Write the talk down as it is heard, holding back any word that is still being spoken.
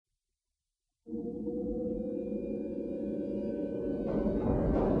The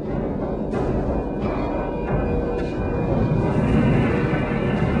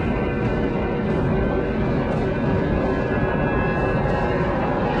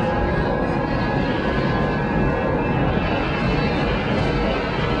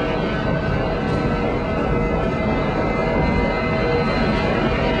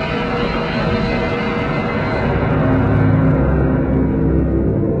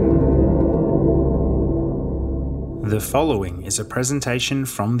following is a presentation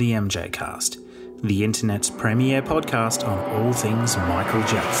from the MJ Cast, the internet's premier podcast on all things Michael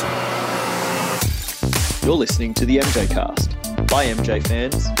Jackson. You're listening to the MJ Cast, by MJ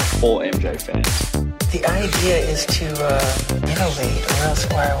fans, for MJ fans. The idea is to innovate, or else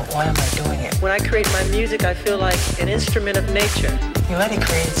why am I doing it? When I create my music, I feel like an instrument of nature. You let it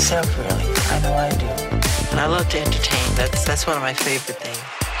create itself, really. I know I do. And I love to entertain. That's one of my favorite things.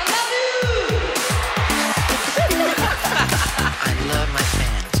 I love my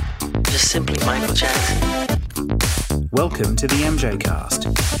fans. Just simply Michael Jackson. Welcome to the MJ Cast,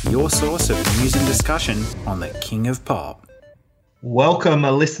 your source of news and discussion on the King of Pop. Welcome,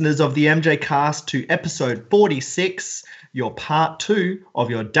 listeners of the MJ Cast, to episode 46, your part 2 of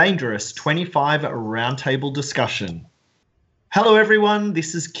your Dangerous 25 Roundtable discussion. Hello everyone,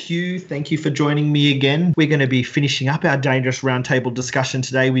 this is Q. Thank you for joining me again. We're going to be finishing up our Dangerous Roundtable discussion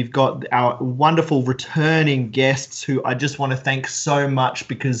today. We've got our wonderful returning guests who I just want to thank so much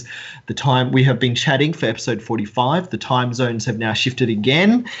because the time we have been chatting for episode 45, the time zones have now shifted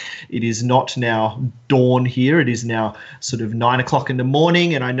again. It is not now dawn here, it is now sort of 9 o'clock in the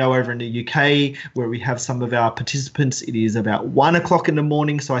morning, and I know over in the UK where we have some of our participants, it is about 1 o'clock in the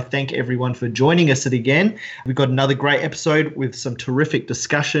morning, so I thank everyone for joining us again. We've got another great episode with some terrific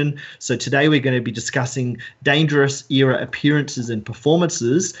discussion. So today we're going to be discussing Dangerous era appearances and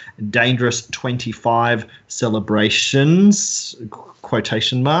performances, Dangerous 25 celebrations,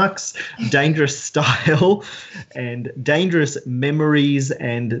 quotation marks, Dangerous style, and Dangerous memories,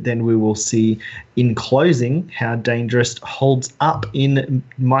 and then we will see in closing how Dangerous holds up in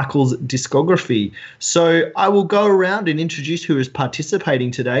Michael's discography. So I will go around and introduce who is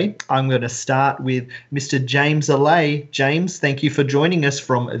participating today. I'm going to start with Mr. James Allay. James, thank you for joining us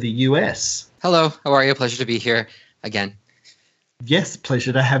from the US. Hello, how are you? Pleasure to be here again. Yes,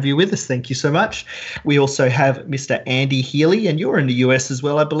 pleasure to have you with us. Thank you so much. We also have Mr. Andy Healy, and you're in the US as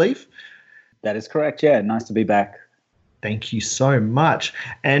well, I believe. That is correct, yeah. Nice to be back. Thank you so much.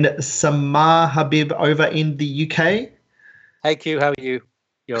 And Samar Habib over in the UK. Hey Q, how are you?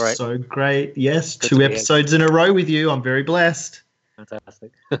 You all right? So great. Yes, Good 2 episodes in a row with you. I'm very blessed.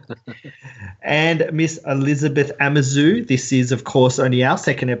 Fantastic. And Miss Elizabeth Amazu, this is, of course, only our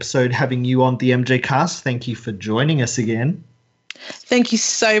second episode having you on the MJ Cast. Thank you for joining us again. Thank you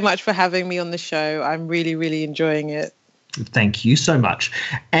so much for having me on the show. I'm really, really enjoying it. Thank you so much.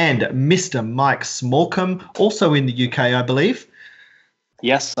 And Mr. Mike Smallcombe, also in the UK, I believe.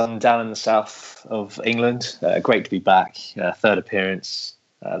 Yes, I'm down in the south of England. Great to be back. Third appearance.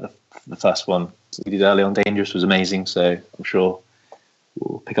 The first one we did early on Dangerous was amazing, so I'm sure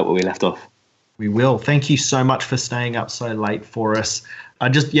we'll pick up where we left off. We will. Thank you so much for staying up so late for us.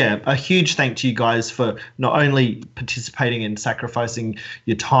 A huge thank to you guys for not only participating and sacrificing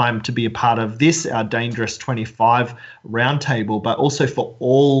your time to be a part of this, our Dangerous 25 Roundtable, but also for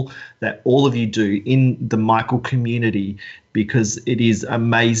all that all of you do in the Michael community, because it is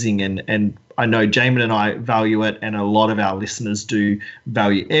amazing. And I know Jamin and I value it, and a lot of our listeners do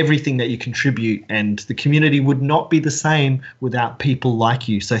value everything that you contribute, and the community would not be the same without people like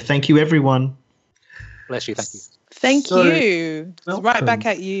you. So thank you, everyone. Bless you. Thank you. Thank you. Welcome. Right back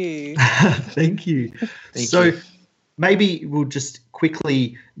at you. Thank you. So maybe we'll just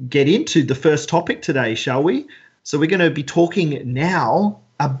quickly get into the first topic today, shall we? So we're going to be talking now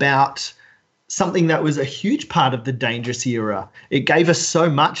about something that was a huge part of the Dangerous era. It gave us so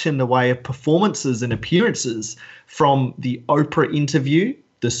much in the way of performances and appearances, from the Oprah interview,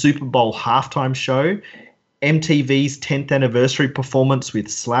 the Super Bowl halftime show, MTV's 10th anniversary performance with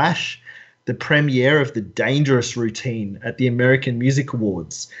Slash, the premiere of the Dangerous routine at the American Music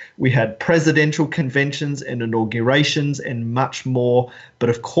Awards. We had presidential conventions and inaugurations and much more. But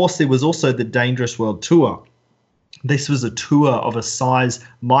of course, there was also the Dangerous World Tour. This was a tour of a size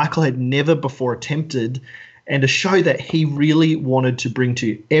Michael had never before attempted, and a show that he really wanted to bring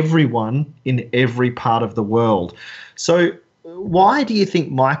to everyone in every part of the world. So why do you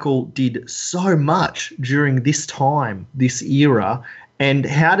think Michael did so much during this time, this era? And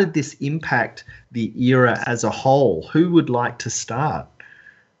how did this impact the era as a whole? Who would like to start?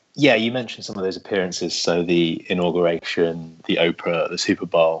 Yeah, you mentioned some of those appearances. So the inauguration, the Oprah, the Super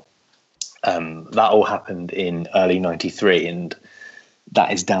Bowl. That all happened in early '93, and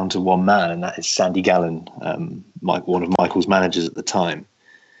that is down to one man, and that is Sandy Gallen, one of Michael's managers at the time.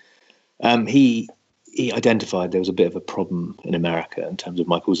 He identified there was a bit of a problem in America in terms of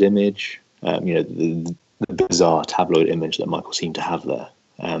Michael's image, the bizarre tabloid image that Michael seemed to have there.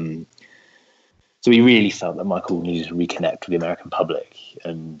 So he really felt that Michael needed to reconnect with the American public,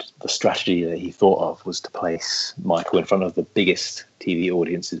 and the strategy that he thought of was to place Michael in front of the biggest TV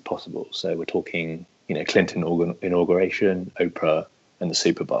audiences possible. So we're talking, Clinton inauguration, Oprah, and the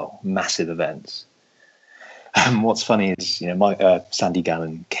Super Bowl, massive events. What's funny is, Sandy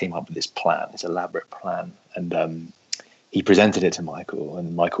Gallen came up with this plan, this elaborate plan, and he presented it to Michael,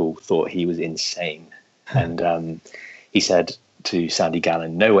 and Michael thought he was insane. And he said to Sandy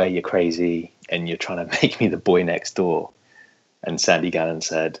Gallen, "No way, you're crazy, and you're trying to make me the boy next door." And Sandy Gallen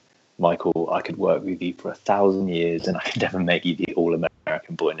said, "Michael, I could work with you for 1,000 years, and I could never make you the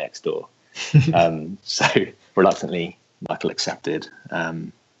all-American boy next door." So reluctantly, Michael accepted.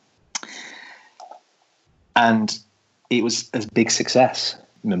 And it was a big success.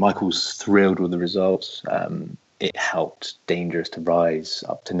 Michael was thrilled with the results. It helped Dangerous to rise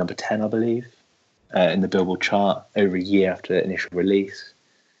up to number 10, I believe, in the Billboard chart over a year after initial release.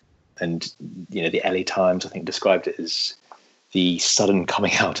 And, the LA Times, I think, described it as the sudden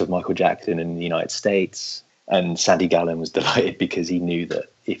coming out of Michael Jackson in the United States. And Sandy Gallen was delighted because he knew that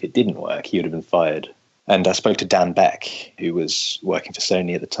if it didn't work, he would have been fired. And I spoke to Dan Beck, who was working for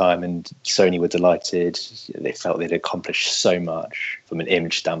Sony at the time, and Sony were delighted. They felt they'd accomplished so much from an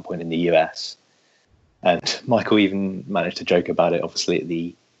image standpoint in the US. And Michael even managed to joke about it, obviously, at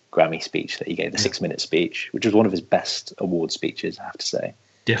the Grammy speech that he gave, the 6-minute speech, which was one of his best award speeches, I have to say.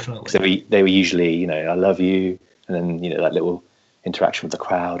 Definitely. So they were usually, I love you, and then, that little interaction with the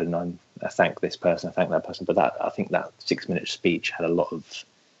crowd, and I thank this person, I thank that person. But I think that 6-minute speech had a lot of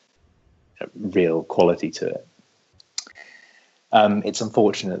real quality to it. It's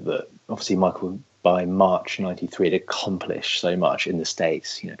unfortunate that obviously Michael, by March '93, had accomplished so much in the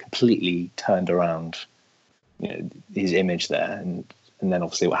States, completely turned around, his image there. And then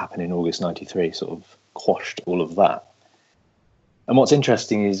obviously what happened in August '93 sort of quashed all of that. And what's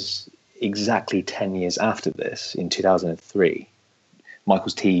interesting is exactly 10 years after this, in 2003,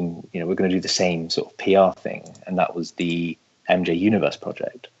 Michael's team, we're going to do the same sort of PR thing. And that was the MJ Universe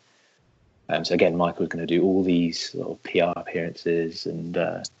project. So again, Michael was going to do all these sort of PR appearances and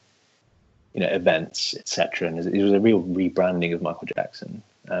events, etc. And it was a real rebranding of Michael Jackson.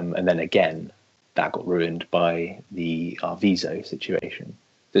 And then again, that got ruined by the Arvizo situation.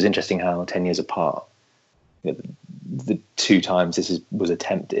 So it's interesting how 10 years apart, the two times this was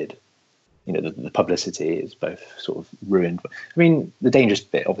attempted, the publicity is both sort of ruined. I mean, the Dangerous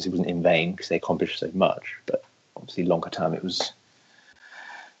bit obviously wasn't in vain because they accomplished so much, but obviously longer term it was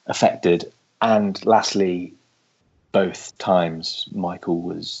affected. And lastly, both times Michael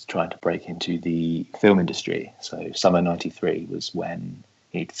was trying to break into the film industry. So summer '93 was when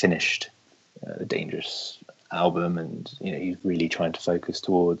he'd finished the Dangerous album, and he's really trying to focus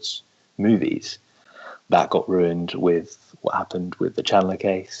towards movies. That got ruined with what happened with the Chandler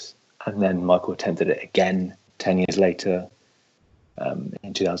case, and then Michael attempted it again 10 years later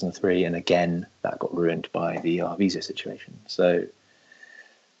in 2003, and again that got ruined by the Arvizo situation. So.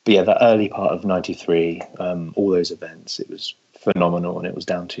 But yeah, the early part of '93, all those events, it was phenomenal, and it was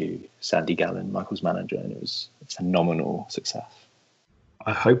down to Sandy Gallen, Michael's manager, and it was a phenomenal success.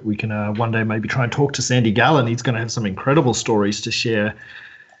 I hope we can one day maybe try and talk to Sandy Gallen. He's going to have some incredible stories to share.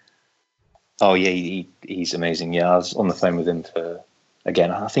 Oh yeah, he's amazing. Yeah, I was on the phone with him for, again,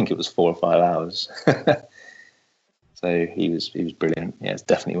 I think it was 4 or 5 hours. So he was brilliant. Yeah, it's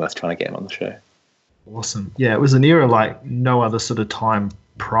definitely worth trying to get him on the show. Awesome. Yeah, it was an era like no other sort of time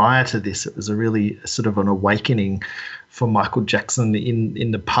prior to this. It was a really sort of an awakening for Michael Jackson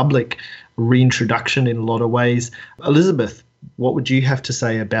in the public, reintroduction in a lot of ways. Elizabeth, what would you have to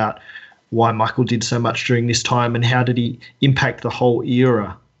say about why Michael did so much during this time, and how did he impact the whole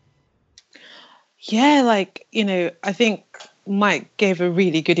era? Yeah, I think Mike gave a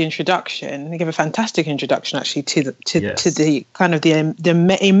really good introduction. He gave a fantastic introduction, actually, to the kind of the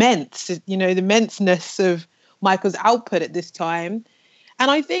immenseness of Michael's output at this time. And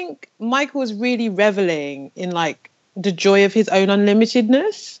I think Michael was really reveling in the joy of his own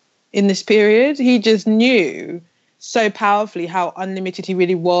unlimitedness in this period. He just knew so powerfully how unlimited he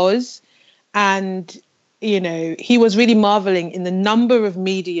really was. And, he was really marveling in the number of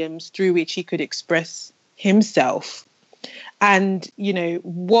mediums through which he could express himself. And,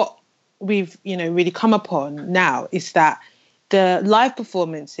 what we've, really come upon now is that the live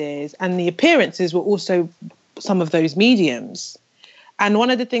performances and the appearances were also some of those mediums. And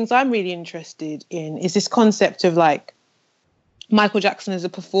one of the things I'm really interested in is this concept of like Michael Jackson as a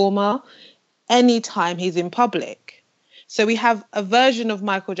performer anytime he's in public. So we have a version of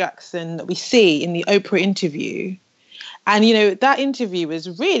Michael Jackson that we see in the Oprah interview. And, you know, that interview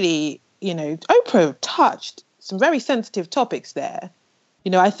was really, you know, Oprah touched some very sensitive topics there.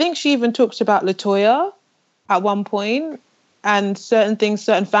 You know, I think she even talked about LaToya at one point and certain things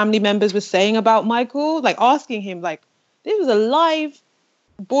certain family members were saying about Michael, like asking him, like, this was a live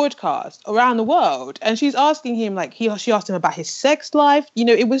broadcast around the world. And she's asking him, like, she asked him about his sex life. You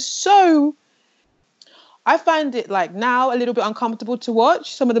know, it was so... I find it like now a little bit uncomfortable to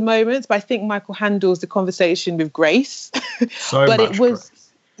watch some of the moments, but I think Michael handles the conversation with grace. But it was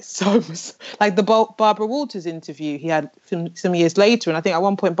so like the Barbara Walters interview he had some years later. And I think at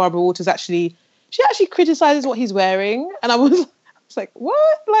one point Barbara Walters she actually criticizes what he's wearing. And I was like,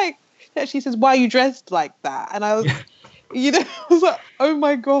 what? Like, she says, why are you dressed like that? And I was, you know, I was like, oh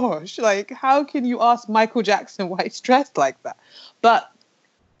my gosh, like, how can you ask Michael Jackson why he's dressed like that? But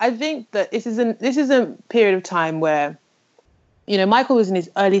I think that this is a period of time where, you know, Michael was in his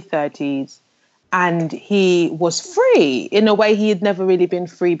early 30s and he was free in a way he had never really been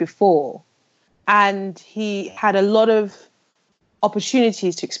free before. And he had a lot of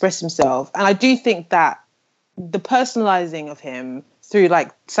opportunities to express himself. And I do think that the personalizing of him through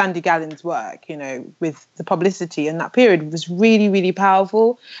like Sandy Gallen's work, you know, with the publicity in that period was really, really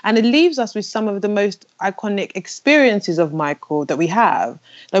powerful. And it leaves us with some of the most iconic experiences of Michael that we have.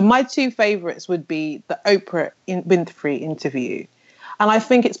 So my two favorites would be the Oprah Winfrey interview. And I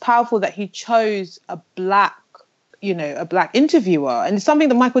think it's powerful that he chose a black interviewer. And it's something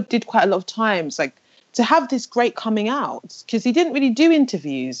that Michael did quite a lot of times, like to have this great coming out, because he didn't really do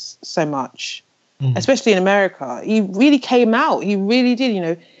interviews so much. Especially in America. He really came out. He really did, you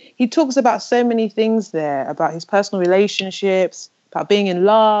know. He talks about so many things there, about his personal relationships, about being in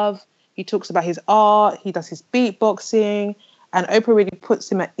love. He talks about his art. He does his beatboxing. And Oprah really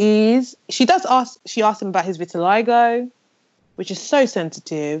puts him at ease. She asked him about his vitiligo, which is so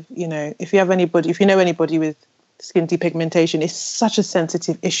sensitive. You know, if you know anybody with skin depigmentation, it's such a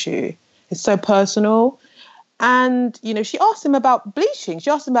sensitive issue. It's so personal. And, you know, she asked him about bleaching.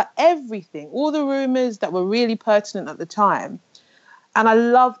 She asked him about everything, all the rumors that were really pertinent at the time. And I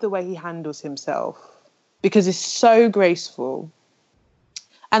love the way he handles himself because it's so graceful.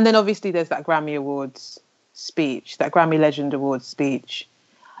 And then obviously there's that Grammy Awards speech, that Grammy Legend Awards speech.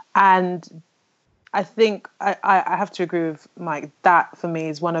 And I think I have to agree with Mike. That for me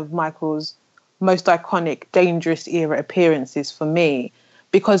is one of Michael's most iconic, dangerous era appearances for me.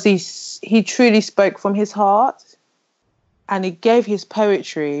 Because he truly spoke from his heart and he gave his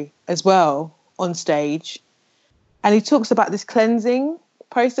poetry as well on stage. And he talks about this cleansing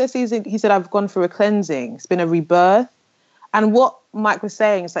process. He said, I've gone through a cleansing. It's been a rebirth. And what Mike was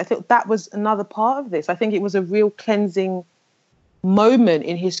saying is I think that was another part of this. I think it was a real cleansing moment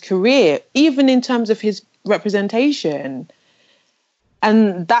in his career, even in terms of his representation.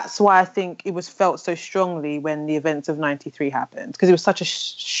 And that's why I think it was felt so strongly when the events of 93 happened, because it was such a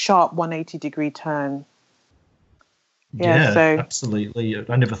sharp 180-degree turn. Yeah, so absolutely.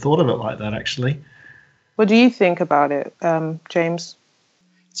 I never thought of it like that, actually. What do you think about it, James?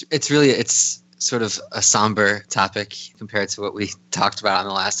 It's sort of a somber topic compared to what we talked about on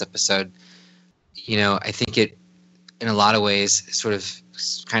the last episode. You know, I think it, in a lot of ways, sort of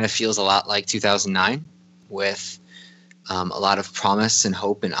kind of feels a lot like 2009 with a lot of promise and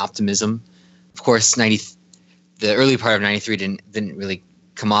hope and optimism. Of course, the early part of 93 didn't really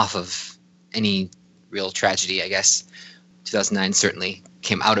come off of any real tragedy, I guess. 2009 certainly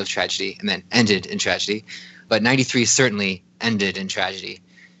came out of tragedy and then ended in tragedy. But 93 certainly ended in tragedy.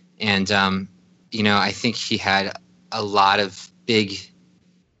 And, you know, I think he had a lot of big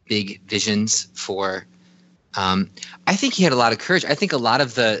visions for... I think he had a lot of courage. I think a lot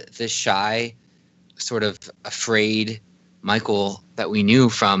of the shy, sort of afraid Michael that we knew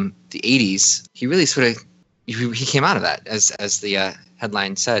from the 80s, he really sort of he came out of that, as the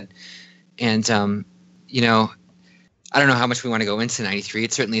headline said. And you know, I don't know how much we want to go into 93.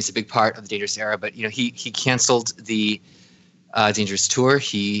 It certainly is a big part of the Dangerous era, but you know, he canceled the Dangerous tour.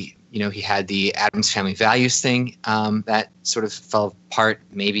 He had the Addams Family Values thing that sort of fell apart,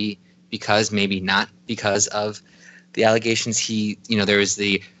 maybe because, maybe not because of the allegations. There was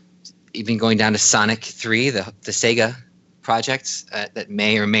even going down to Sonic 3, the Sega project that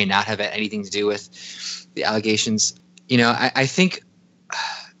may or may not have had anything to do with the allegations. You know, I think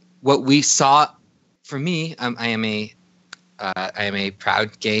what we saw, for me, I am a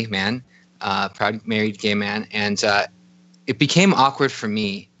proud gay man, proud married gay man, and it became awkward for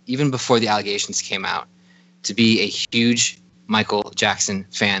me even before the allegations came out to be a huge Michael Jackson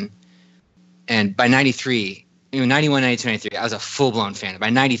fan. And by 93, 91, 92, 93, I was a full-blown fan. By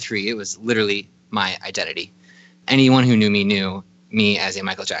 93, it was literally my identity. Anyone who knew me as a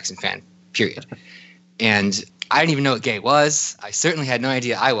Michael Jackson fan, period. And I didn't even know what gay was. I certainly had no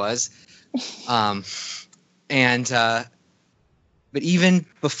idea I was. But even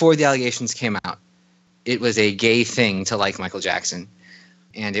before the allegations came out, it was a gay thing to like Michael Jackson.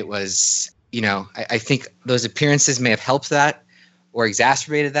 And it was, I think those appearances may have helped that or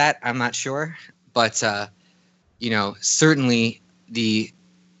exacerbated that. I'm not sure. But, certainly the,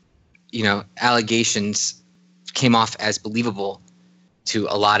 allegations came off as believable to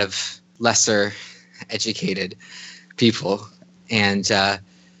a lot of lesser educated people. And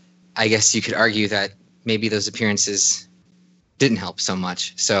I guess you could argue that maybe those appearances didn't help so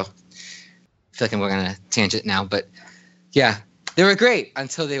much. So I feel like I'm going on a tangent now, but yeah, they were great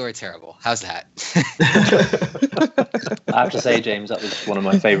until they were terrible. How's that? I have to say, James, that was one of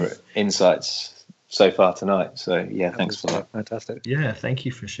my favorite insights so far tonight. So yeah, thanks for that. Fantastic. Yeah, thank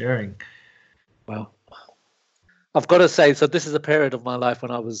you for sharing. Well, I've got to say, so this is a period of my life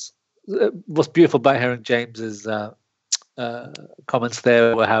when I was. What's beautiful about hearing James's comments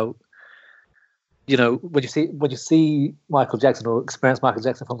there were how, when you see Michael Jackson or experience Michael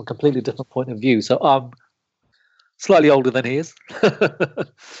Jackson from a completely different point of view. So I'm slightly older than he is.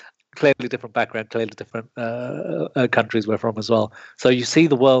 Clearly different background, clearly different countries we're from as well. So you see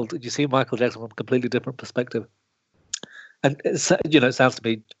the world, you see Michael Jackson from a completely different perspective. And it sounds to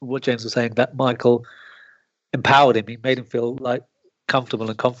me what James was saying, that Michael empowered him. He made him feel like comfortable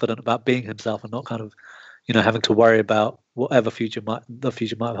and confident about being himself and not kind of, having to worry about whatever the future might have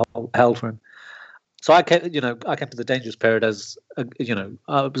held for him. So I came to the Dangerous period as, I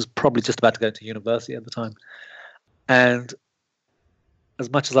was probably just about to go to university at the time. And as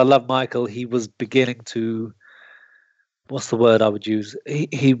much as I love Michael, he was beginning to, what's the word I would use?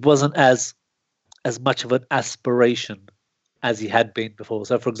 He wasn't as much of an aspiration as he had been before.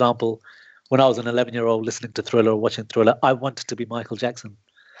 So, for example, when I was an 11-year-old listening to Thriller or watching Thriller, I wanted to be Michael Jackson.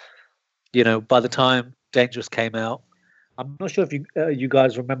 By the time Dangerous came out, I'm not sure if you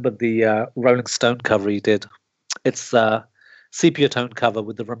guys remember the Rolling Stone cover he did. It's sepia tone cover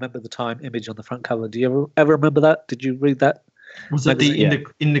with the Remember the Time image on the front cover. Do you ever remember that? Did you read that? Was it the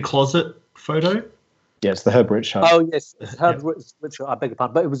in the closet photo? Yes, the Herb Rich. Oh yes, Herb Rich. I beg your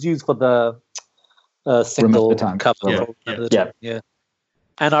pardon, but it was used for the single cover. Yeah.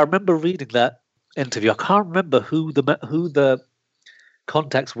 And I remember reading that interview. I can't remember who the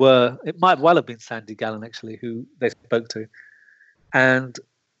contacts were. It might well have been Sandy Gallen, actually, who they spoke to. And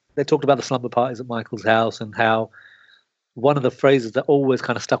they talked about the slumber parties at Michael's house and how one of the phrases that always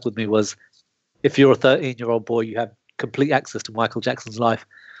kind of stuck with me was, if you're a 13-year-old boy, you have complete access to Michael Jackson's life.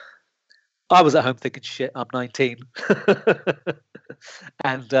 I was at home thinking, shit, I'm 19.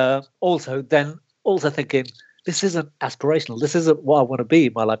 And also thinking, this isn't aspirational. This isn't what I want to be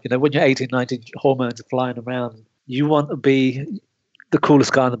in my life. When you're 18, 19, hormones are flying around. You want to be the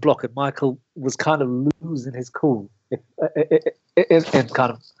coolest guy on the block. And Michael was kind of losing his cool in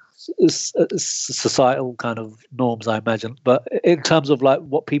kind of societal kind of norms, I imagine. But in terms of like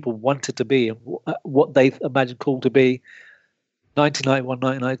what people wanted to be and what they imagined cool to be, 1991,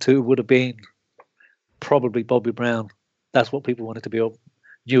 1992 would have been probably Bobby Brown. That's what people wanted to be, or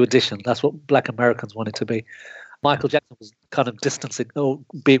New Edition. That's what Black Americans wanted to be. Michael Jackson was kind of distancing or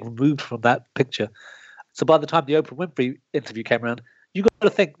being removed from that picture. So by the time the Oprah Winfrey interview came around, you got to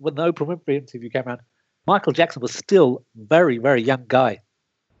think when the Oprah Winfrey interview came around, Michael Jackson was still a very, very young guy.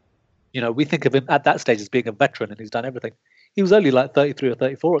 We think of him at that stage as being a veteran and he's done everything. He was only like 33 or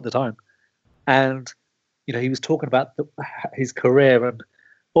 34 at the time. And, he was talking about his career and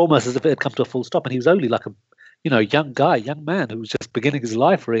almost as if it had come to a full stop. And he was only like a, young man who was just beginning his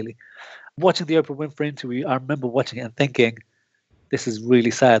life, really. Watching the Oprah Winfrey interview, I remember watching it and thinking, this is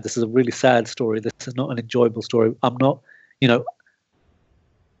really sad. This is a really sad story. This is not an enjoyable story. I'm not, it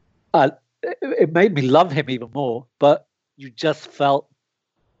made me love him even more, but you just felt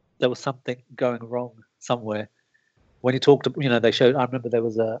there was something going wrong somewhere. When he talked, they showed, I remember there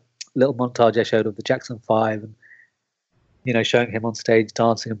was a little montage they showed of the Jackson 5 and, showing him on stage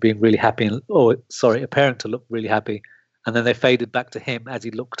dancing and being really happy appearing to look really happy. And then they faded back to him as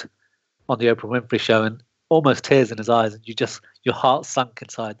he looked on the Oprah Winfrey show and almost tears in his eyes. And your heart sunk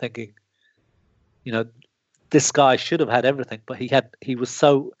inside thinking, this guy should have had everything, but he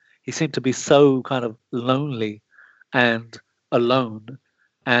seemed to be so kind of lonely and alone.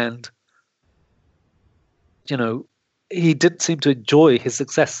 And, he didn't seem to enjoy his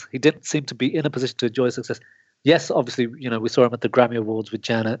success. He didn't seem to be in a position to enjoy his success. Yes, obviously, we saw him at the Grammy Awards with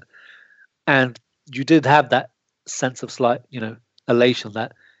Janet. And you did have that sense of slight, elation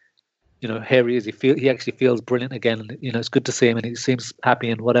that, here he is. He actually feels brilliant again, and it's good to see him, and he seems happy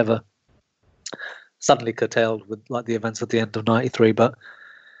and whatever. Suddenly curtailed with like the events at the end of '93, but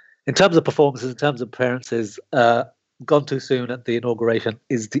in terms of performances, in terms of appearances, Gone Too Soon at the inauguration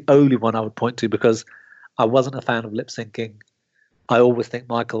is the only one I would point to, because I wasn't a fan of lip syncing. I always think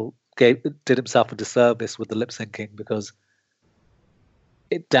Michael did himself a disservice with the lip syncing, because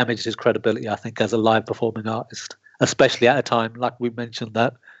it damaged his credibility, I think, as a live performing artist, especially at a time, like we mentioned,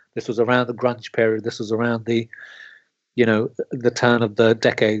 that this was around the grunge period. This was around the turn of the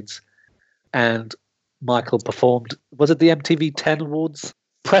decades. And Michael performed, was it the MTV 10 Awards?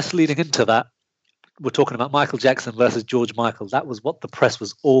 Press leading into that, we're talking about Michael Jackson versus George Michael. That was what the press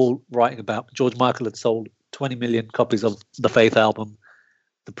was all writing about. George Michael had sold 20 million copies of the Faith album.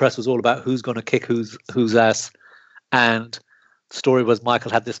 The press was all about who's going to kick whose ass. And the story was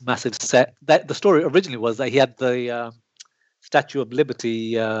Michael had this massive set. The story originally was that he had the Statue of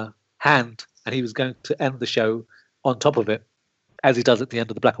Liberty hand, and he was going to end the show on top of it, as he does at the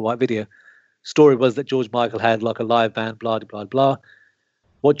end of the black and white video. Story was that George Michael had like a live band, blah, blah, blah.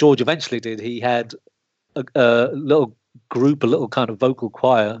 What George eventually did, he had a little group, a little kind of vocal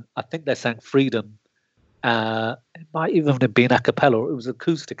choir. I think they sang Freedom. It might even have been a cappella, or it was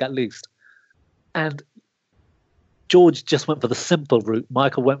acoustic at least. And George just went for the simple route.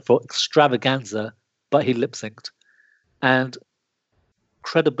 Michael went for extravaganza, but he lip synced. And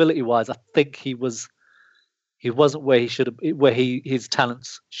credibility-wise, I think he wasn't where he should have, where his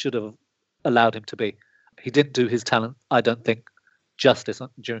talents should have allowed him to be. He didn't do his talent, I don't think, justice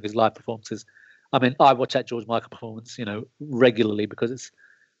during his live performances. I mean, I watch that George Michael performance, regularly, because it's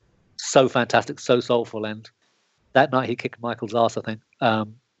so fantastic, so soulful, and that night he kicked Michael's ass, I think.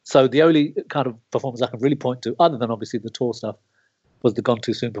 So the only kind of performance I can really point to, other than obviously the tour stuff, was the Gone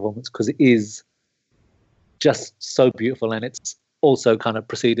Too Soon performance, because it is just so beautiful, and it's also kind of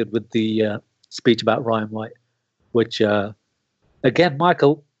preceded with the speech about Ryan White, which, again,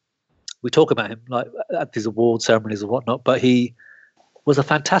 Michael, we talk about him like at these award ceremonies and whatnot, but he was a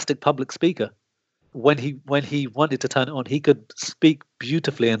fantastic public speaker. When he wanted to turn it on, he could speak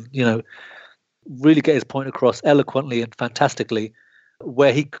beautifully and really get his point across eloquently and fantastically,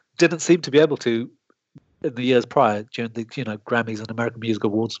 where he didn't seem to be able to in the years prior during the Grammys and American Music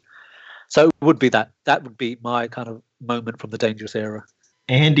Awards. So it would be that would be my kind of moment from the Dangerous era.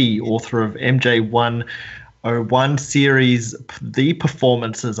 Andy, author of MJ101 series, The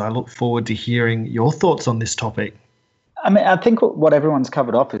Performances. I look forward to hearing your thoughts on this topic. I mean, I think what everyone's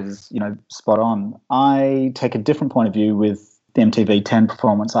covered off is, spot on. I take a different point of view with the MTV 10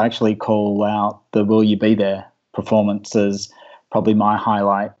 performance. I actually call out the Will You Be There performance as probably my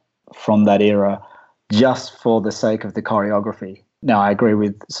highlight from that era, just for the sake of the choreography. Now, I agree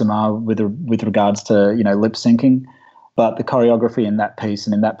with Samar with regards to, lip syncing, but the choreography in that piece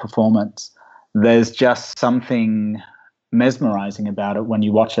and in that performance, there's just something mesmerizing about it when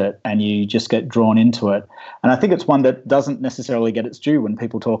you watch it, and you just get drawn into it. And I think it's one that doesn't necessarily get its due when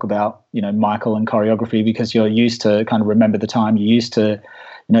people talk about, Michael and choreography, because you're used to kind of remember the time, you're used to,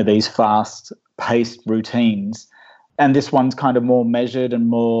 these fast-paced routines. And this one's kind of more measured and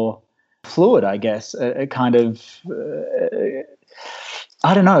more fluid, I guess. It kind of,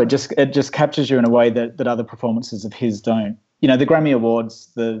 I don't know, it just captures you in a way that other performances of his don't. The Grammy Awards,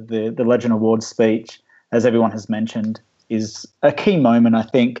 the Legend Awards speech, as everyone has mentioned, is a key moment, I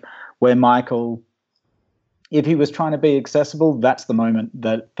think, where Michael, if he was trying to be accessible, that's the moment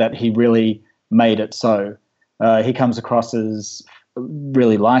that he really made it so. He comes across as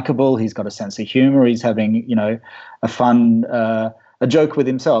really likable. He's got a sense of humor. He's having, a fun, a joke with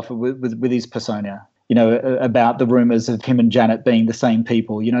himself, with his persona, about the rumors of him and Janet being the same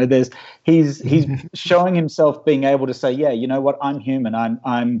people. He's showing himself being able to say, yeah, you know what, I'm human.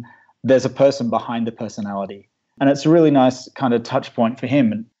 There's a person behind the personality. And it's a really nice kind of touch point for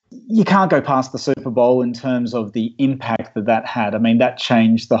him. And you can't go past the Super Bowl in terms of the impact that had. I mean, that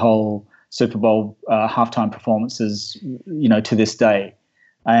changed the whole Super Bowl halftime performances, to this day.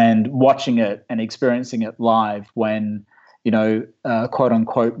 And watching it and experiencing it live when, quote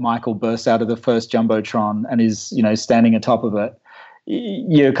unquote, Michael bursts out of the first Jumbotron and is, standing atop of it,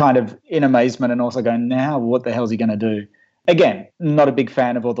 you're kind of in amazement and also going, now what the hell is he going to do? Again, not a big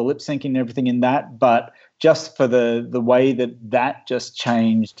fan of all the lip syncing and everything in that, but just for the way that just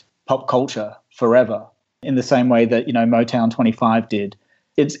changed pop culture forever, in the same way that, Motown 25 did.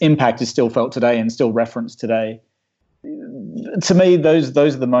 Its impact is still felt today and still referenced today. To me, those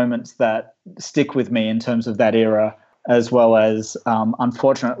are the moments that stick with me in terms of that era, as well as,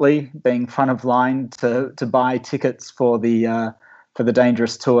 unfortunately, being front of line to buy tickets for the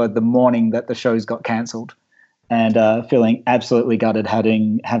Dangerous tour the morning that the shows got cancelled. and feeling absolutely gutted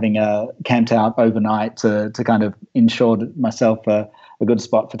having camped out overnight to kind of ensure myself a good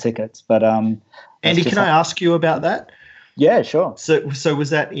spot for tickets. But Andy, can I ask you about that? Yeah, sure. So was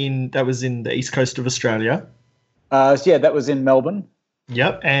that in the east coast of Australia? Yeah, that was in Melbourne.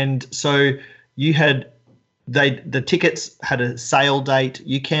 Yep. And so you had the tickets had a sale date.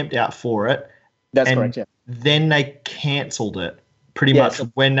 You camped out for it. That's correct. Yeah. Then they cancelled it pretty much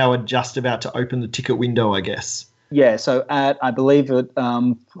when they were just about to open the ticket window, I guess. Yeah. So I believe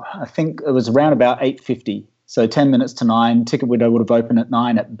I think it was around about 8:50. So 10 minutes to 9. Ticket window would have opened at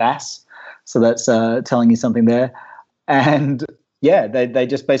 9 at Bass. So that's telling you something there. And yeah, they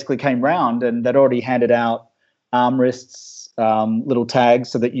just basically came round and they'd already handed out armrests, little tags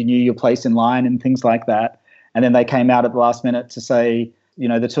so that you knew your place in line and things like that. And then they came out at the last minute to say,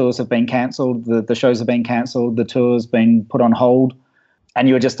 the tours have been cancelled, the shows have been cancelled, the tour's been put on hold, and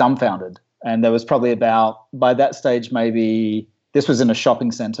you were just dumbfounded. And there was probably by that stage, maybe, this was in a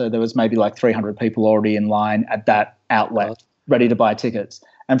shopping centre, there was maybe like 300 people already in line at that outlet ready to buy tickets.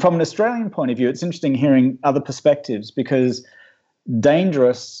 And from an Australian point of view, it's interesting hearing other perspectives because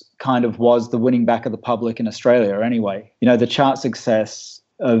Dangerous kind of was the winning back of the public in Australia anyway. The chart success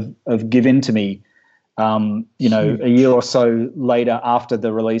of Give In To Me, a year or so later after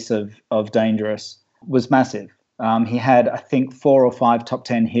the release of Dangerous was massive. He had, I think, 4 or 5 top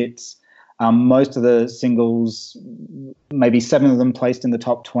 10 hits. Most of the singles, maybe 7 of them placed in the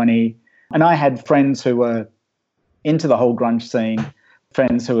top 20. And I had friends who were into the whole grunge scene,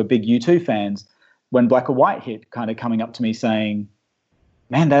 friends who were big U2 fans, when Black or White hit, kind of coming up to me saying,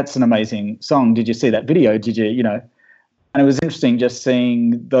 man, that's an amazing song. Did you see that video? Did you, And it was interesting just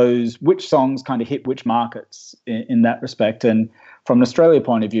seeing which songs kind of hit which markets in that respect. And from an Australia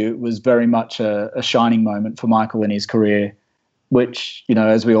point of view, it was very much a shining moment for Michael in his career, which,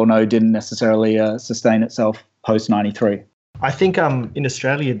 as we all know, didn't necessarily sustain itself post-93. I think in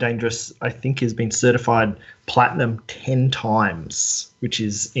Australia, Dangerous, I think, has been certified platinum 10 times, which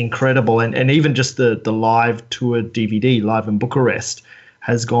is incredible. And even just the live tour DVD, Live in Bucharest,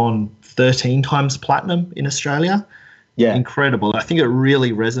 has gone 13 times platinum in Australia. Yeah. Incredible. I think it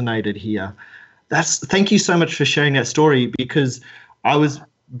really resonated here. Thank you so much for sharing that story, because I was a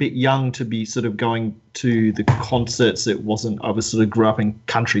bit young to be sort of going to the concerts. I was sort of grew up in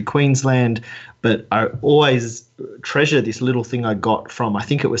country Queensland, but I always treasure this little thing I got from, I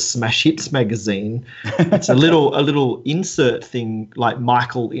think it was Smash Hits magazine. It's a little insert thing like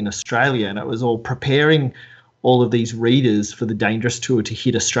Michael in Australia, and it was all preparing all of these readers for the Dangerous tour to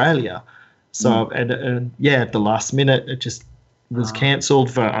hit Australia. So, and at the last minute, it just was cancelled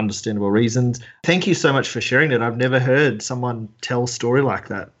for understandable reasons. Thank you so much for sharing it. I've never heard someone tell a story like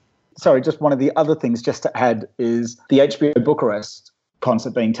that. Sorry, just one of the other things just to add is the HBO Bucharest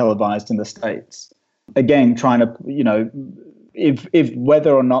concert being televised in the States. Again, trying to, if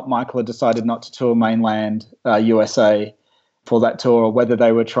whether or not Michael had decided not to tour mainland USA for that tour, or whether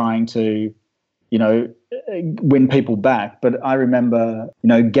they were trying to, win people back. But I remember,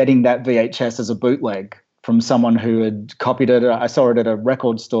 getting that VHS as a bootleg from someone who had copied it. I saw it at a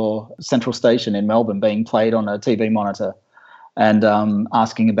record store, Central Station in Melbourne, being played on a TV monitor, and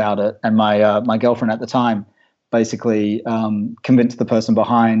asking about it. And my girlfriend at the time basically convinced the person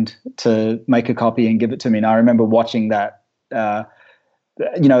behind to make a copy and give it to me. And I remember watching that.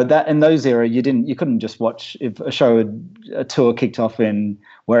 That in those era, you couldn't just watch if a tour kicked off in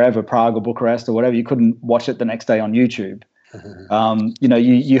wherever, Prague or Bucharest or whatever. You couldn't watch it the next day on YouTube.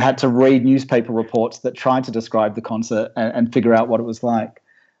 You had to read newspaper reports that tried to describe the concert and figure out what it was like.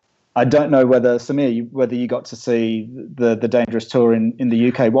 I don't know whether, Samir, whether you got to see the Dangerous tour in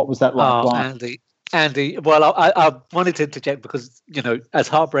the UK. What was that like? Oh, Andy. Well, I wanted to interject because, as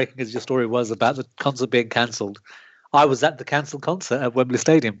heartbreaking as your story was about the concert being cancelled, I was at the cancelled concert at Wembley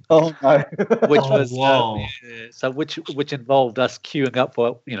Stadium. Oh no! Which involved us queuing up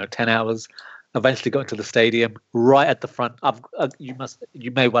for 10 hours. Eventually got into the stadium right at the front.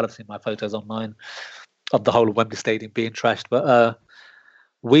 You may well have seen my photos online of the whole of Wembley Stadium being trashed. But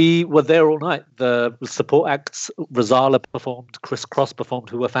we were there all night. The support acts, Rosala performed, Chris Cross performed,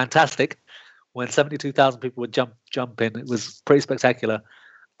 who were fantastic. When 72,000 people would jump in, it was pretty spectacular.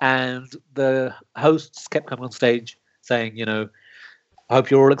 And the hosts kept coming on stage saying, I hope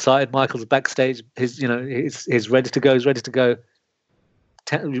you're all excited. Michael's backstage. He's ready to go. He's ready to go.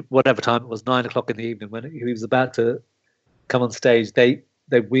 Whatever time it was, 9 o'clock in the evening, when he was about to come on stage, they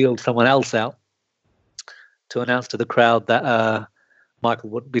wheeled someone else out to announce to the crowd that Michael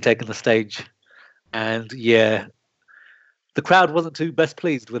wouldn't be taking the stage. And the crowd wasn't too best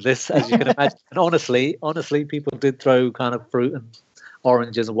pleased with this, as you can imagine. And honestly, people did throw kind of fruit and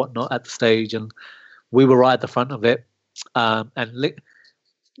oranges and whatnot at the stage, and we were right at the front of it.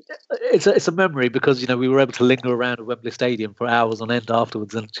 It's a memory because, we were able to linger around at Wembley Stadium for hours on end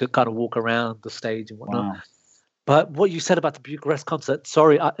afterwards and to kind of walk around the stage and whatnot. Wow. But what you said about the Bucharest concert,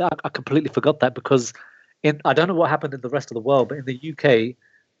 sorry, I completely forgot that, because I don't know what happened in the rest of the world, but in the UK,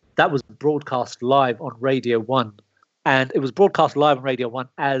 that was broadcast live on Radio 1. And it was broadcast live on Radio 1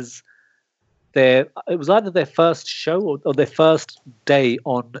 as it was either their first show or their first day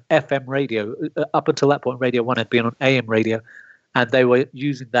on FM radio. Up until that point, Radio 1 had been on AM radio, and they were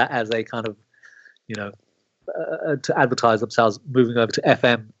using that as a kind of, to advertise themselves moving over to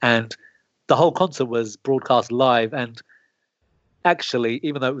FM. And the whole concert was broadcast live. And actually,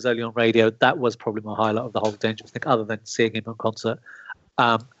 even though it was only on radio, that was probably my highlight of the whole Dangerous thing, other than seeing him on concert,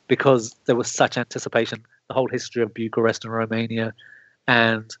 because there was such anticipation, the whole history of Bucharest and Romania.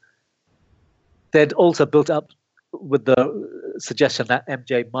 And they'd also built up with the suggestion that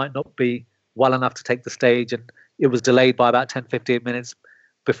MJ might not be well enough to take the stage, and it was delayed by about 10, 15 minutes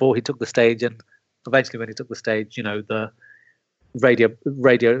before he took the stage. And eventually when he took the stage, the radio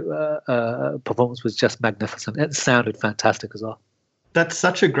performance was just magnificent. It sounded fantastic as well. That's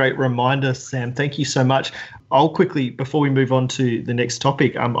such a great reminder, Sam. Thank you so much. I'll quickly, before we move on to the next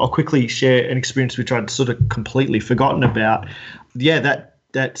topic, I'll quickly share an experience which I'd sort of completely forgotten about. Yeah,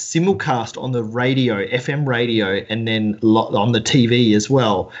 that simulcast on the radio, FM radio, and then on the TV as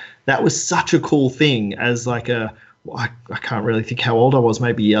well. That was such a cool thing as like I can't really think how old I was,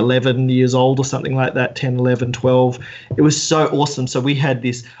 maybe 11 years old or something like that, 10, 11, 12. It was so awesome. So we had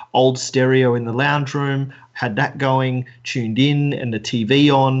this old stereo in the lounge room, had that going, tuned in, and the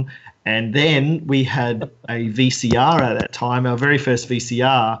TV on. And then we had a VCR at that time, our very first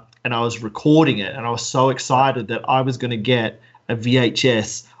VCR, and I was recording it. And I was so excited that I was going to get a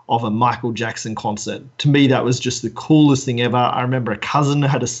VHS of a Michael Jackson concert. To me, that was just the coolest thing ever. I remember a cousin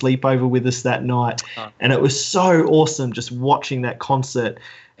had a sleepover with us that night, and it was so awesome just watching that concert.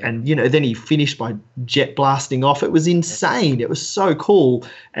 And, then he finished by jet blasting off. It was insane. It was so cool.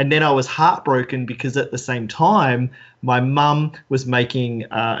 And then I was heartbroken because at the same time, my mum was making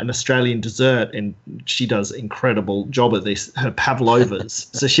an Australian dessert, and she does an incredible job at this, her pavlovas.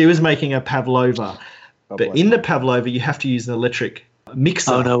 So she was making a pavlova. But in the pavlova, you have to use an electric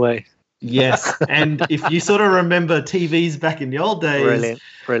mixer. Oh, no way. Yes. And if you sort of remember TVs back in the old days,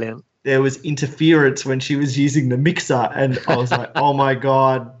 Brilliant. There was interference when she was using the mixer. And I was like, oh, my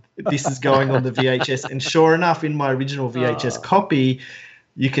God, this is going on the VHS. And sure enough, in my original VHS copy,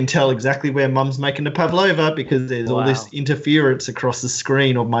 you can tell exactly where Mum's making the pavlova because there's all this interference across the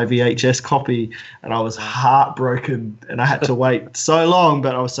screen of my VHS copy. And I was heartbroken, and I had to wait so long,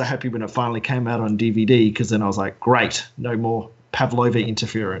 but I was so happy when it finally came out on DVD because then I was like, great, no more pavlova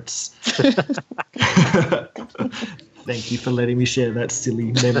interference. Thank you for letting me share that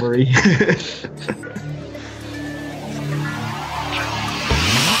silly memory.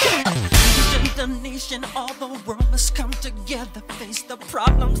 The nation, all the world must come together, face the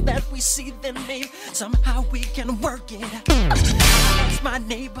problems that we see, then maybe somehow we can work it out. I asked my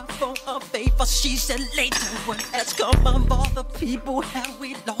neighbor for a favor, she said later. What has come of all the people? Have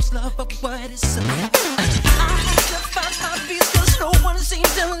we lost love of what is said? I had to find my peace, cause no one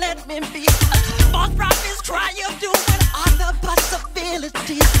seems to let me be. False prophets cry of doom, what are the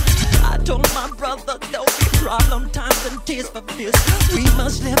possibilities? I told my brother there'll be problem times and tears for fears. We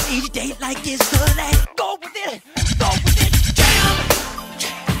must live each day like it's the last. Go with it, damn.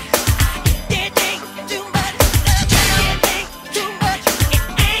 It ain't too much, it ain't too much, it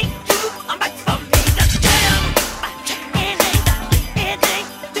ain't too much for me to damn. It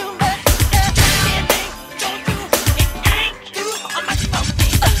ain't too much, it ain't too much for me.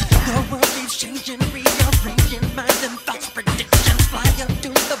 The world keeps changing, rearranging minds and thoughts, predictions fly up to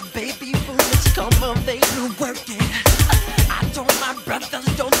the baby boomers come of age who work it. I told my brothers,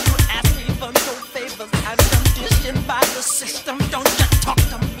 don't you ask me for no favors. I'm conditioned by the system. Don't you talk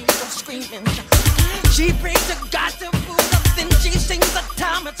to me, don't scream and shout. She brings the God to food up, then she sings a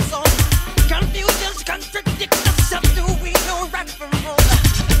Thomas song. Confusions contradict themselves. Do we know right from wrong?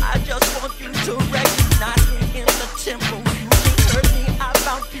 I just want you to recognize me in the temple. You ain't heard me. I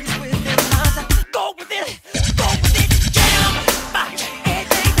found peace within myself. Go with it, jam.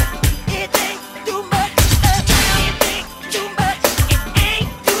 It ain't too much. It ain't too much. It ain't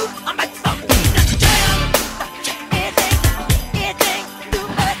too much for me to jam. It ain't too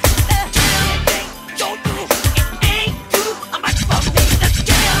much. It ain't so true. It ain't too much for me to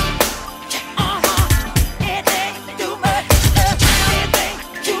jam. It ain't too much. It ain't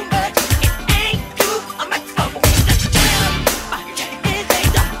too much. It ain't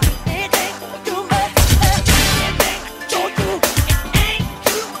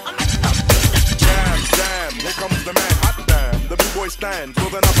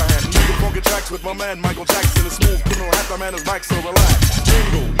my hand. Making funky tracks with my man Michael Jackson. Is smooth, you know, half the man is back, so relax.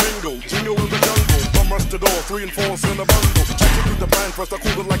 Jingle in the jungle. From rush to door, 3 and 4's in a bundle. Execute the plan, first I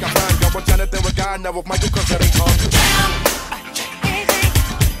cool it like a fan. Got with Janet, there a guy, now with Michael, cause that ain't hard to do.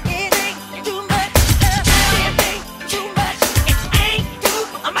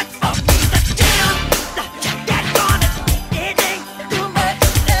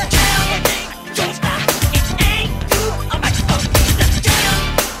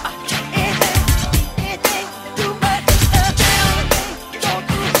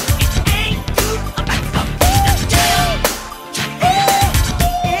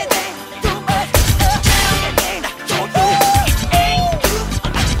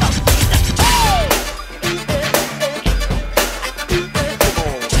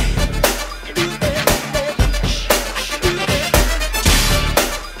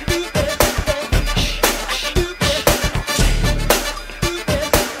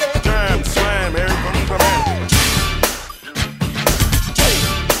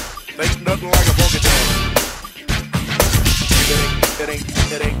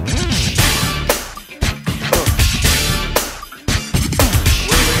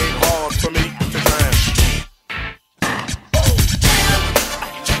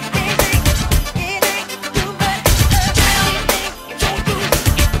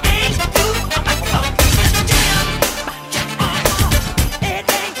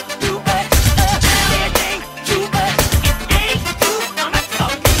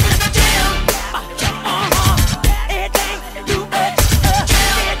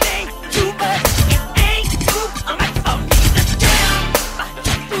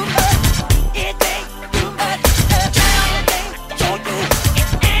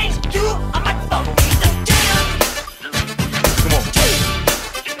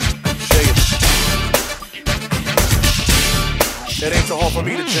 It ain't too hard for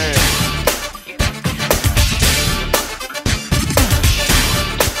me to jam.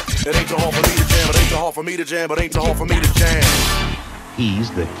 It ain't too hard for me to jam. It ain't too hard for me to jam. It ain't too hard for me to jam.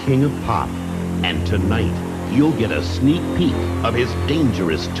 He's the king of pop, and tonight you'll get a sneak peek of his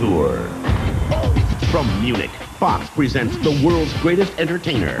dangerous tour. From Munich, Fox presents the world's greatest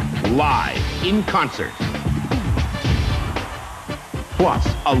entertainer, live in concert. Plus,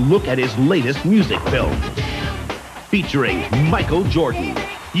 a look at his latest music film. Featuring Michael Jordan.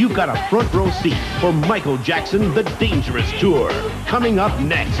 You've got a front row seat for Michael Jackson, The Dangerous Tour. Coming up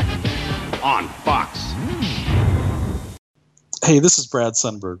next on Fox. Hey, this is Brad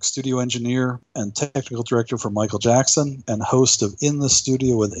Sundberg, studio engineer and technical director for Michael Jackson and host of In the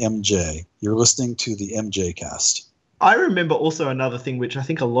Studio with MJ. You're listening to the MJ Cast. I remember also another thing which I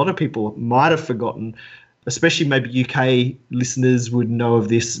think a lot of people might have forgotten, especially maybe UK listeners would know of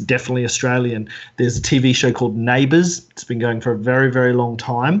this, definitely Australian. There's a TV show called Neighbours. It's been going for a very, very long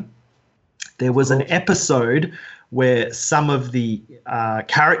time. There was an episode where some of the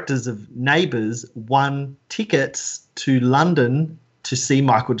characters of Neighbours won tickets to London to see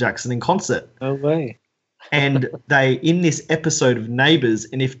Michael Jackson in concert. No way. And they, in this episode of Neighbours,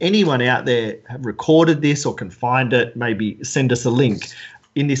 and if anyone out there have recorded this or can find it, maybe send us a link.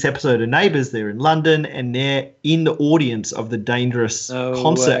 In this episode of Neighbours, they're in London and they're in the audience of the Dangerous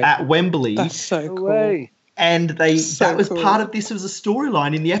concert at Wembley. That's so cool. And that was part of this was a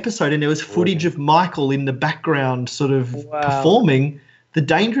storyline in the episode, and there was footage of Michael in the background sort of performing the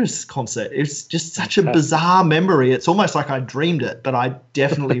Dangerous concert. It's just such a bizarre memory. It's almost like I dreamed it, but I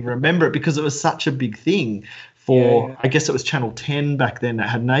definitely remember it because it was such a big thing for, I guess it was Channel 10 back then that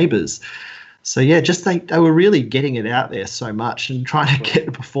had Neighbours. So, yeah, just they were really getting it out there so much and trying to get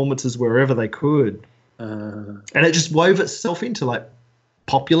the performances wherever they could. And it just wove itself into, like,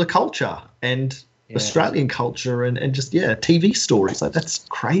 popular culture and Australian culture and just, TV stories. Like, that's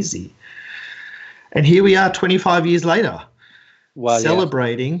crazy. And here we are 25 years later,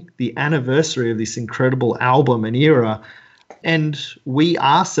 celebrating the anniversary of this incredible album and era. And we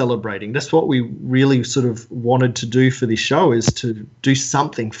are celebrating. That's what we really sort of wanted to do for this show, is to do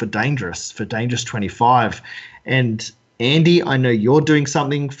something for Dangerous 25. And Andy, I know you're doing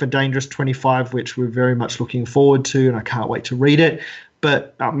something for Dangerous 25, which we're very much looking forward to, and I can't wait to read it.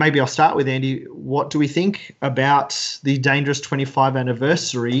 But maybe I'll start with Andy. What do we think about the Dangerous 25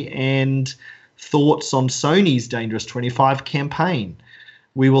 anniversary and thoughts on Sony's Dangerous 25 campaign?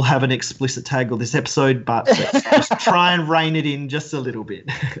 We will have an explicit tag on this episode, but let's just try and rein it in just a little bit.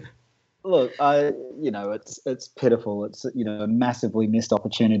 Look, it's pitiful. It's, a massively missed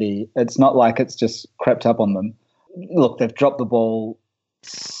opportunity. It's not like it's just crept up on them. Look, they've dropped the ball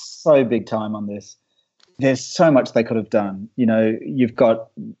so big time on this. There's so much they could have done. You've got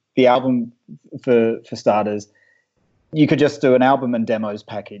the album for starters. You could just do an album and demos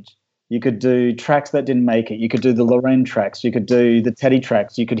package. You could do tracks that didn't make it. You could do the Loren tracks. You could do the Teddy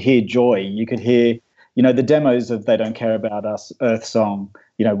tracks. You could hear Joy. You could hear, the demos of They Don't Care About Us, Earth Song,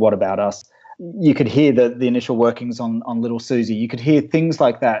 What About Us. You could hear the initial workings on Little Susie. You could hear things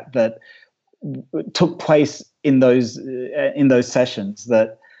like that took place in those sessions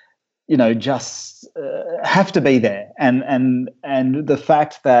that, just have to be there. And the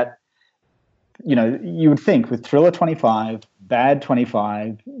fact that, you would think with Thriller 25, Bad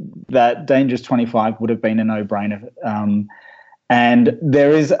 25, that Dangerous 25 would have been a no-brainer. And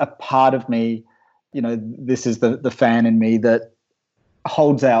there is a part of me, this is the fan in me that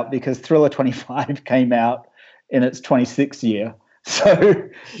holds out because Thriller 25 came out in its 26th year. So,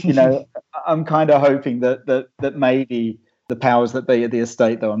 I'm kind of hoping that maybe the powers that be at the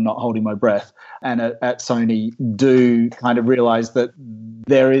estate, though I'm not holding my breath, and at Sony do kind of realize that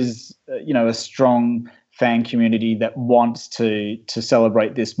there is, a strong fan community that wants to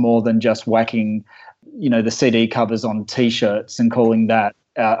celebrate this more than just whacking, the CD covers on T-shirts and calling that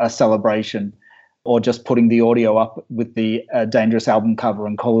a celebration, or just putting the audio up with the Dangerous album cover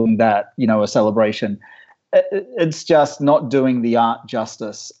and calling that, a celebration. It's just not doing the art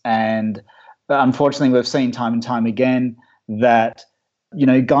justice. And unfortunately, we've seen time and time again that,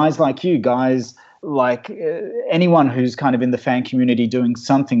 guys like you, guys like anyone who's kind of in the fan community doing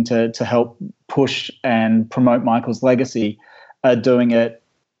something to help push and promote Michael's legacy are doing it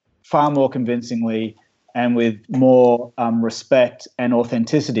far more convincingly and with more respect and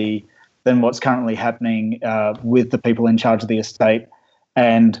authenticity than what's currently happening with the people in charge of the estate.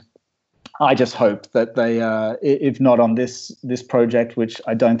 And I just hope that they, if not on this project, which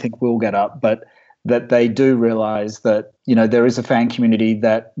I don't think will get up, but that they do realize that, there is a fan community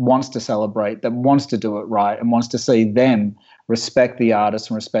that wants to celebrate, that wants to do it right, and wants to see them respect the artist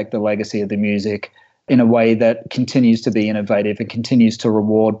and respect the legacy of the music in a way that continues to be innovative and continues to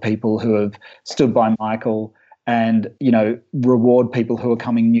reward people who have stood by Michael and, reward people who are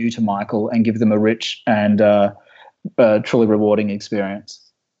coming new to Michael and give them a rich and truly rewarding experience.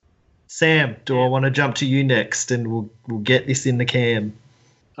 Sam, do I want to jump to you next and we'll get this in the can?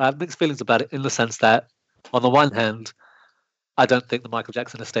 I have mixed feelings about it in the sense that, on the one hand, I don't think the Michael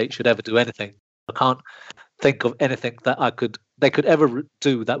Jackson estate should ever do anything. I can't think of anything that they could ever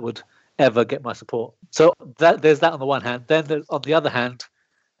do that would ever get my support. So there's that on the one hand. Then on the other hand,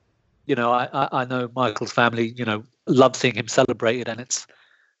 I know Michael's family, love seeing him celebrated, and it's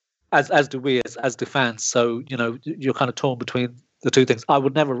as do we, as do fans. So you're kind of torn between the two things. I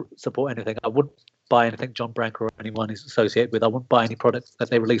would never support anything. I wouldn't buy anything John Branca or anyone is associated with. I wouldn't buy any products that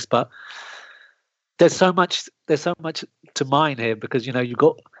they release. But there's so much to mine here because you've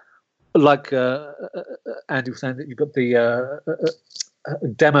got, like Andy was saying, that you've got the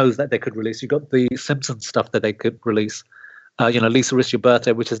demos that they could release. You've got the Simpsons stuff that they could release. Lisa, It's Your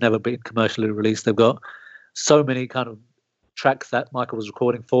Birthday, which has never been commercially released. They've got so many kind of tracks that Michael was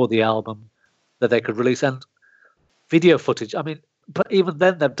recording for the album that they could release, and video footage. I mean, but even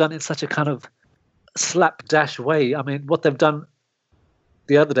then, they've done it in such a kind of slapdash way. I mean, what they've done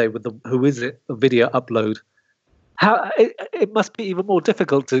the other day with the Who Is It video upload, how it must be even more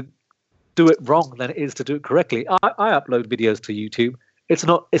difficult to do it wrong than it is to do it correctly. I upload videos to YouTube. It's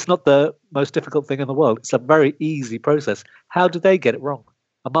not the most difficult thing in the world. It's a very easy process. How did they get it wrong?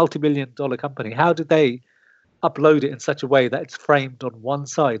 A multi-million-dollar company. How did they upload it in such a way that it's framed on one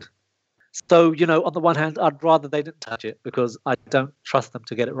side? So, on the one hand, I'd rather they didn't touch it because I don't trust them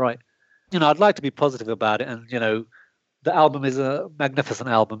to get it right. I'd like to be positive about it. And, the album is a magnificent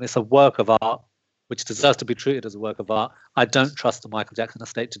album. It's a work of art, which deserves to be treated as a work of art. I don't trust the Michael Jackson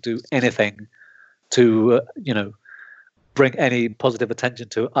estate to do anything to, bring any positive attention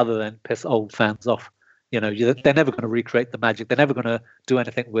to it other than piss old fans off. They're never going to recreate the magic. They're never going to do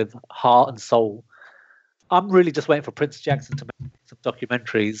anything with heart and soul. I'm really just waiting for Prince Jackson to make some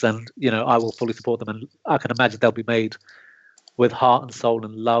documentaries, and I will fully support them. And I can imagine they'll be made with heart and soul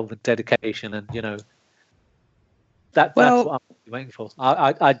and love and dedication, and that's what I'm waiting for.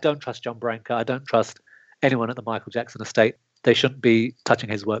 I don't trust John Branca. I don't trust anyone at the Michael Jackson estate. They shouldn't be touching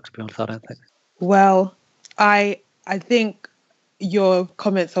his work, to be honest. I don't think. Well, I think your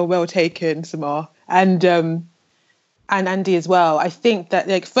comments are well taken, Samar, and Andy as well. I think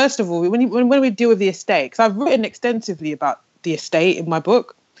that, first of all, when we deal with the estate, because I've written extensively about the estate in my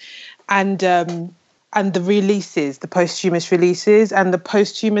book, and the releases, the posthumous releases, and the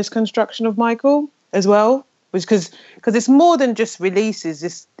posthumous construction of Michael as well, because it's more than just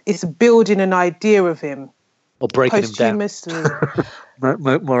releases. It's building an idea of him, or breaking him down.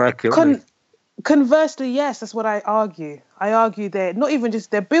 More accurately. Conversely, yes, that's what I argue. I argue they're not even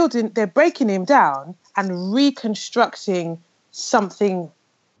just they're breaking him down and reconstructing something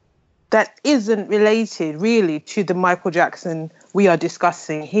that isn't related really to the Michael Jackson we are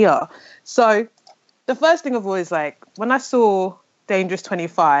discussing here. So the first thing of all is like, when I saw Dangerous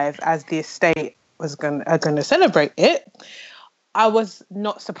 25 as the estate was going to celebrate it, I was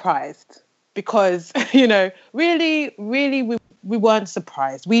not surprised because, really we weren't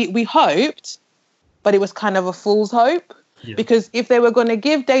surprised. We hoped, but it was kind of a fool's hope. Yeah. Because if they were going to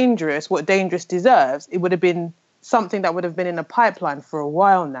give Dangerous what Dangerous deserves, it would have been something that would have been in the pipeline for a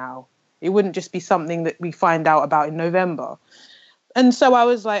while now. It wouldn't just be something that we find out about in November. And so I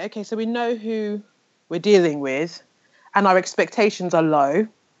was like, okay, so we know who we're dealing with and our expectations are low.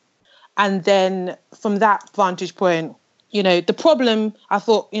 And then from that vantage point, the problem, I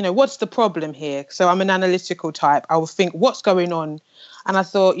thought, what's the problem here? So I'm an analytical type. I would think, what's going on? And I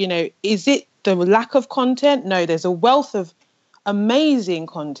thought, is it the lack of content? No, there's a wealth of amazing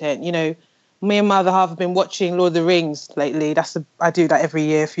content. Me and my other half have been watching Lord of the Rings lately. I do that every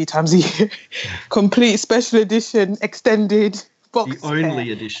year, a few times a year. Complete special edition, extended box. The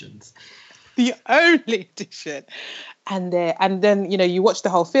only editions. The only edition. And then, you watch the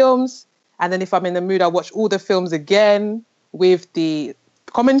whole films. And then if I'm in the mood, I watch all the films again with the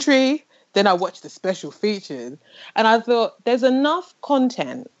commentary. Then I watch the special features. And I thought there's enough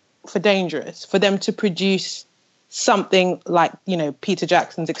content for Dangerous for them to produce something like, Peter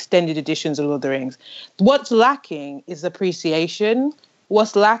Jackson's extended editions of Lord of the Rings. What's lacking is appreciation.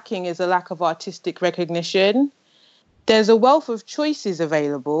 What's lacking is a lack of artistic recognition. There's a wealth of choices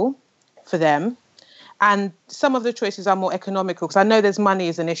available for them. And some of the choices are more economical, because I know there's money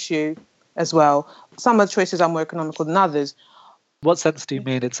is an issue as well. Some of the choices are more economical than others. What sense do you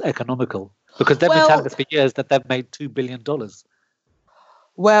mean it's economical? Because they've been telling us for years that they've made $2 billion.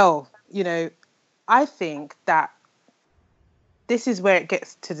 Well, I think that this is where it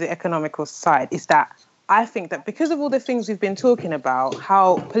gets to the economical side, is that I think that because of all the things we've been talking about,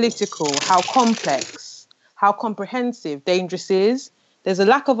 how political, how complex, how comprehensive Dangerous is, there's a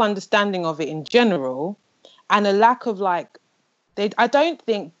lack of understanding of it in general, and a lack of I don't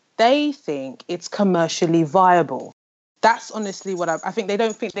think they think it's commercially viable. That's honestly what I think. They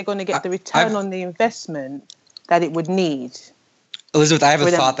don't think they're going to get the return on the investment that it would need. Elizabeth, I have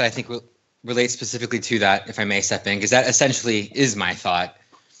a thought that I think relates specifically to that, if I may step in, because that essentially is my thought.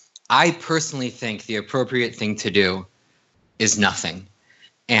 I personally think the appropriate thing to do is nothing.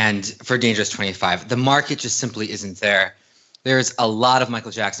 And for Dangerous 25, the market just simply isn't there. There's a lot of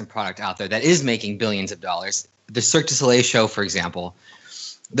Michael Jackson product out there that is making billions of dollars. The Cirque du Soleil show, for example,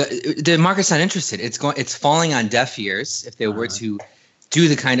 the market's not interested. It's falling on deaf ears. If they were to do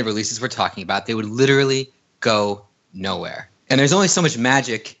the kind of releases we're talking about, they would literally go nowhere. And there's only so much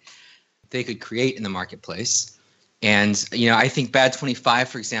magic they could create in the marketplace. And, I think Bad 25,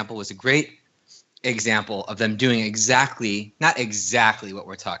 for example, was a great example of them doing not exactly what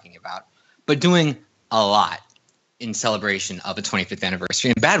we're talking about, but doing a lot in celebration of the 25th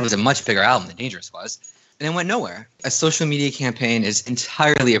anniversary. And Bad was a much bigger album than Dangerous was. And it went nowhere. A social media campaign is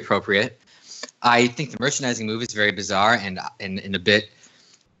entirely appropriate. I think the merchandising move is very bizarre and a bit,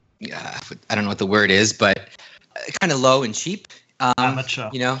 I don't know what the word is, but kind of low and cheap. Amateur.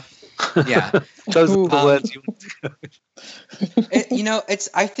 Yeah. Those are the words you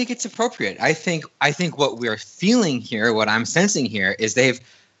I think it's appropriate. I think what we're feeling here, what I'm sensing here, is they've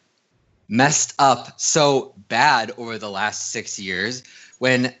messed up so bad over the last 6 years.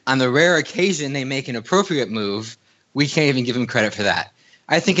 When on the rare occasion they make an appropriate move, we can't even give them credit for that.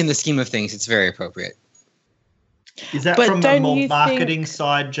 I think in the scheme of things, it's very appropriate. Is that from the more marketing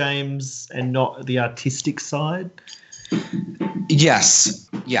side, James, and not the artistic side? Yes,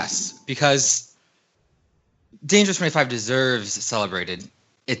 because Dangerous 25 deserves celebrated.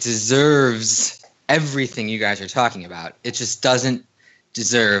 It deserves everything you guys are talking about. It just doesn't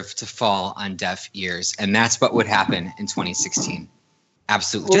deserve to fall on deaf ears, and that's what would happen in 2016.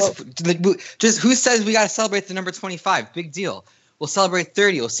 Absolutely. Well, just who says we got to celebrate the number 25? Big deal. We'll celebrate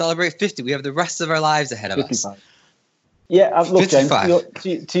 30. We'll celebrate 50. We have the rest of our lives ahead of 55. Us. Yeah, look, 55.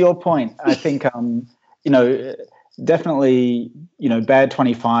 James, to your point, I think, definitely, Bad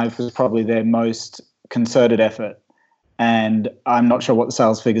 25 was probably their most concerted effort. And I'm not sure what the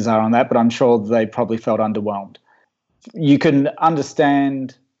sales figures are on that, but I'm sure they probably felt underwhelmed. You can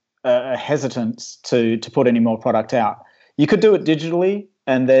understand a hesitance to put any more product out. You could do it digitally,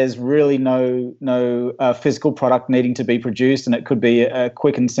 and there's really no physical product needing to be produced, and it could be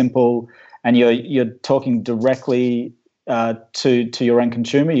quick and simple, and you're talking directly to your end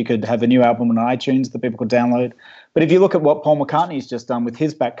consumer. You could have a new album on iTunes that people could download. But if you look at what Paul McCartney's just done with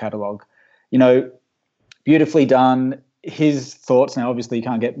his back catalogue, beautifully done. His thoughts. Now, obviously, you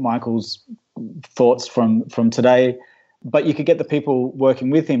can't get Michael's thoughts from today, but you could get the people working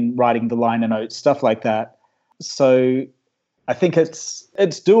with him writing the liner notes, stuff like that. So I think it's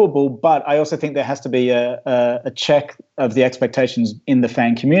doable, but I also think there has to be a check of the expectations in the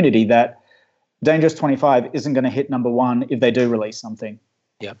fan community that Dangerous 25 isn't going to hit number one if they do release something.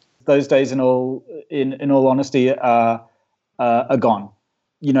 Yeah, those days, in all honesty, are gone.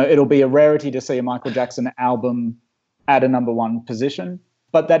 You know, it'll be a rarity to see a Michael Jackson album at a number one position,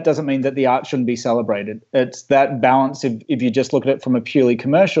 but that doesn't mean that the art shouldn't be celebrated. It's that balance. If you just look at it from a purely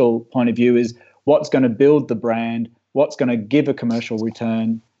commercial point of view, is what's going to build the brand, what's going to give a commercial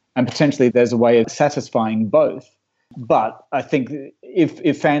return, and potentially there's a way of satisfying both. But I think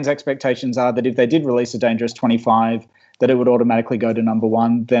if fans' expectations are that if they did release a Dangerous 25, that it would automatically go to number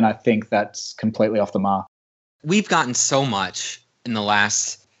one, then I think that's completely off the mark. We've gotten so much in the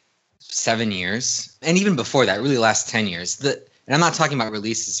last 7 years, and even before that, really the last 10 years. And I'm not talking about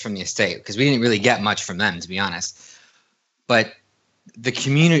releases from the estate, because we didn't really get much from them, to be honest. But the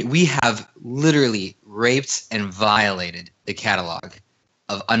community, we have literally raped and violated the catalog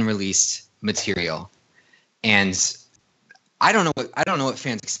of unreleased material. And I don't know what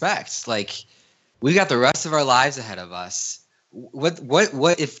fans expect. Like, we got the rest of our lives ahead of us. What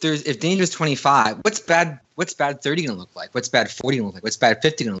if Dangerous 25, what's bad 30 gonna look like? What's bad 40 gonna look like? What's bad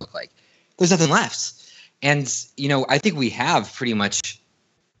 50 gonna look like? There's nothing left. And I think we have pretty much,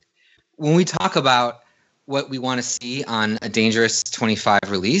 when we talk about what we want to see on a Dangerous 25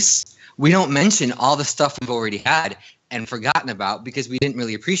 release, we don't mention all the stuff we've already had and forgotten about because we didn't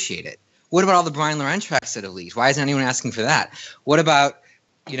really appreciate it. What about all the Brian Loren tracks that have leaked? Why isn't anyone asking for that? What about,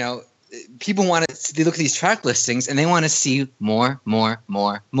 people they look at these track listings and they want to see more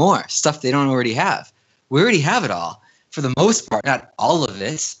stuff they don't already have. We already have it all for the most part, not all of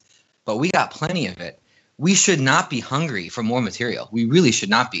it, but we got plenty of it. We should not be hungry for more material. We really should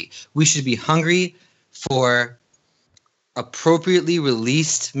not be. We should be hungry for appropriately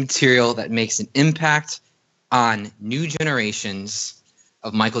released material that makes an impact on new generations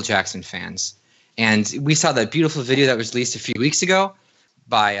of Michael Jackson fans. And we saw that beautiful video that was released a few weeks ago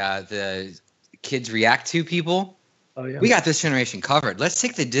by the Kids React To people. Oh, yeah. We got this generation covered. Let's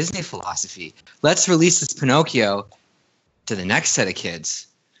take the Disney philosophy. Let's release this Pinocchio to the next set of kids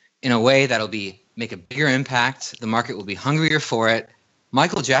in a way that'll make a bigger impact. The market will be hungrier for it.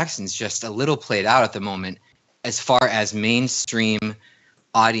 Michael Jackson's just a little played out at the moment as far as mainstream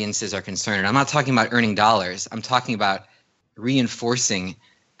audiences are concerned. I'm not talking about earning dollars. I'm talking about reinforcing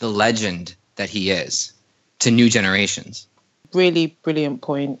the legend that he is to new generations. Really brilliant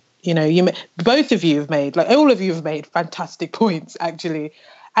point. Both of you have made, all of you have made fantastic points, actually.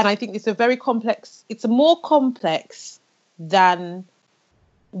 And I think it's a more complex than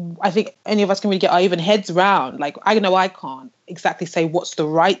I think any of us can really get our even heads around. Like, I know I can't exactly say what's the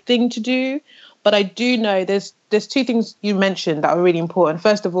right thing to do, but I do know there's two things you mentioned that are really important.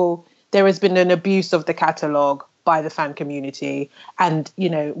 First of all, there has been an abuse of the catalogue by the fan community. And,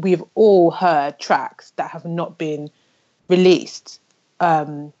 we've all heard tracks that have not been released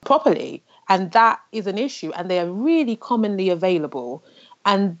properly. And that is an issue. And they are really commonly available.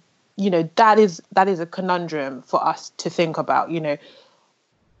 And, that is a conundrum for us to think about.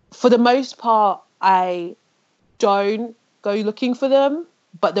 For the most part, I don't go looking for them.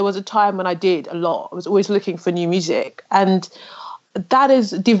 But there was a time when I did a lot. I was always looking for new music. And that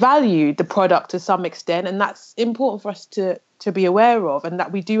has devalued the product to some extent. And that's important for us to be aware of, and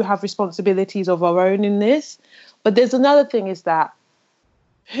that we do have responsibilities of our own in this. But there's another thing, is that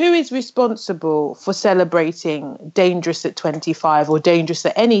who is responsible for celebrating Dangerous at 25 or Dangerous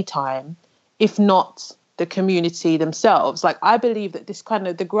at any time, if not the community themselves? Like, I believe that this kind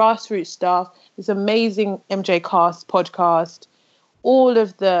of the grassroots stuff, this amazing MJ Cast podcast, all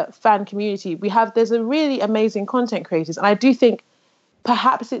of the fan community, there's a really amazing content creators. And I do think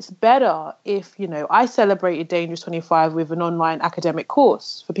perhaps it's better if, I celebrated Dangerous 25 with an online academic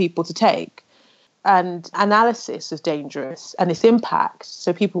course for people to take, and analysis of Dangerous and its impact,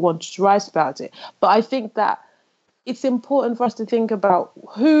 so people want to write about it. But I think that it's important for us to think about,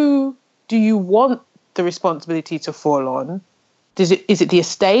 who do you want the responsibility to fall on? Is it the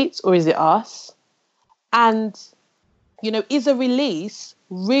estate or is it us? And, is a release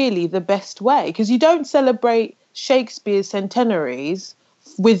really the best way? Because you don't celebrate Shakespeare's centenaries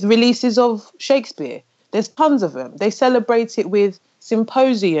with releases of Shakespeare. There's tons of them. They celebrate it with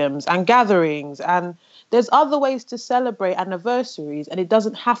symposiums and gatherings, and there's other ways to celebrate anniversaries, and it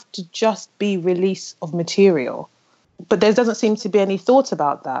doesn't have to just be release of material. But there doesn't seem to be any thought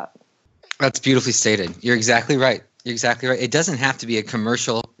about that. That's beautifully stated. You're exactly right. It doesn't have to be a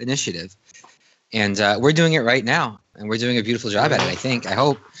commercial initiative. And we're doing it right now, and we're doing a beautiful job at it, I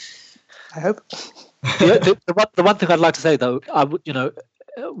hope. I hope. The one thing I'd like to say, though,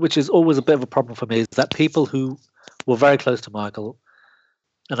 which is always a bit of a problem for me, is that people who were very close to Michael,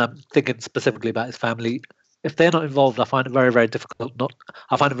 and I'm thinking specifically about his family, if they're not involved, I find it very, very difficult.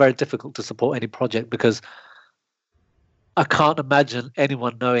 I find it very difficult to support any project, because I can't imagine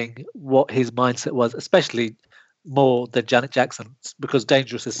anyone knowing what his mindset was, especially more than Janet Jackson's, because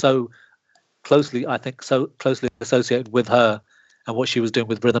Dangerous is so closely associated with her and what she was doing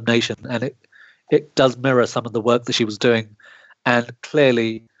with Rhythm Nation, and it does mirror some of the work that she was doing, and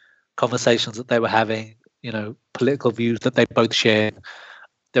clearly conversations that they were having, political views that they both shared.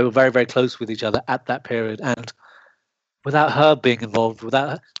 They were very, very close with each other at that period, and without her being involved,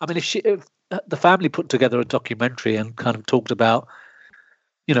 if the family put together a documentary and kind of talked about,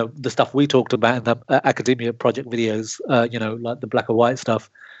 the stuff we talked about in the academia project videos, like the black and white stuff,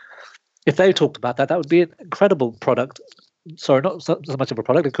 if they talked about that would be an incredible product. Sorry, not so much of a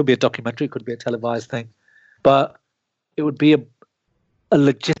product. It could be a documentary, it could be a televised thing, but it would be a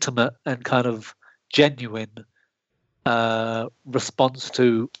legitimate and kind of genuine response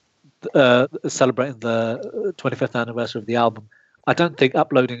to celebrating the 25th anniversary of the album. I don't think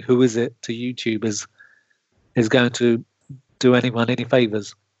uploading Who Is It to YouTube is going to do anyone any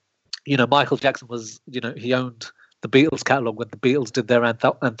favors. Michael Jackson was, he owned the Beatles catalog when the Beatles did their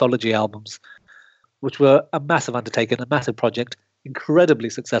anthology albums, which were a massive undertaking, a massive project, incredibly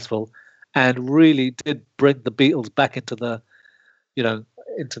successful, and really did bring the Beatles back into the,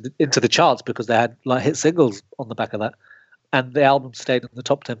 into the charts, because they had like hit singles on the back of that, and the album stayed in the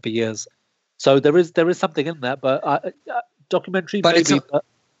top 10 for years. So there is something in that, but documentary, but maybe, but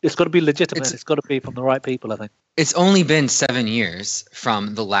it's got to be legitimate. It's got to be from the right people, I think. It's only been 7 years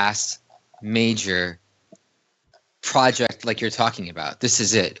from the last major project like you're talking about. This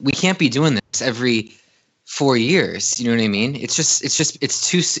is it. We can't be doing this every 4 years. You know what I mean? It's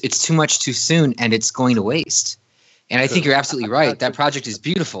too much too soon, and it's going to waste. And I think you're absolutely right. That project is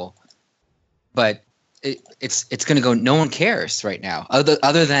beautiful, but it's going to go. No one cares right now,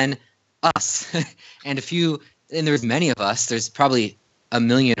 other than us, and there's many of us. There's probably 1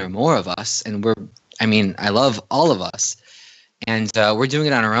 million or more of us, and I love all of us, and we're doing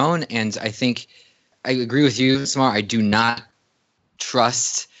it on our own. And I think I agree with you, Samar. I do not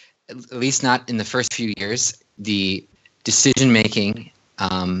trust, at least not in the first few years, the decision making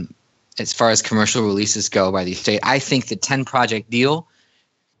as far as commercial releases go by the state. I think the 10 project deal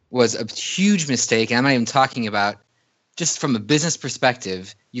was a huge mistake. And I'm not even talking about just from a business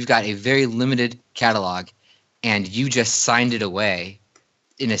perspective. You've got a very limited catalog, and you just signed it away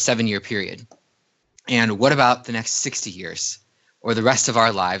in a 7-year period. And what about the next 60 years, or the rest of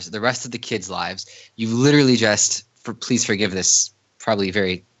our lives, the rest of the kids' lives? You've literally just, please forgive this probably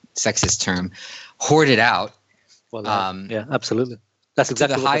very sexist term, hoarded out. Well, yeah, absolutely. That's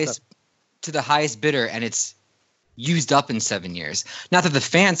exactly to the highest bidder, and it's used up in 7 years. Not that the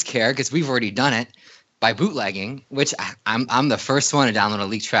fans care, because we've already done it by bootlegging, which I'm the first one to download a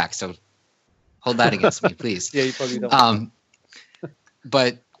leaked track. So hold that against me, please. Yeah, you probably don't.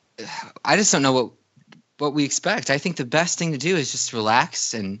 But I just don't know what we expect. I think the best thing to do is just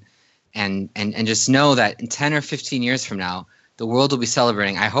relax and just know that in 10 or 15 years from now, the world will be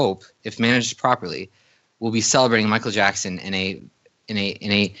celebrating. I hope, if managed properly, we'll be celebrating Michael Jackson in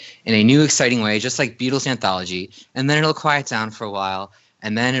a new exciting way, just like Beatles Anthology, and then it'll quiet down for a while,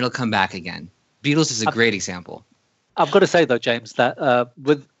 and then it'll come back again. Beatles is a great example. I've got to say though, James, that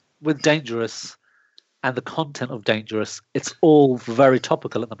with Dangerous and the content of Dangerous, it's all very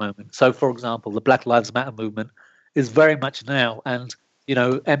topical at the moment. So, for example, the Black Lives Matter movement is very much now, and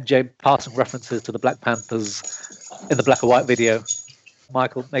MJ passing references to the Black Panthers in the black and white video.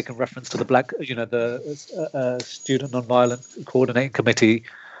 Michael making reference to the Student Nonviolent Coordinating Committee,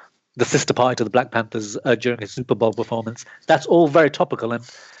 the sister party to the Black Panthers during his Super Bowl performance. That's all very topical. And,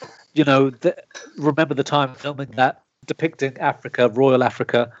 remember the time filming that, depicting Africa, Royal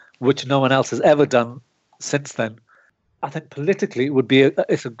Africa, which no one else has ever done since then. I think politically it would be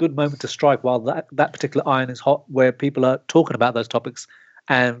it's a good moment to strike while that particular iron is hot, where people are talking about those topics,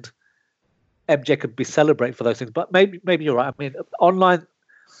 and MJ could be celebrated for those things. But maybe you're right. I mean, online,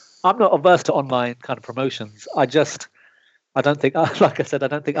 I'm not averse to online kind of promotions. I don't think, like I said, I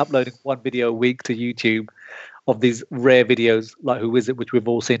don't think uploading one video a week to YouTube of these rare videos like Who Is It, which we've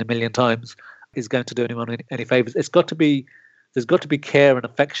all seen a million times, is going to do anyone any favors. There's got to be care and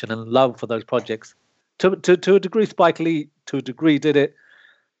affection and love for those projects. To a degree, Spike Lee, to a degree, did it.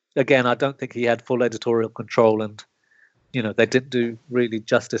 Again, I don't think he had full editorial control, and they didn't do really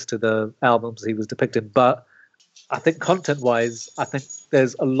justice to the albums he was depicting. But I think content-wise, I think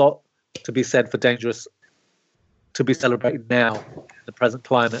there's a lot to be said for Dangerous. to be celebrated now in the present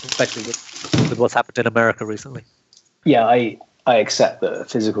climate, especially with what's happened in America recently. Yeah, I accept that a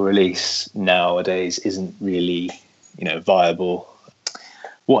physical release nowadays isn't really, viable.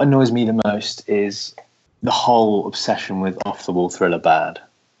 What annoys me the most is the whole obsession with off-the-wall Thriller bad,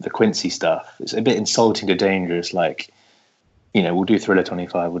 the Quincy stuff. It's a bit insulting or dangerous. Like, we'll do Thriller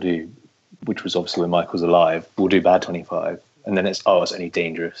 25, which was obviously when Michael's alive. We'll do Bad 25, and then it's only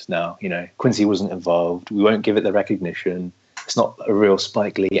dangerous now. Quincy wasn't involved. We won't give it the recognition. It's not a real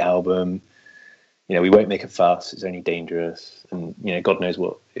Spike Lee album. We won't make a fuss. It's only dangerous, and God knows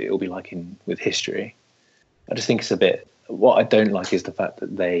what it'll be like with history. I just think it's a bit. What I don't like is the fact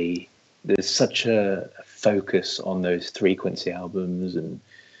that there's such a focus on those 3 Quincy albums, and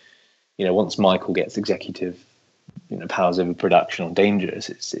once Michael gets executive powers over production on Dangerous,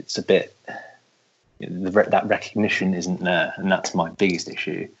 it's a bit that recognition isn't there, and that's my biggest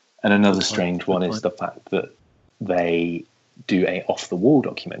issue. And another strange one is the fact that they do a Off the Wall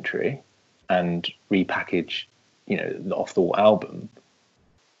documentary and repackage the Off the Wall album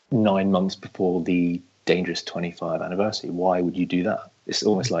 9 months before the Dangerous 25 anniversary. Why would you do that? It's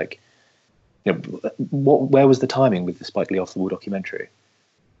almost like, where was the timing with the Spike Lee Off the Wall documentary?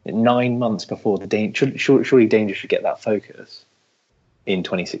 9 months before surely Dangerous should get that focus in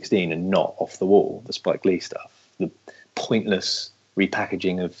 2016 and not Off the Wall, the Spike Lee stuff, the pointless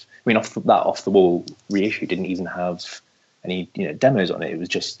repackaging of. That Off the Wall reissue didn't even have any demos on it. It was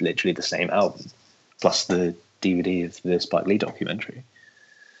just literally the same album plus the DVD of the Spike Lee documentary.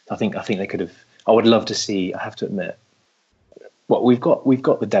 I think they could have. I would love to see. I have to admit, well, we've got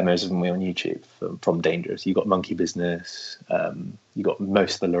the demos, haven't we, on YouTube from Dangerous. You've got Monkey Business. You got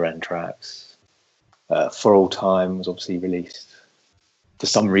most of the Loren tracks. For All Time was obviously released for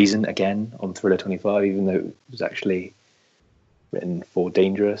some reason again on Thriller 25, even though it was actually written for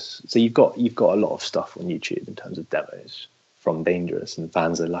Dangerous. So you've got a lot of stuff on YouTube in terms of demos from Dangerous, and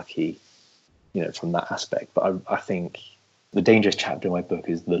fans are lucky, from that aspect. But I think the Dangerous chapter in my book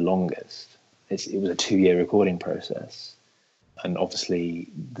is the longest. It was a 2-year recording process, and obviously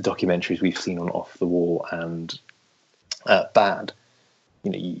the documentaries we've seen on Off the Wall and Bad,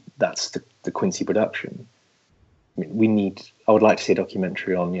 that's the Quincy production. I would like to see a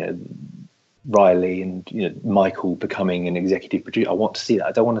documentary on Riley and Michael becoming an executive producer. I want to see that.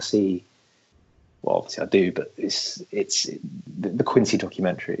 I don't want to see. Well, obviously I do, but it's the Quincy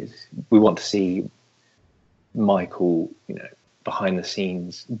documentaries. We want to see Michael, behind the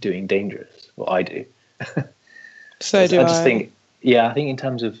scenes doing Dangerous. Well, I do. So do I. I just think, I think in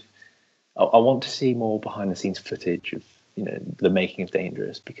terms of, I want to see more behind the scenes footage of the making of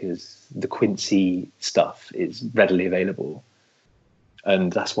Dangerous, because the Quincy stuff is readily available,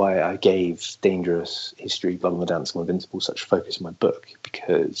 and that's why I gave Dangerous, History, Blood on the Dance, and Invincible such focus in my book,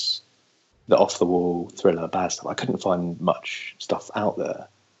 because the Off the Wall, Thriller, Bad stuff, I couldn't find much stuff out there.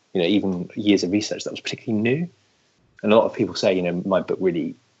 Even years of research that was particularly new. And a lot of people say, my book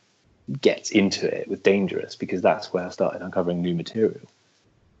really gets into it with Dangerous, because that's where I started uncovering new material.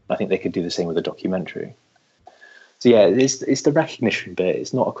 I think they could do the same with a documentary. So yeah, it's the recognition bit.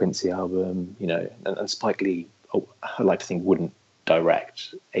 It's not a Quincy album, and Spike Lee, I like to think, wouldn't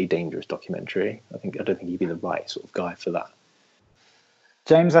direct a Dangerous documentary. I don't think he'd be the right sort of guy for that.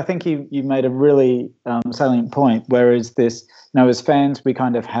 James, I think you made a really salient point, whereas this, as fans, we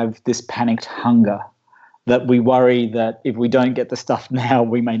kind of have this panicked hunger that we worry that if we don't get the stuff now,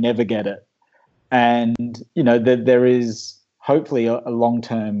 we may never get it. And, that there is hopefully a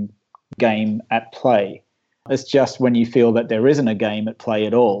long-term game at play. It's just when you feel that there isn't a game at play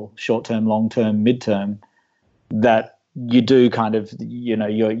at all, short-term, long-term, mid-term, that you do kind of,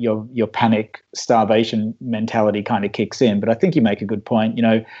 your panic starvation mentality kind of kicks in. But I think you make a good point.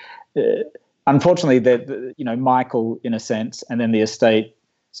 Unfortunately, Michael, in a sense, and then the estate.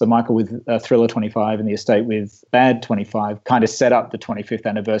 So Michael with Thriller 25 and the estate with Bad 25 kind of set up the 25th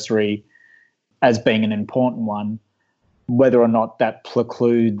anniversary as being an important one. Whether or not that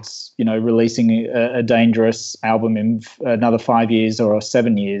precludes, releasing a Dangerous album in another 5 years or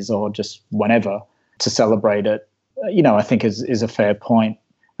 7 years or just whenever to celebrate it, I think is a fair point.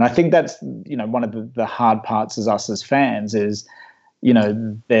 And I think that's, one of the hard parts as us as fans is,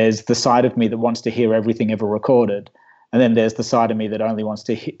 there's the side of me that wants to hear everything ever recorded. And then there's the side of me that only wants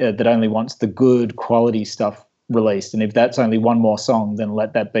the good quality stuff released. And if that's only one more song, then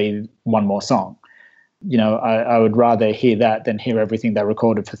let that be one more song. I would rather hear that than hear everything they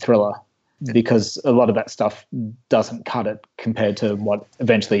recorded for Thriller, because a lot of that stuff doesn't cut it compared to what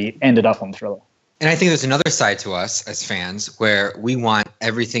eventually ended up on Thriller. And I think there's another side to us as fans where we want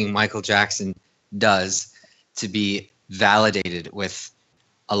everything Michael Jackson does to be validated with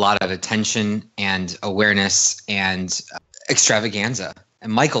a lot of attention and awareness and extravaganza.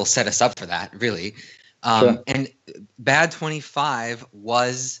 And Michael set us up for that, really. Sure. And Bad 25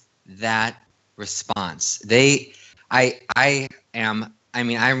 was that response. I ran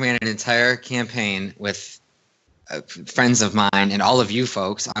an entire campaign with friends of mine and all of you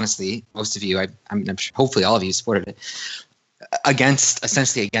folks, honestly, most of you, I'm sure, hopefully all of you supported it,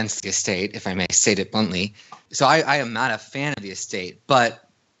 essentially against the estate, if I may state it bluntly. So I am not a fan of the estate, but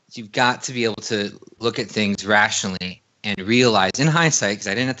you've got to be able to look at things rationally and realize in hindsight, because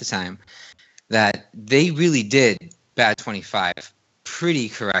I didn't at the time, that they really did Bad 25 pretty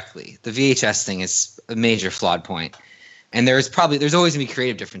correctly. The VHS thing is a major flawed point. And there's always going to be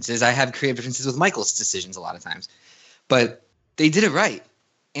creative differences. I have creative differences with Michael's decisions a lot of times. But they did it right.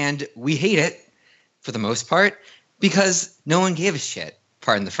 And we hate it, for the most part, because no one gave a shit.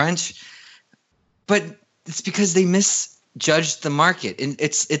 Pardon the French. But it's because they misjudged the market.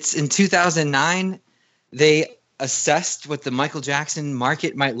 It's in 2009, they assessed what the Michael Jackson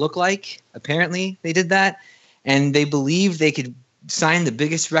market might look like. Apparently, they did that. And they believed they could sign the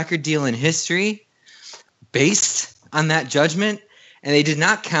biggest record deal in history based on that judgment, and they did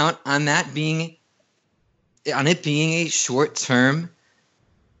not count on it being a short-term,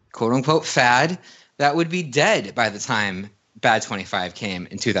 quote-unquote, fad that would be dead by the time Bad 25 came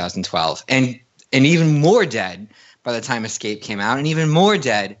in 2012, and even more dead by the time Escape came out, and even more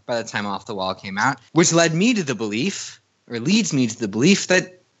dead by the time Off the Wall came out, which leads me to the belief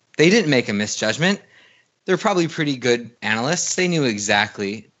that they didn't make a misjudgment. They're probably pretty good analysts. They knew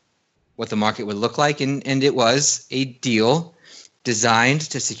exactly what the market would look like, and it was a deal designed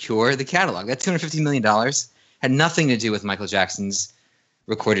to secure the catalog. That $250 million had nothing to do with Michael Jackson's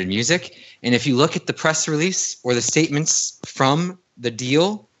recorded music. And if you look at the press release or the statements from the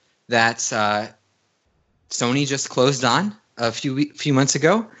deal that Sony just closed on a few months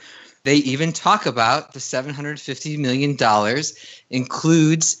ago, they even talk about the $750 million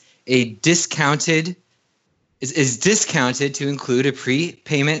includes a discounted is discounted to include a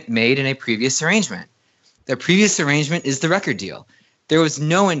prepayment made in a previous arrangement. The previous arrangement is the record deal. There was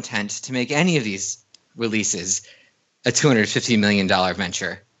no intent to make any of these releases a $250 million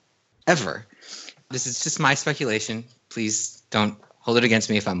venture, ever. This is just my speculation. Please don't hold it against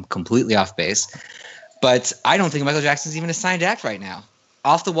me if I'm completely off base. But I don't think Michael Jackson's even a signed act right now.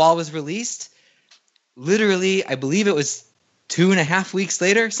 Off the Wall was released. Literally, I believe it was 2.5 weeks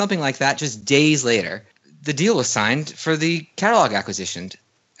later, something like that, just days later. The deal was signed for the catalog acquisition.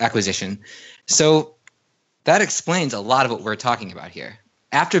 So that explains a lot of what we're talking about here.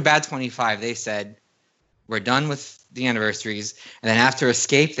 After Bad 25, they said, we're done with the anniversaries. And then after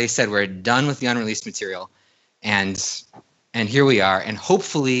Escape, they said, we're done with the unreleased material. And here we are. And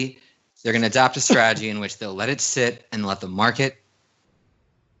hopefully they're going to adopt a strategy in which they'll let it sit and let the market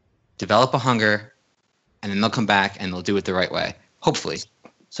develop a hunger. And then they'll come back and they'll do it the right way. Hopefully.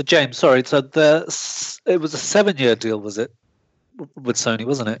 So James, sorry. So it was a 7-year deal, was it, with Sony,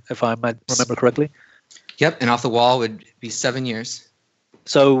 wasn't it? If I might remember correctly. Yep, and Off the Wall would be 7 years.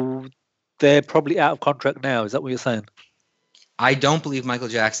 So they're probably out of contract now. Is that what you're saying? I don't believe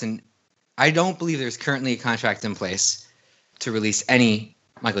there's currently a contract in place to release any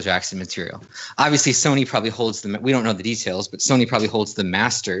Michael Jackson material. Obviously, Sony probably holds we don't know the details, but Sony probably holds the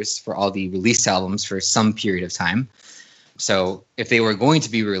masters for all the released albums for some period of time. So if they were going to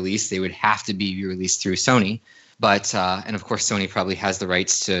be released, they would have to be released through Sony. But and of course, Sony probably has the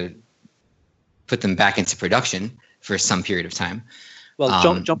rights to put them back into production for some period of time. Well,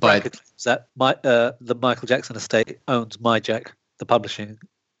 John Branca claims that the Michael Jackson estate owns MyJack, the publishing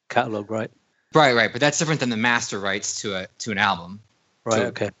catalog, right? Right. But that's different than the master rights to an album. Right. So,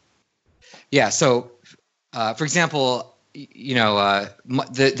 okay. Yeah. So, for example,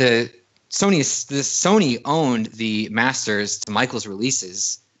 the Sony owned the masters to Michael's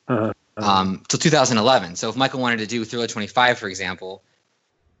releases till 2011. So if Michael wanted to do Thriller 25, for example,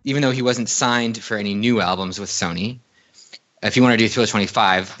 even though he wasn't signed for any new albums with Sony, if he wanted to do Thriller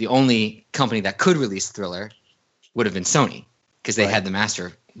 25, the only company that could release Thriller would have been Sony because they had the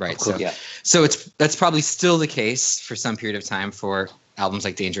master rights. So that's probably still the case for some period of time for albums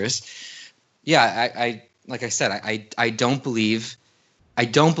like Dangerous. Yeah, I like I said, I don't believe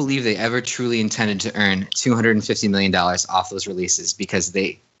they ever truly intended to earn $250 million off those releases because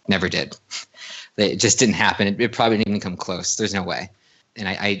they never did. It just didn't happen. It probably didn't even come close. There's no way. And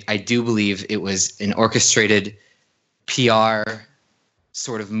I do believe it was an orchestrated PR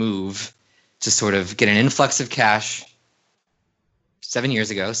sort of move to sort of get an influx of cash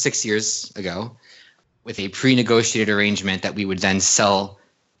 6 years ago, with a pre-negotiated arrangement that we would then sell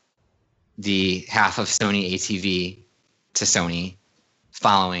the half of Sony ATV to Sony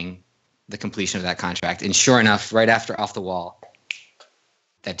following the completion of that contract. And sure enough, right after Off the Wall,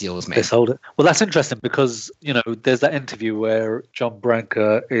 that deal was made. They sold it. Well, that's interesting because, there's that interview where John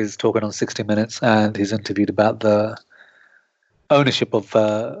Branca is talking on 60 Minutes and he's interviewed about the ownership of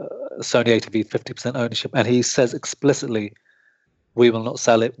Sony ATV, 50% ownership. And he says explicitly, we will not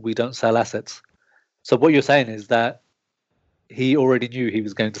sell it. We don't sell assets. So what you're saying is that he already knew he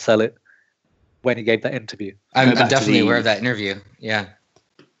was going to sell it when he gave that interview. I'm definitely aware of that interview. Yeah.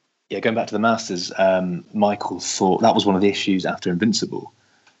 Yeah, going back to the Masters, Michael thought that was one of the issues after Invincible,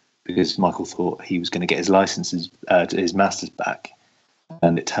 because Michael thought he was going to get his licenses, his Masters back,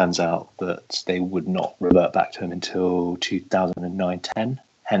 and it turns out that they would not revert back to him until 2009-10.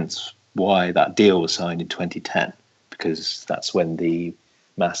 Hence why that deal was signed in 2010, because that's when the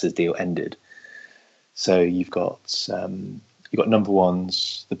Masters deal ended. So you've got number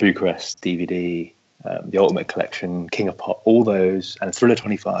ones, the Bucharest DVD, the Ultimate Collection, King of Pop, all those, and Thriller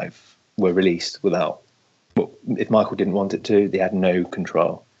 25 were released without. Well, if Michael didn't want it to, they had no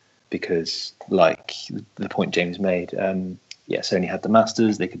control, because, like the point James made, Sony had the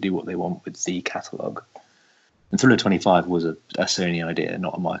Masters; they could do what they want with the catalogue. And Thriller 25 was a Sony idea,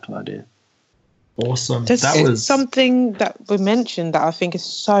 not a Michael idea. Awesome. That was something that we mentioned that I think is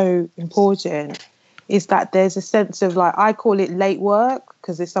so important. Is that there's a sense of, like, I call it late work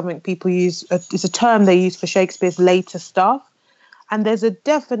because it's something people use. It's a term they use for Shakespeare's later stuff, and there's a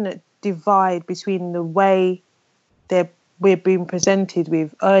definite divide between the way we're being presented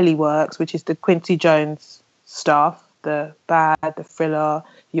with early works, which is the Quincy Jones stuff, the Bad, the Thriller,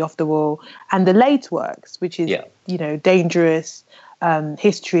 the Off the Wall, and the late works, which is Dangerous,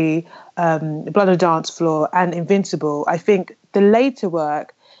 History, Blood on the Dance Floor, and Invincible. I think the later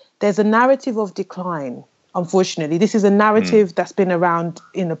work, there's a narrative of decline, unfortunately. This is a narrative that's been around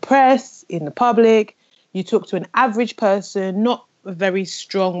in the press, in the public. You talk to an average person, not a very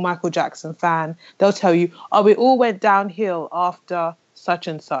strong Michael Jackson fan, they'll tell you, it all went downhill after such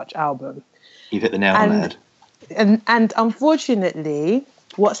and such album. You've hit the nail on the head. And unfortunately,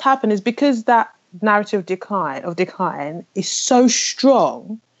 what's happened is because that narrative of decline is so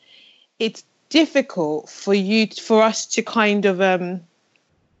strong, it's difficult for us to kind of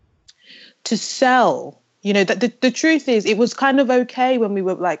to sell. The truth is, it was kind of okay when we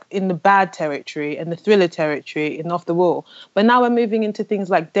were like in the bad territory and the thriller territory and Off the Wall, but now we're moving into things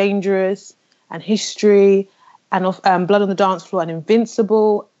like Dangerous and History and Blood on the Dance Floor and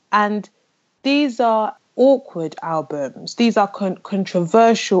Invincible, and these are awkward albums. These are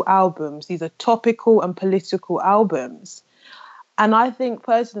controversial albums. These are topical and political albums. And I think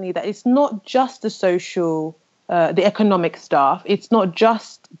personally that it's not just the social, the economic stuff. It's not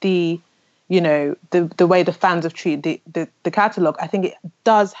just the way the fans have treated the catalogue. I think it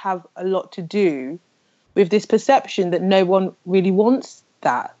does have a lot to do with this perception that no one really wants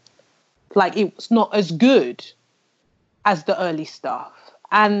that. Like, it's not as good as the early stuff.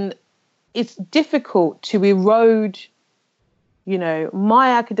 And it's difficult to erode, my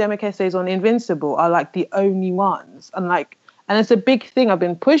academic essays on Invincible are like the only ones. And it's a big thing I've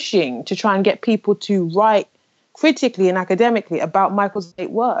been pushing to try and get people to write critically and academically about Michael's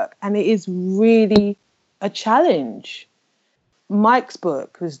late work, and it is really a challenge. Mike's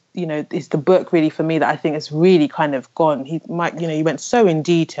book was, is the book really for me that I think has really kind of gone. He went so in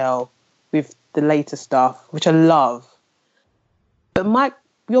detail with the later stuff, which I love. But Mike,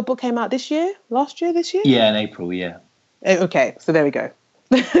 your book came out this year? Yeah, in April. Yeah. Okay, so there we go.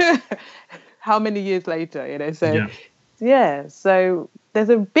 How many years later? So so there's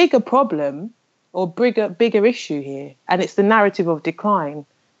a bigger problem or bigger issue here, and it's the narrative of decline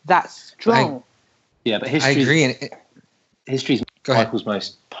that's strong. But History. I agree. History's Michael's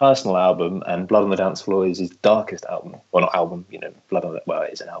most personal album, and Blood on the Dance Floor is his darkest album. Well, not album, Blood on the, well,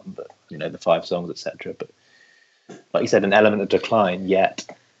 it is an album, but the 5 songs, etc. But like you said, an element of decline. Yet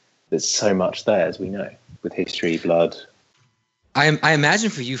there's so much there, as we know, with History, Blood. I imagine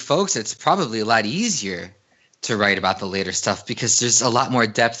for you folks, it's probably a lot easier to write about the later stuff because there's a lot more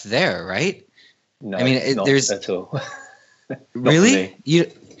depth there, right? No, I mean, not there's at all. Really?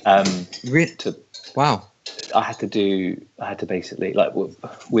 Wow. I had to basically, like,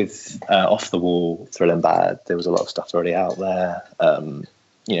 with Off the Wall, Thrill and Bad, there was a lot of stuff already out there,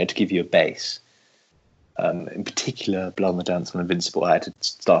 to give you a base. In particular, Blood on the Dance and Invincible, I had to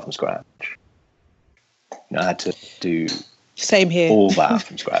start from scratch. I had to do same here, all that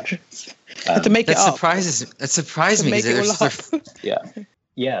from scratch. To make it up. That surprised me.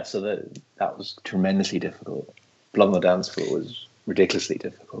 So that was tremendously difficult. Blood on the Dance Floor was ridiculously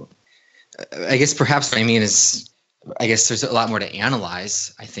difficult. I guess perhaps what I mean is, there's a lot more to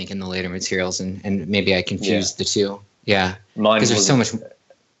analyze, I think, in the later materials, and maybe I confused the two. Yeah, Mine because there's so much.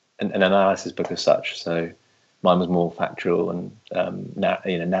 an analysis book as such. So mine was more factual and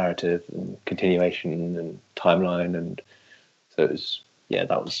narrative and continuation and timeline, and so it was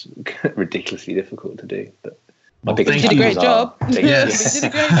that was ridiculously difficult to do. But you did a great job. Yes. You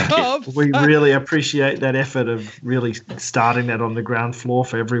did a great job. We really appreciate that effort of really starting that on the ground floor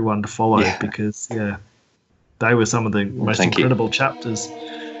for everyone to follow, because they were some of the most incredible chapters.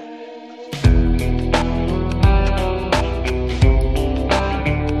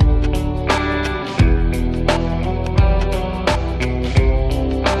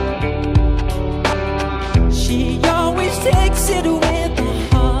 She always takes it with a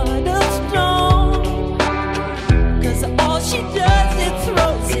heart of stone, 'cause all she does is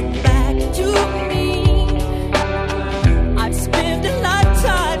throws it back to me. I've spent a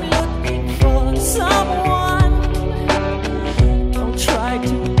lifetime looking for someone. Don't try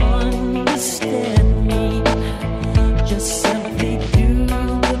to understand me, just simply do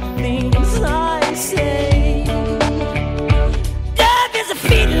the things I say. Love is a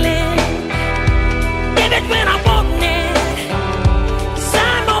feeling, give it when I want it. 'Cause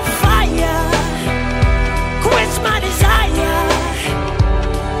I'm on fire, quench my desire.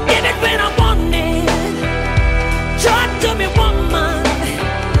 Give it when I want it. Talk to me, woman.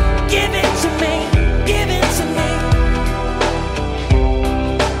 Give it to me, give it to me.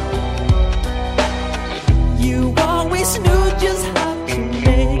 You always knew just how to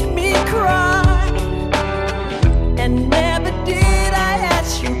make me cry, and never did I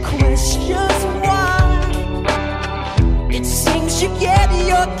ask you questions why. It seems you get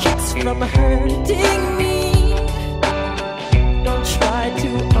your kicks from hurting me. Don't try to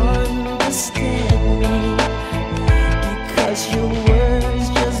understand me, because your words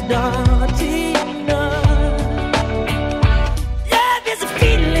just aren't enough. Love is a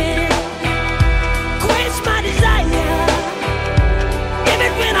feeling, quench my desire. Give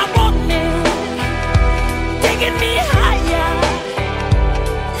it when I want it, taking me higher.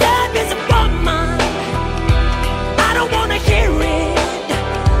 Love is a woman, I don't wanna hear it.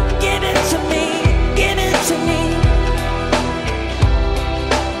 Give it to me, give it to me.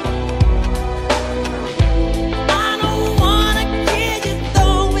 I don't wanna hear you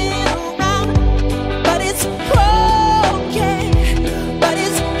throw it around, but it's okay, but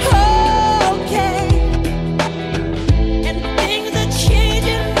it's okay. And things are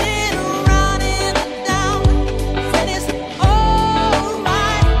changing, little running down. Said it's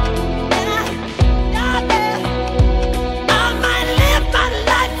alright, and I might live my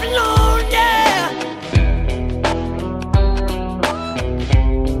life alone, yeah.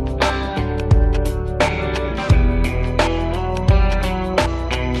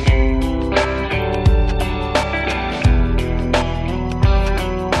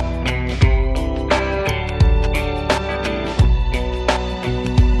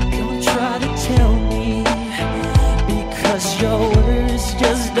 Don't try to tell me, because your words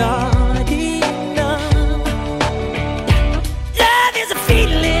just aren't enough. Love is a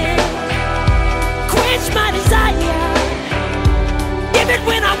feeling, quench my desire. Give it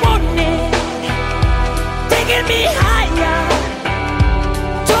when I want it, taking me higher.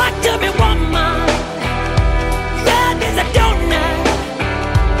 Talk to me, woman. Love is a donut,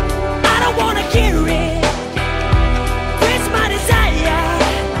 I don't wanna hear it. Quench my desire,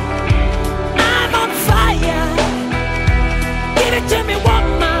 I'm on fire. Give it to me,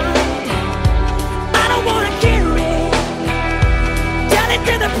 woman. I don't wanna hear it. Tell it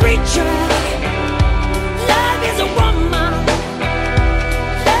to the preacher. Love is a woman.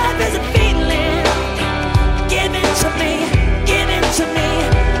 Love is a feeling. Give it to me. Give it to me.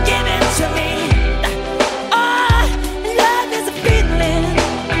 Give it to me. Oh, love is a feeling.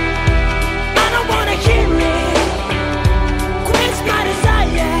 I don't wanna hear it. Quench my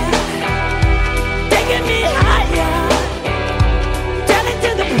desire, taking me higher. Tell it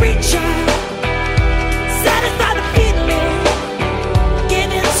to the preacher. Satisfy the feeling.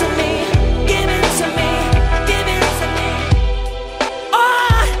 Give it to me. Give it to me. Give it to me.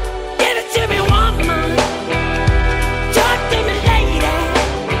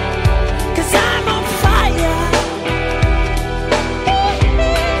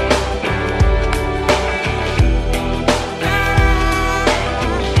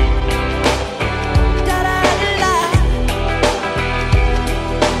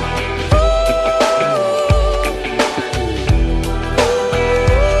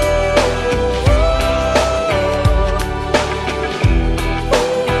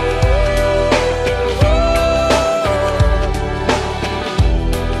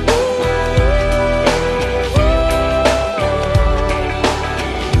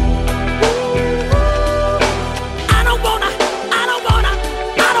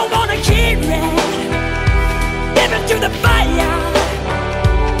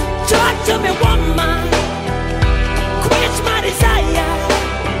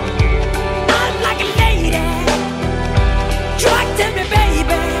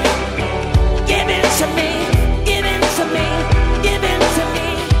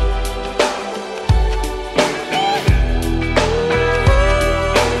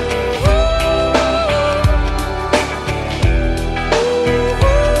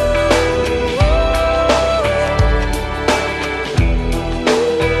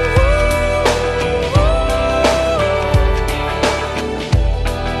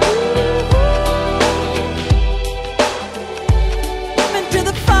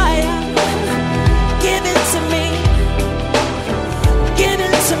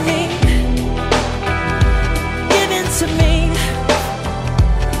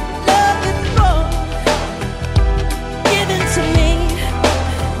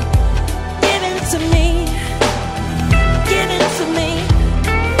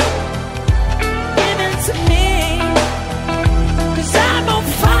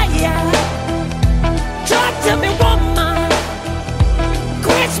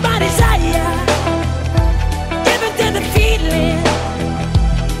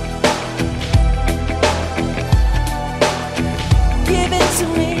 to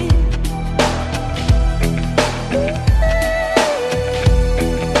me.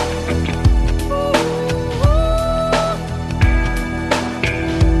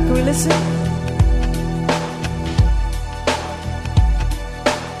 Can we listen?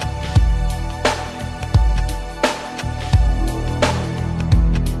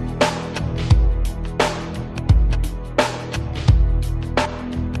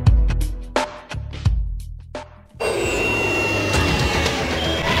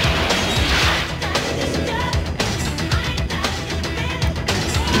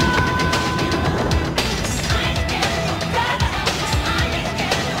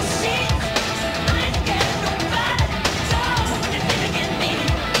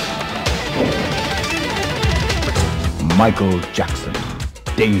 Michael Jackson,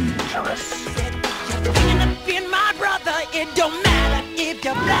 Dangerous. Being my brother, it don't matter if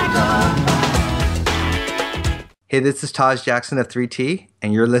you're black or white. Hey, this is Taj Jackson of 3T,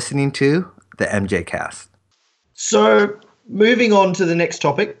 and you're listening to the MJ Cast. So, moving on to the next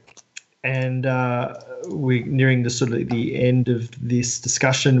topic, and we're nearing the sort of the end of this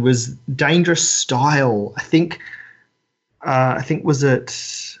discussion, was Dangerous style. I think was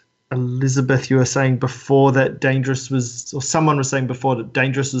it Elizabeth, you were saying before that Dangerous was, or someone was saying before that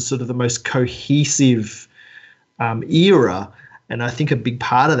Dangerous was sort of the most cohesive era. And I think a big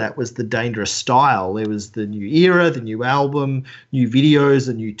part of that was the Dangerous style. There was the new era, the new album, new videos,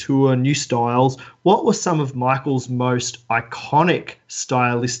 a new tour, new styles. What were some of Michael's most iconic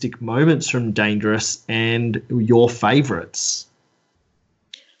stylistic moments from Dangerous and your favourites?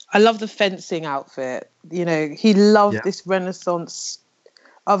 I love the fencing outfit. You know, he loved this Renaissance.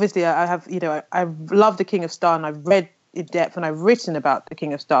 Obviously, I have, you know, I love the King of Style, and I've read in depth and I've written about the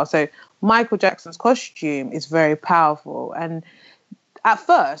King of Style. So Michael Jackson's costume is very powerful. And at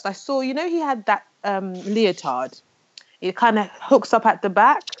first I saw, you know, he had that leotard. It kind of hooks up at the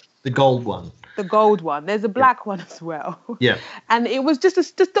back. The gold one. The gold one. There's a black one as well. Yeah. And it was just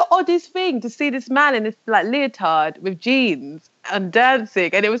the oddest thing to see this man in this like leotard with jeans and dancing.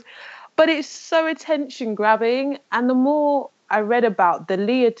 And but it's so attention grabbing. And the more I read about the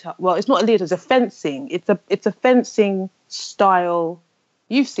leotard, well, it's not a leotard, it's a fencing. It's a fencing style.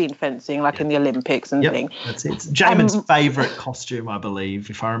 You've seen fencing, like in the Olympics and things. That's it. It's Jamin's favourite costume, I believe,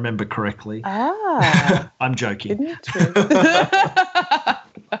 if I remember correctly. Ah. I'm joking. Isn't it true?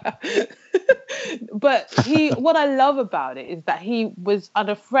 But what I love about it is that he was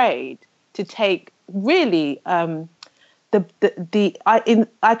unafraid to take really the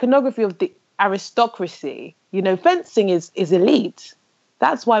iconography of the aristocracy. You know, fencing is elite.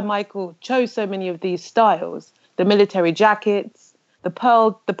 That's why Michael chose so many of these styles. The military jackets, the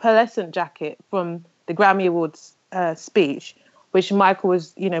pearlescent jacket from the Grammy Awards speech, which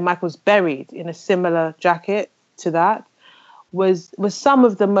Michael's buried in a similar jacket to that, was some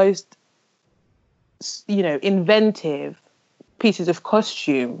of the most, you know, inventive pieces of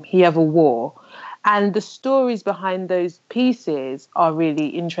costume he ever wore. And the stories behind those pieces are really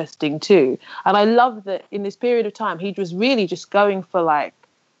interesting too. And I love that in this period of time, he was really just going for like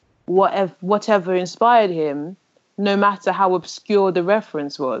whatever inspired him, no matter how obscure the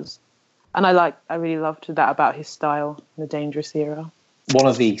reference was. And I really loved that about his style in the Dangerous era. One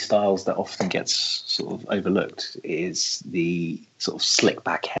of the styles that often gets sort of overlooked is the sort of slick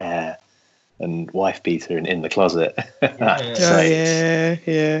back hair and wife beater in the closet.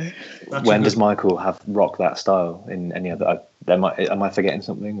 Yeah. When does Michael have rock that style in any other? Am I forgetting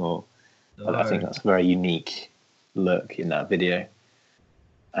something? Or no. I think that's a very unique look in that video.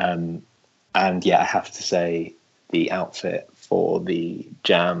 And yeah, I have to say the outfit for the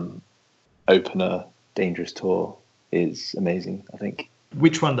Jam opener Dangerous tour is amazing. I think.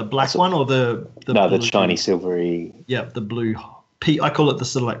 Which one? The black one or the shiny silvery? Yeah, the blue. I call it the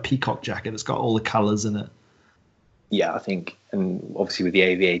sort of like peacock jacket. It's got all the colours in it. Yeah, I think, and obviously with the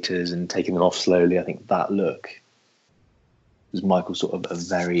aviators and taking them off slowly, I think that look was Michael's sort of a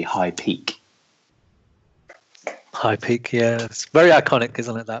very high peak. High peak, yeah. It's very iconic,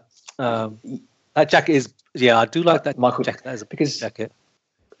 isn't it? That jacket is, yeah, I do like that Michael jacket. That is a because jacket.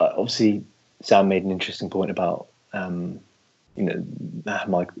 Obviously, Sam made an interesting point about,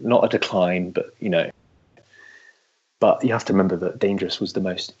 Mike, not a decline, but, you know, but you have to remember that Dangerous was the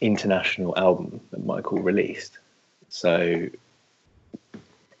most international album that Michael released. So,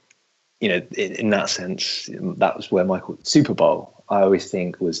 you know, in that sense, that was where Super Bowl, I always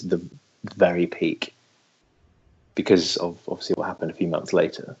think, was the very peak because of obviously what happened a few months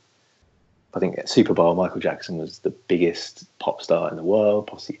later. I think at Super Bowl, Michael Jackson was the biggest pop star in the world,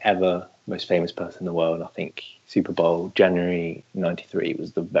 possibly ever, most famous person in the world. I think Super Bowl, January 93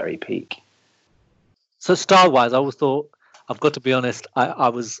 was the very peak. So style-wise, I I've got to be honest. I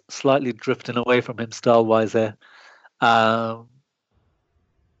was slightly drifting away from him style-wise there. The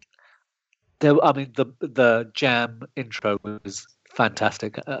Jam intro was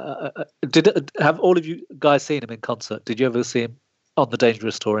fantastic. Have all of you guys seen him in concert? Did you ever see him on the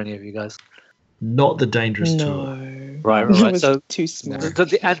Dangerous tour? Any of you guys? Not the Dangerous tour. Right. I was too small.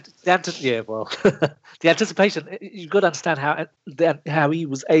 The anticipation. You've got to understand how he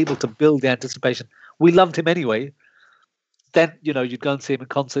was able to build the anticipation. We loved him anyway. Then you'd go and see him in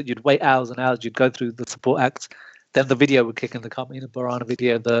concert. You'd wait hours and hours. You'd go through the support acts. Then the video would kick in, the Carmina Burana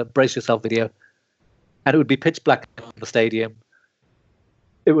video, the Brace Yourself video, and it would be pitch black in the stadium.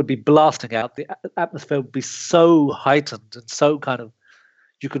 It would be blasting out. The atmosphere would be so heightened and so kind of,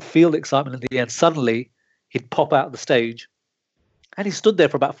 you could feel the excitement in the end. Suddenly, he'd pop out of the stage, and he stood there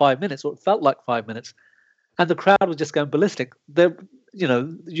for about 5 minutes, or it felt like 5 minutes, and the crowd was just going ballistic. You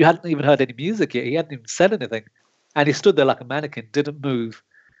hadn't even heard any music yet. He hadn't even said anything, and he stood there like a mannequin, didn't move.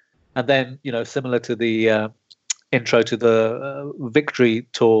 And then, similar to the intro to the Victory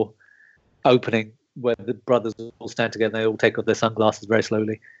tour opening, where the brothers all stand together and they all take off their sunglasses very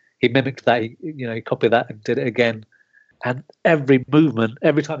slowly. He mimicked that. He copied that and did it again. And every movement,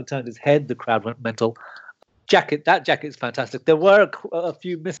 every time he turned his head, the crowd went mental. That jacket is fantastic. There were a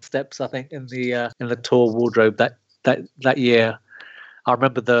few missteps, I think, in the tour wardrobe that year. I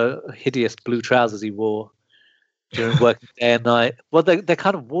remember the hideous blue trousers he wore during working day and night. Well, they're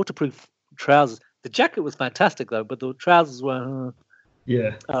kind of waterproof trousers. The jacket was fantastic though, but the trousers were.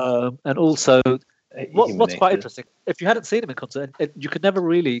 Yeah. And also, what's quite interesting, if you hadn't seen him in concert, you could never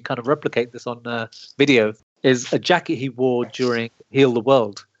really kind of replicate this on video, is a jacket he wore during Heal the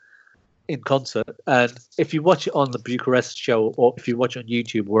World in concert. And if you watch it on the Bucharest show, or if you watch it on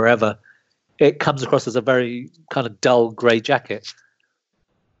YouTube, wherever, it comes across as a very kind of dull grey jacket.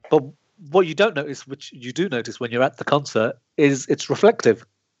 But what you don't notice, which you do notice when you're at the concert, is it's reflective.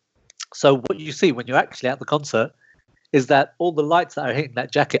 So what you see when you're actually at the concert is that all the lights that are hitting that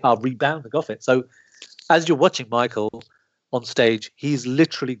jacket are rebounding off it. So as you're watching Michael on stage, he's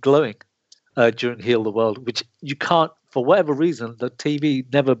literally glowing during Heal the World, which you can't, for whatever reason, the TV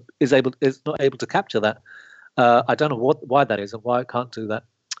is not able to capture that. I don't know why that is and why it can't do that.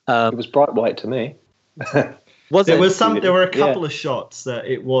 It was bright white to me. There were a couple of shots that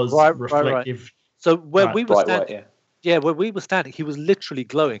it was reflective. Right. So where we were standing, where we were standing, he was literally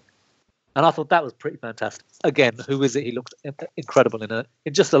glowing. And I thought that was pretty fantastic. Again, who is it? He looked incredible in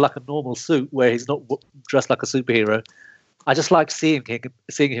just like a normal suit where he's not dressed like a superhero. I just like seeing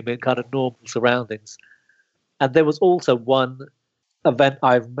him in kind of normal surroundings. And there was also one event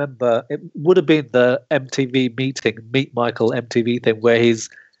I remember. It would have been the MTV Meet Michael MTV thing, where he's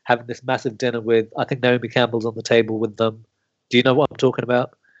having this massive dinner with, I think Naomi Campbell's on the table with them. Do you know what I'm talking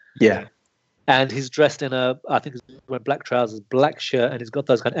about? Yeah. And he's dressed in I think he's wearing black trousers, black shirt, and he's got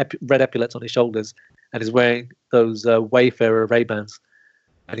those kind of red epaulets on his shoulders, and he's wearing those Wayfarer Ray-Bans,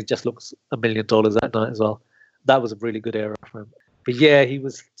 and he just looks $1 million that night as well. That was a really good era for him. But yeah, he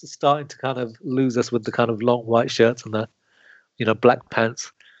was starting to kind of lose us with the kind of long white shirts and the, black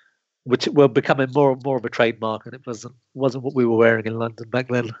pants, which were becoming more and more of a trademark, and it wasn't what we were wearing in London back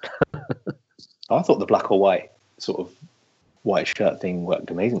then. I thought the black or white sort of white shirt thing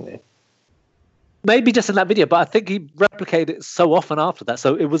worked amazingly. Maybe just in that video, but I think he replicated it so often after that.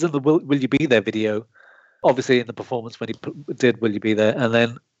 So it was in the Will You Be There video, obviously in the performance when he did Will You Be There, and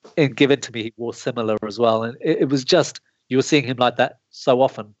then in Give It To Me he wore similar as well. And it was just, you were seeing him like that so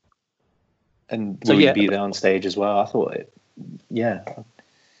often. And Will You Be There on stage as well? I thought it, yeah.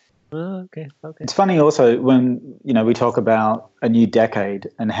 Okay. It's funny also when, we talk about a new decade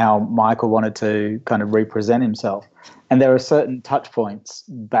and how Michael wanted to kind of represent himself. And there are certain touch points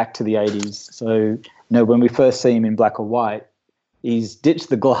back to the 80s. So, when we first see him in black or white, he's ditched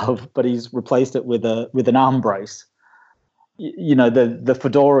the glove, but he's replaced it with an arm brace. The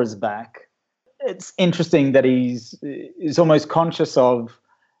fedora's back. It's interesting that he's almost conscious of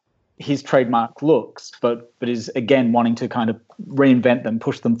his trademark looks, but is again wanting to kind of reinvent them,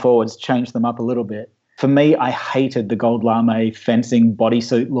 push them forwards, change them up a little bit. For me, I hated the gold lame fencing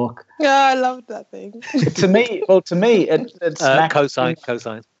bodysuit look. Yeah, I loved that thing. To me, it smacked.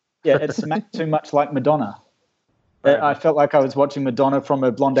 Cosine. Yeah, it smacked too much like Madonna. I felt like I was watching Madonna from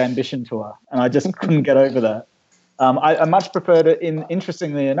a Blonde Ambition tour, and I just couldn't get over that. I much preferred it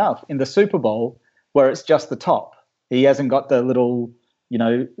interestingly enough, in the Super Bowl, where it's just the top. He hasn't got the little,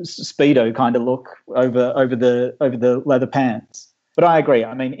 Speedo kind of look over the leather pants. But I agree.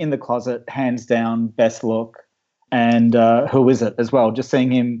 I mean, in the closet, hands down, best look. And Who Is It as well? Just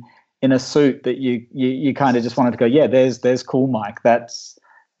seeing him in a suit that you kind of just wanted to go, yeah, there's cool Mike. That's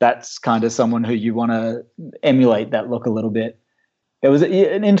that's kind of someone who you want to emulate that look a little bit. It was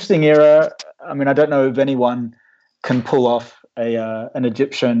an interesting era. I mean, I don't know if anyone can pull off an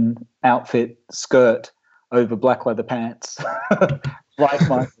Egyptian outfit skirt over black leather pants like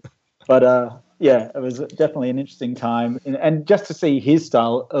Michael. But yeah, it was definitely an interesting time. And just to see his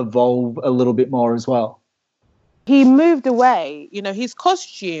style evolve a little bit more as well. He moved away, his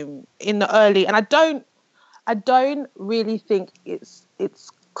costume in the early, and I don't really think it's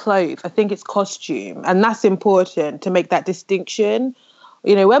clothes. I think it's costume, and that's important to make that distinction.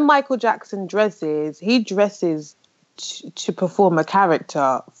 When Michael Jackson dresses, he dresses to perform a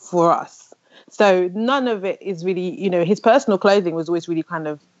character for us. So none of it is really, his personal clothing was always really kind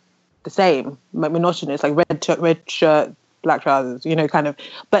of the same, monotonous, like red shirt, black trousers, kind of.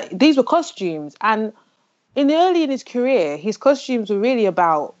 But these were costumes, and early in his career, his costumes were really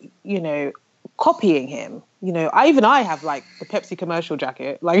about, copying him. I have like the Pepsi commercial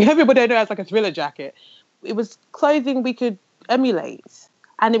jacket. Like everybody I know has like a Thriller jacket. It was clothing we could emulate.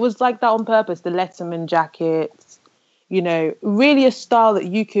 And it was like that on purpose, the Letterman jackets, really a style that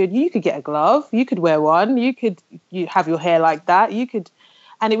you could get a glove, you could wear one, you have your hair like that,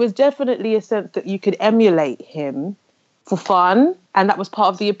 and it was definitely a sense that you could emulate him for fun. And that was part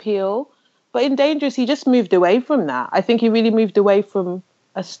of the appeal. But in Dangerous, he just moved away from that. I think he really moved away from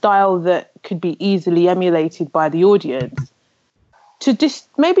a style that could be easily emulated by the audience to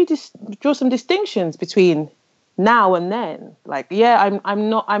maybe draw some distinctions between now and then. Like, yeah, I'm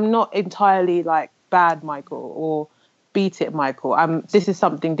not entirely like bad Michael or beat it Michael. This is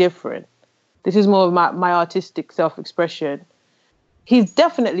something different. This is more of my artistic self-expression. He's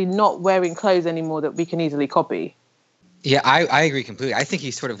definitely not wearing clothes anymore that we can easily copy. Yeah, I agree completely. I think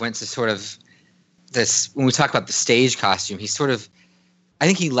he sort of went to sort of this, when we talk about the stage costume, I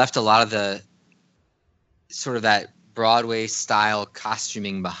think he left a lot of the sort of that Broadway style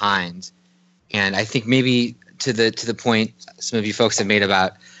costuming behind. And I think maybe to the point some of you folks have made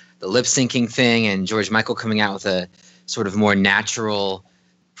about the lip syncing thing and George Michael coming out with a sort of more natural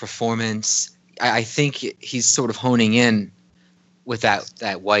performance, I think he's sort of honing in with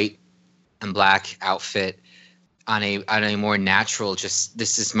that white and black outfit on a more natural, just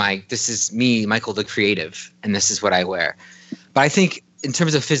this is me, Michael the creative, and this is what I wear. But I think in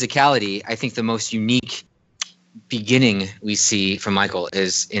terms of physicality, I think the most unique beginning we see from Michael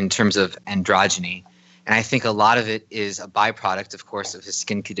is in terms of androgyny. And I think a lot of it is a byproduct, of course, of his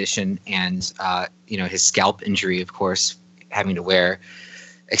skin condition and, his scalp injury, of course, having to wear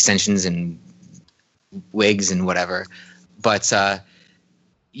extensions and wigs and whatever. But,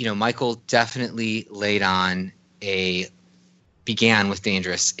 Michael definitely began with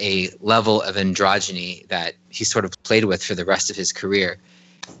Dangerous, a level of androgyny that he sort of played with for the rest of his career.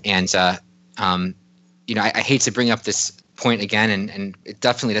 And, I hate to bring up this point again, and it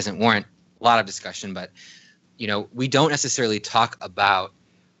definitely doesn't warrant a lot of discussion, but, we don't necessarily talk about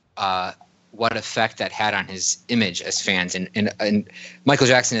what effect that had on his image as fans. And Michael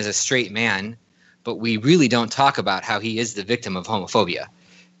Jackson is a straight man, but we really don't talk about how he is the victim of homophobia.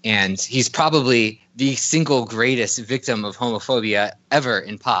 And he's probably the single greatest victim of homophobia ever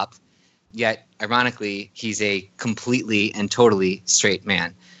in pop. Yet, ironically, he's a completely and totally straight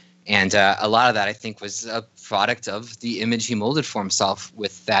man. And a lot of that, I think, was a product of the image he molded for himself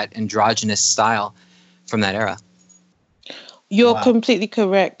with that androgynous style from that era. You're completely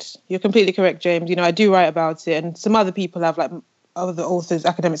correct. You're completely correct, James. I do write about it, and some other people have, like other authors,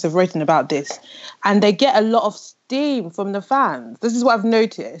 academics have written about this, and they get a lot of steam from the fans. This is what I've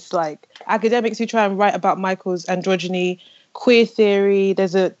noticed. Like academics who try and write about Michael's androgyny, queer theory.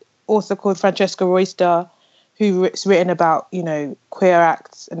 There's an author called Francesca Royster who's written about, queer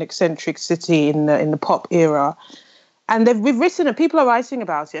acts and eccentricity in the pop era. And people are writing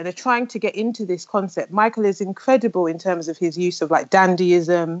about it, and they're trying to get into this concept. Michael is incredible in terms of his use of like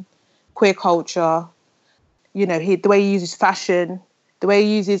dandyism, queer culture, the way he uses fashion, the way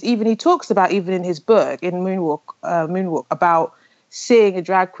he talks about, even in his book, in Moonwalk, about seeing a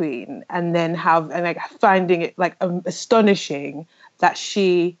drag queen and then finding it like astonishing that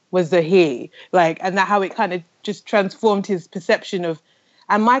she was a he, and that how it kind of just transformed his perception of.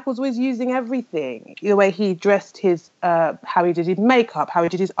 And Michael's always using everything, the way he dressed how he did his makeup, how he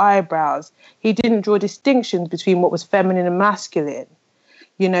did his eyebrows. He didn't draw distinctions between what was feminine and masculine,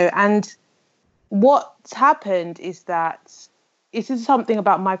 and what's happened is that this is something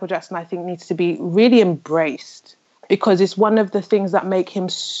about Michael Jackson I think needs to be really embraced, because it's one of the things that make him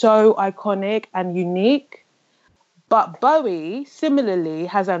so iconic and unique. But Bowie similarly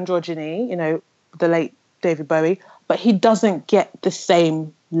has androgyny, the late David Bowie, but he doesn't get the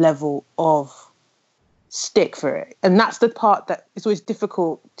same level of stick for it. And that's the part that is always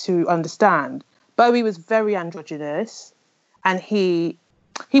difficult to understand. Bowie was very androgynous, and he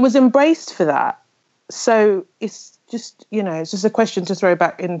was embraced for that. So it's just, it's just a question to throw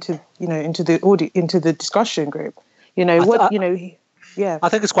back into the discussion group. Yeah. I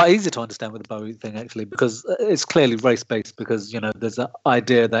think it's quite easy to understand with the Bowie thing, actually, because it's clearly race-based, because, there's an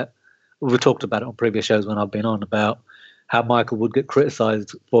idea that we've talked about it on previous shows when I've been on, about how Michael would get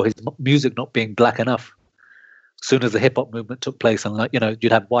criticised for his music not being black enough. As soon as the hip-hop movement took place, and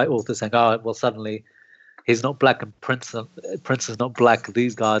you'd have white authors saying, oh, well, suddenly he's not black and Prince is not black.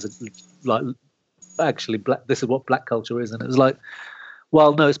 These guys are like actually black. This is what black culture is. And it was like,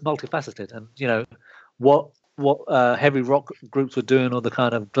 well, no, it's multifaceted. And, what heavy rock groups were doing, or the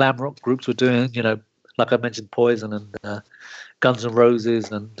kind of glam rock groups were doing, like I mentioned, Poison and Guns N'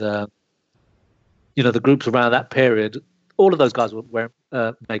 Roses and, the groups around that period, all of those guys were wearing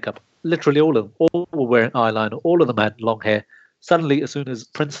makeup. Literally all of them. All were wearing eyeliner. All of them had long hair. Suddenly, as soon as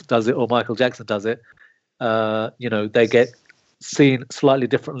Prince does it or Michael Jackson does it, they get seen slightly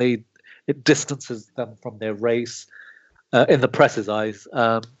differently. It distances them from their race in the press's eyes.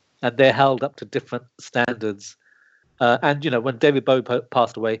 And they're held up to different standards. And when David Bowie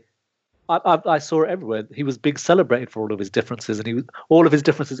passed away, I saw it everywhere. He was being celebrated for all of his differences, and all of his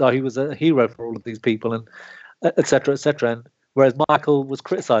differences are he was a hero for all of these people, and et cetera, et cetera. And whereas Michael was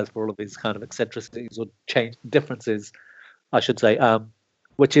criticised for all of his kind of eccentricities or differences, I should say,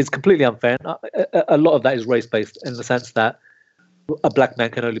 which is completely unfair. A lot of that is race-based in the sense that a black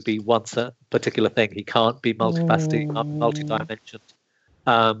man can only be one particular thing. He can't be multifaceted, multi-dimensioned.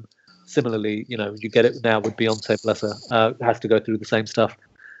 Similarly, you get it now with Beyonce, bless her, has to go through the same stuff.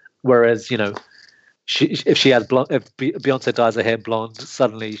 Whereas, if she has blonde, if Beyonce dyes her hair blonde,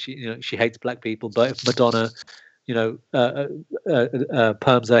 suddenly she hates black people. But if Madonna,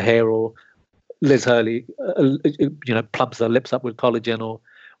 perms her hair, or Liz Hurley, plumps her lips up with collagen, or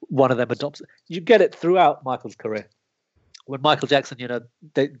one of them adopts, you get it throughout Michael's career. When Michael Jackson,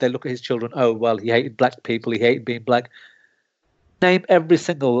 they look at his children. Oh well, he hated black people. He hated being black. Name every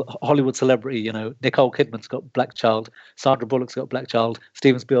single Hollywood celebrity. Nicole Kidman's got a black child. Sandra Bullock's got a black child.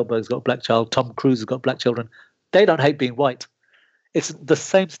 Steven Spielberg's got a black child. Tom Cruise has got black children. They don't hate being white. It's the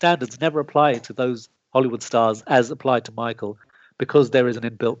same standards never apply to those Hollywood stars as applied to Michael, because there is an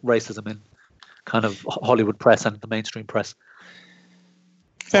inbuilt racism in kind of Hollywood press and the mainstream press.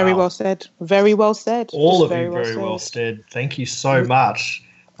 Very well said. Very well said. All of you very well said. Thank you so much.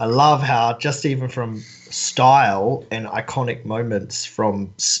 I love how just even from style and iconic moments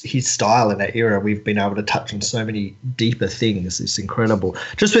from his style in that era, we've been able to touch on so many deeper things. It's incredible.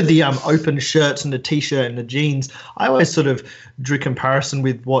 Just with the open shirts and the T-shirt and the jeans, I always sort of drew comparison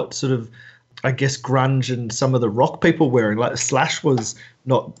with what sort of, I guess, grunge and some of the rock people wearing. Like Slash was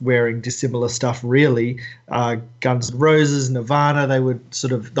not wearing dissimilar stuff really. Guns N' Roses, Nirvana, they would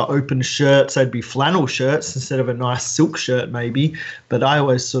sort of, the open shirts, they'd be flannel shirts instead of a nice silk shirt maybe. But I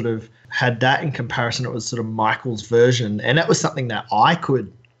always sort of had that in comparison. It was sort of Michael's version. And that was something that I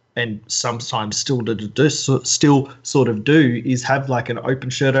could, and sometimes still sort of do, is have like an open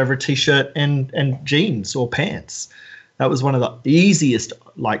shirt over a T-shirt and jeans or pants. That was one of the easiest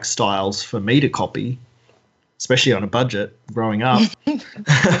like styles for me to copy, especially on a budget growing up.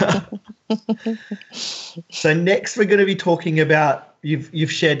 So next we're going to be talking about,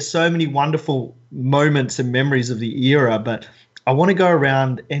 you've shared so many wonderful moments and memories of the era, but I want to go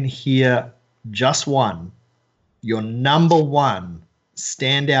around and hear just one, your number one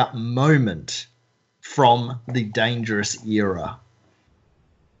standout moment from the Dangerous era.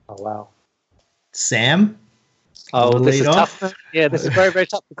 Oh, wow. Sam? Oh, this is tough. Yeah, this is very, very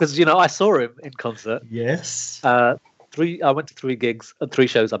tough because, I saw him in concert. Yes. I went to 3 gigs, 3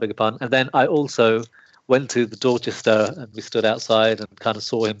 shows, I beg your pardon. And then I also went to the Dorchester and we stood outside and kind of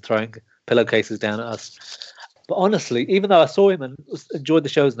saw him throwing pillowcases down at us. But honestly, even though I saw him and enjoyed the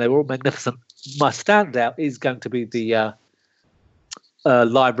shows and they were all magnificent, my standout is going to be the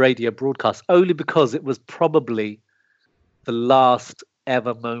live radio broadcast, only because it was probably the last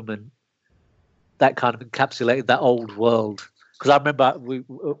ever moment that kind of encapsulated that old world. Because I remember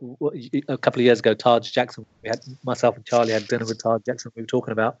a couple of years ago, Taj Jackson, myself and Charlie had dinner with Taj Jackson. We were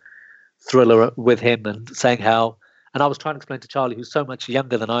talking about Thriller with him and saying how, and I was trying to explain to Charlie, who's so much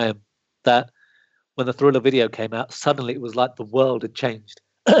younger than I am, that when the Thriller video came out, suddenly it was like the world had changed.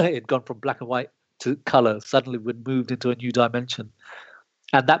 It had gone from black and white to color. Suddenly we'd moved into a new dimension.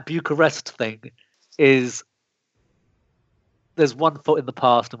 And that Bucharest thing is, there's one foot in the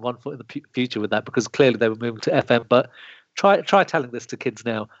past and one foot in the future with that, because clearly they were moving to FM. But try telling this to kids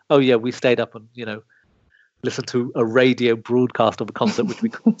now. Oh yeah, we stayed up and listen to a radio broadcast of a concert which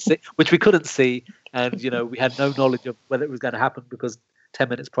we couldn't see, and we had no knowledge of whether it was going to happen because 10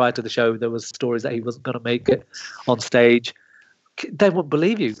 minutes prior to the show there was stories that he wasn't going to make it on stage. They wouldn't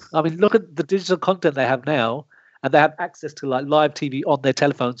believe you. I mean, look at the digital content they have now, and they have access to like live TV on their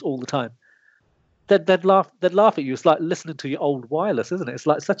telephones all the time. They'd laugh at you. It's like listening to your old wireless, isn't it? It's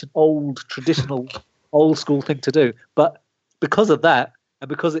like such an old, traditional, old school thing to do. But because of that, and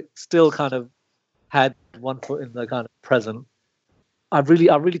because it still kind of had one foot in the kind of present, I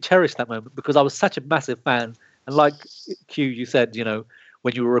really cherished that moment because I was such a massive fan. And like Q, you said,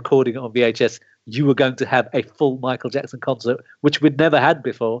 when you were recording it on VHS, you were going to have a full Michael Jackson concert, which we'd never had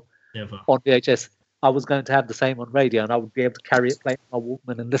before on VHS. I was going to have the same on radio, and I would be able to carry it, play it on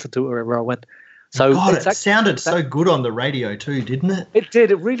my Walkman, and listen to it wherever I went. So God, it sounded so good on the radio too, didn't it? It did.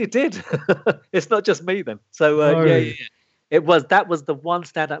 It really did. It's not just me then. So yeah. That was the one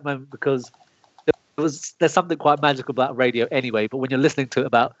standout moment because there's something quite magical about radio anyway. But when you're listening to it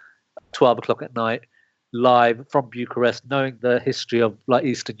about 12 o'clock at night, live from Bucharest, knowing the history of like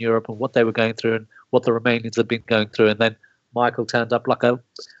Eastern Europe and what they were going through and what the Romanians had been going through, and then Michael turned up like a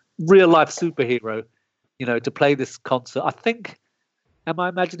real life superhero, to play this concert. I think, am I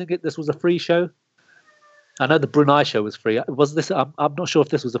imagining it? This was a free show. I know the Brunei show was free. Was this? I'm not sure if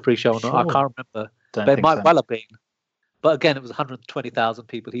this was a free show or not. I can't remember. But it might well have been. But again, it was 120,000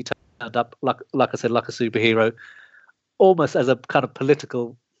 people. He turned up like I said, like a superhero, almost as a kind of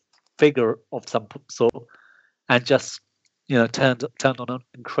political figure of some sort, and just turned on an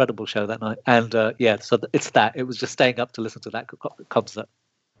incredible show that night. And so it's that. It was just staying up to listen to that concert.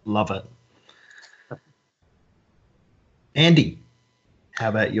 Love it. Andy, how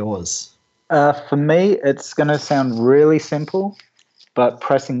about yours? For me, it's going to sound really simple, but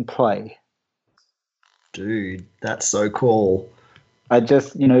pressing play. Dude, that's so cool. I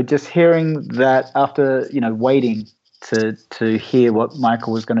just hearing that after, waiting to hear what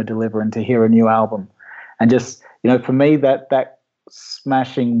Michael was going to deliver and to hear a new album. And just, for me, that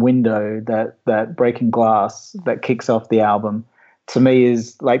smashing window, that breaking glass that kicks off the album, to me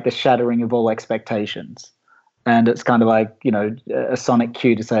is like the shattering of all expectations. And it's kind of like, a sonic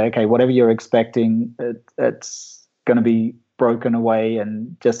cue to say, okay, whatever you're expecting, it's going to be broken away,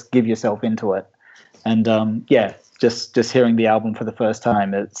 and just give yourself into it. And just hearing the album for the first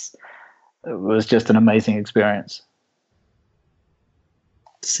time, it was just an amazing experience.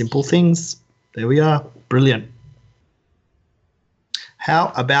 Simple things. There we are. Brilliant.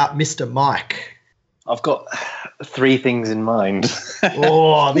 How about Mr. Mike? I've got 3 things in mind.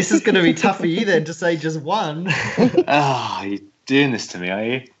 Oh, this is going to be tough for you then to say just one. You're doing this to me, are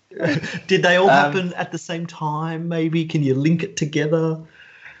you? Did they all happen at the same time, maybe? Can you link it together?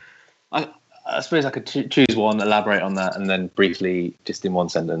 I suppose I could choose one, elaborate on that, and then briefly, just in one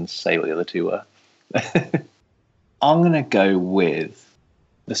sentence, say what the other 2 were. I'm going to go with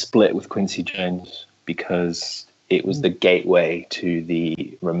the split with Quincy Jones because it was the gateway to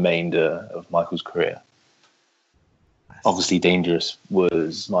the remainder of Michael's career. Obviously, Dangerous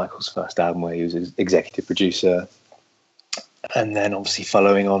was Michael's first album where he was executive producer. And then obviously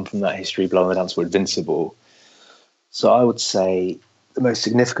following on from that history, Blow on the Dance Floor, Invincible. So I would say the most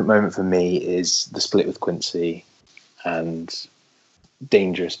significant moment for me is the split with Quincy and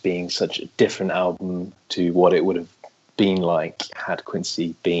Dangerous being such a different album to what it would have been like had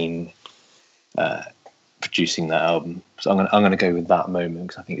Quincy been producing that album. So I'm going to go with that moment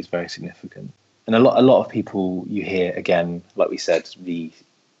because I think it's very significant. And a lot of people you hear, again, like we said, the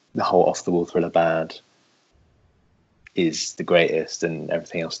whole Off the Wall Thriller bad is the greatest and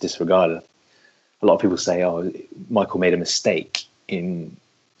everything else disregarded. A lot of people say, Michael made a mistake in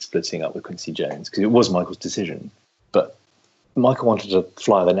splitting up with Quincy Jones because it was Michael's decision. But Michael wanted to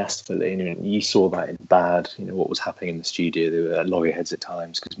fly the nest fully, and you saw that in Bad, what was happening in the studio. There were loggerheads at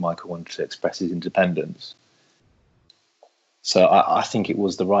times because Michael wanted to express his independence. So I think it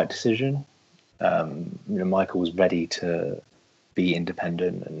was the right decision. Michael was ready to be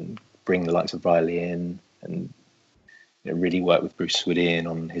independent and bring the likes of Riley in and really work with Bruce Swidden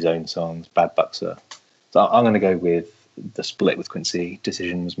on his own songs, Bad Buxer. So I'm going to go with the split with Quincy.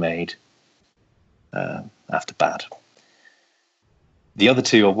 Decision was made after Bad. The other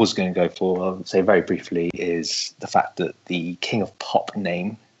 2 I was going to go for, I'll say very briefly, is the fact that the King of Pop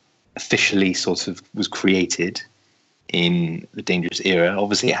name officially sort of was created in the Dangerous era.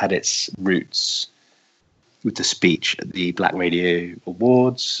 Obviously, it had its roots with the speech at the Black Radio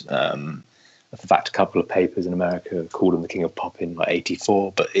Awards. In fact, a couple of papers in America called him the King of Pop in like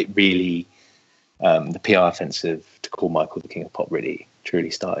 84, but it really, the PR offensive to call Michael the King of Pop really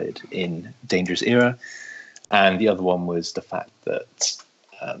truly started in Dangerous era. And the other one was the fact that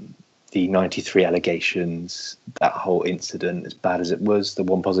the 93 allegations, that whole incident, as bad as it was, the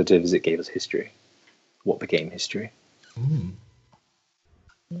one positive is it gave us history. What became history.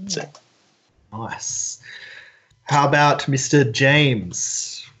 That's it. Nice. How about Mr.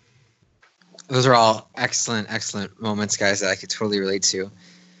 James? Those are all excellent moments, guys, that I could totally relate to.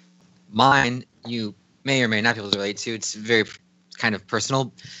 Mine, you may or may not be able to relate to. It's very kind of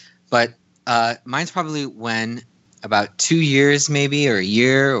personal, but mine's probably when about 2 years maybe, or a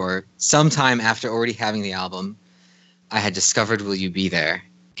year, or sometime after already having the album, I had discovered Will You Be There.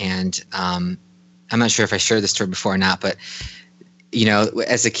 And I'm not sure if I shared this story before or not, but, you know,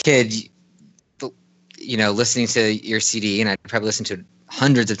 as a kid, you know, listening to your CD, and I'd probably listen to it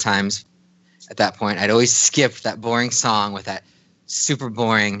hundreds of times at that point, I'd always skip that boring song with that super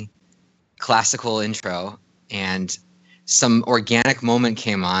boring classical intro, and some organic moment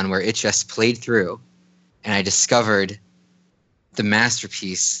came on where it just played through, and I discovered the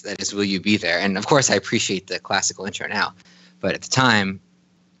masterpiece that is Will You Be There. And of course I appreciate the classical intro now, but at the time,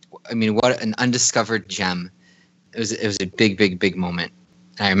 I mean, what an undiscovered gem. It was a big moment.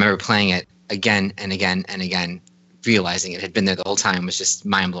 And I remember playing it again and again and again, realizing it had been there the whole time was just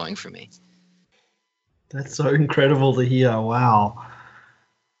mind-blowing for me. That's so incredible to hear. Wow.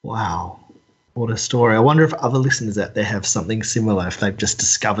 What a story. I wonder if other listeners out there have something similar, if they've just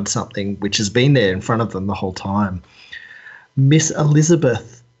discovered something which has been there in front of them the whole time. Miss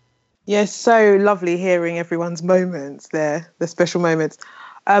Elizabeth. Yes, so lovely hearing everyone's moments there, the special moments.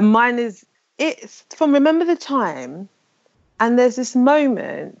 Mine is, it's from Remember the Time, and there's this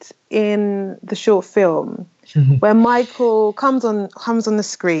moment in the short film where Michael comes on the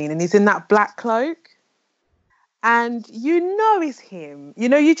screen and he's in that black cloak. And you know it's him. You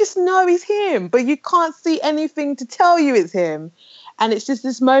know, you just know it's him, but you can't see anything to tell you it's him. And it's just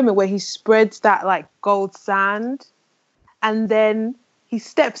this moment where he spreads that like gold sand, and then he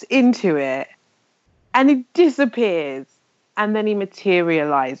steps into it and he disappears, and then he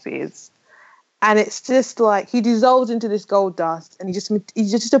materializes. And it's just like he dissolves into this gold dust, and he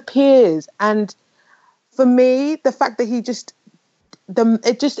just appears. And for me, the fact that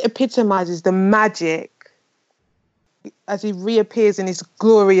it just epitomizes the magic as he reappears in his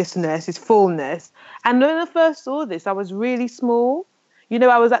gloriousness, his fullness. And when I first saw this, I was really small. You know,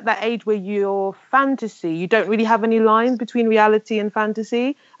 I was at that age where your fantasy, you don't really have any lines between reality and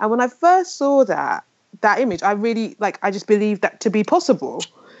fantasy. And when I first saw that image, I just believed that to be possible.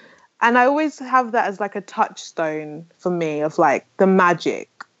 And I always have that as like a touchstone for me of like the magic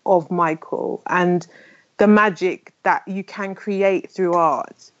of Michael and the magic that you can create through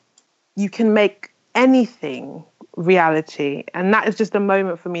art. You can make anything reality, and that is just a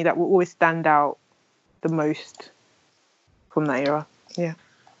moment for me that will always stand out the most from that era. Yeah.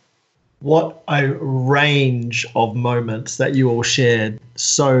 What a range of moments that you all shared.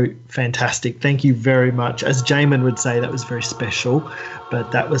 So fantastic. Thank you very much. As Jamin would say, that was very special,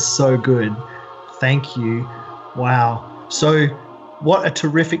 but that was so good. Thank you. Wow. So what a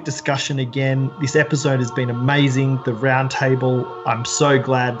terrific discussion again. This episode has been amazing. The Roundtable, I'm so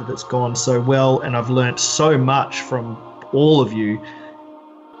glad that it's gone so well, and I've learnt so much from all of you.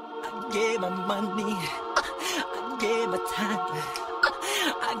 I gave my money, I gave my time,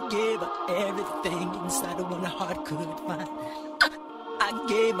 I gave her everything inside of what a heart could find. I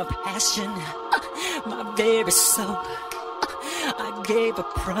gave my passion, my very soul. I gave her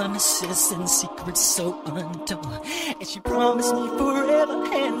promises and secrets so untold, and she promised me forever,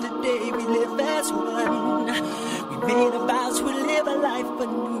 and today we live as one. We made a vow to live a life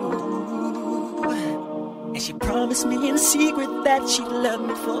anew, and she promised me in secret that she'd love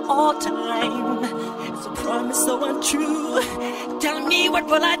me for all time. It's a promise so untrue. Tell me, what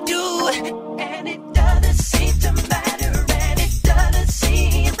will I do? And it doesn't seem to matter, and it doesn't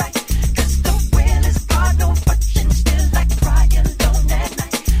seem right, 'cause the will is God, no fortune still like crying alone at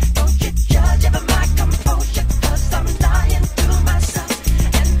night. Don't you judge ever my composure, 'cause I'm lying to myself.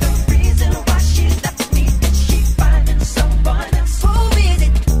 And the reason why she left me is she finding someone else. Who is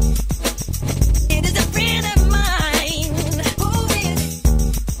it? It is a friend of mine. Who is it?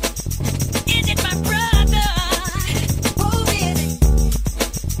 Is it my brother? Who is it?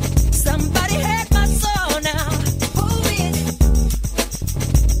 Somebody hurt my soul now.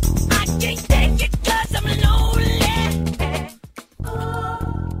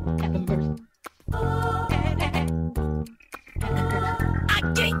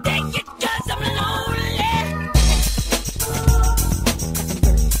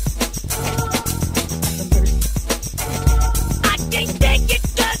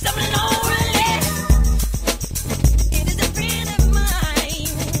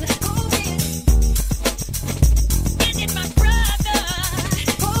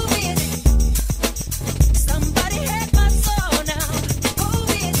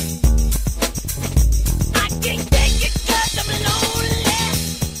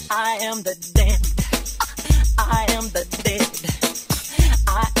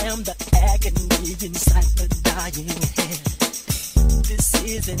 flying ahead. This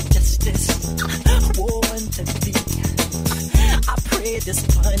isn't justice, war unto thee. I pray this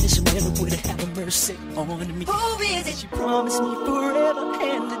punishment would have mercy on me. Who is it? She promised me forever,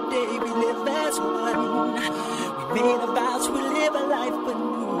 and today we live as one. We made a vow to live a life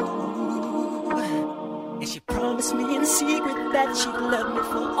anew. And she promised me in secret that she'd love me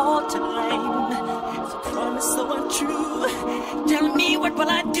for all time. It's a promise so untrue. Tell me, what will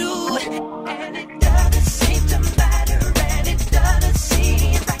I do? And it doesn't seem to matter, and it doesn't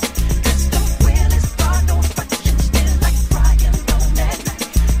seem right. 'Cause the will is gone, no questions, still like crying alone at night.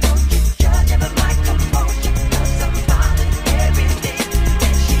 Don't you judge ever my composure, 'cause I'm smiling every day.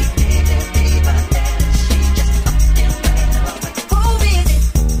 And she didn't even let it, she just upped and ran away. Who is it?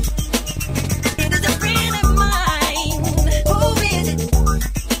 It is a friend of mine. Who is it?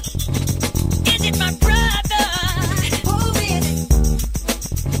 Is it my brother? Who is it?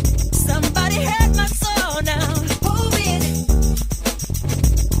 Somebody hurt my soul now. Who is it?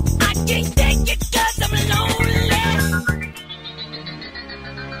 I can't take it 'cause I'm lonely.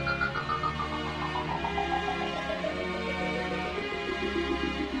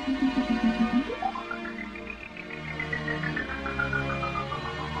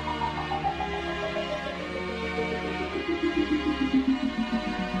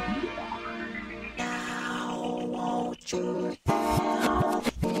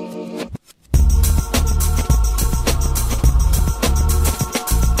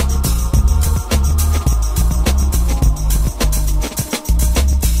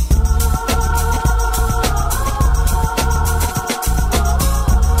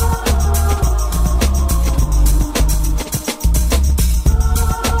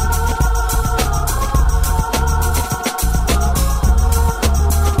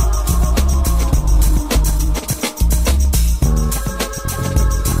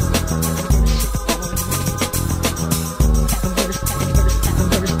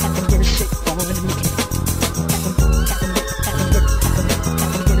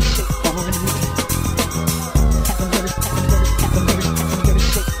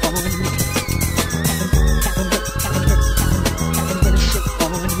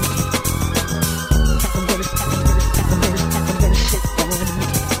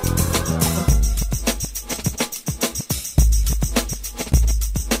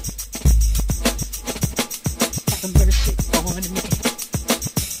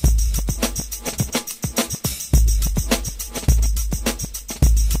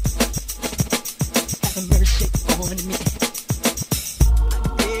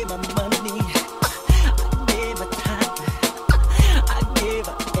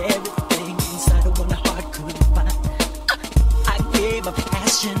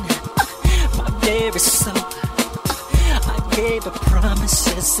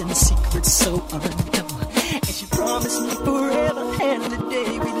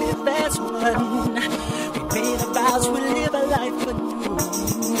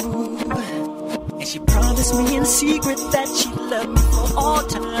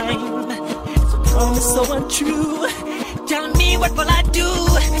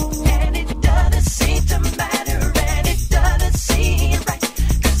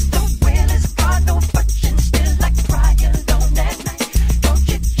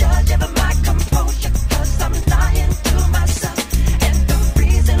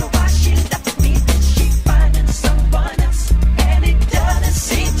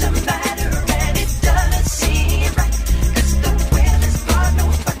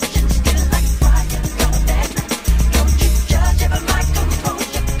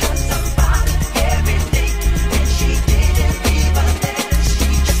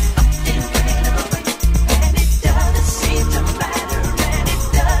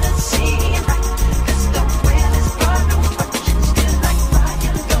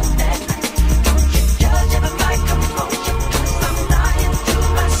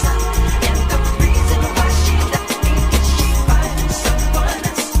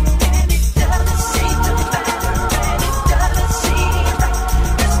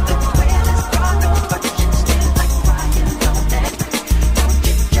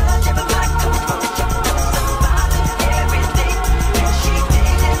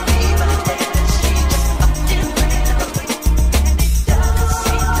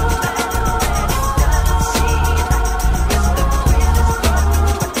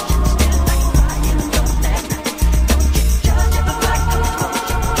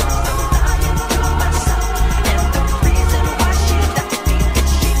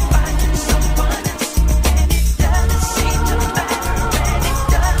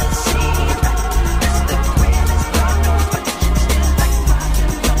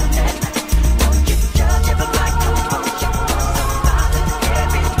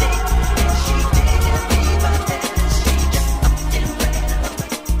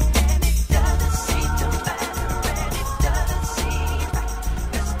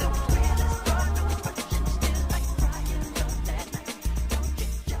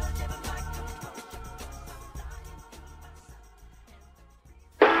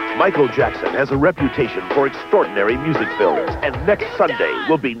 Michael Jackson has a reputation for extraordinary music films, and next Sunday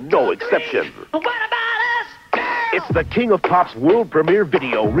will be no exception. It's the King of Pop's world premiere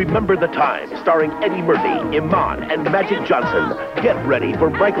video, Remember the Time, starring Eddie Murphy, Iman, and Magic Johnson. Get ready for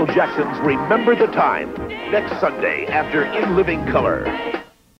Michael Jackson's Remember the Time, next Sunday after In Living Color.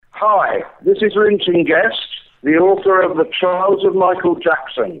 Hi, this is Linton Guest, the author of The Trials of Michael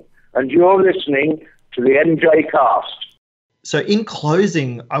Jackson, and you're listening to the MJ Cast. So in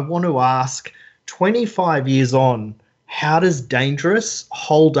closing, I want to ask, 25 years on, how does Dangerous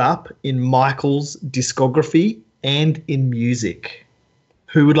hold up in Michael's discography and in music?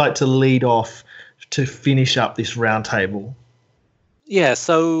 Who would like to lead off to finish up this roundtable? Yeah,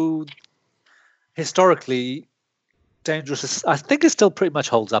 so historically, Dangerous, I think it still pretty much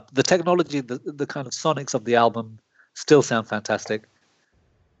holds up. The technology, the kind of sonics of the album still sound fantastic.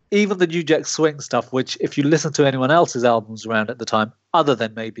 Even the New Jack Swing stuff, which if you listen to anyone else's albums around at the time, other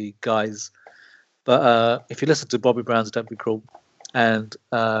than maybe Guy's, but if you listen to Bobby Brown's Don't Be Cruel and,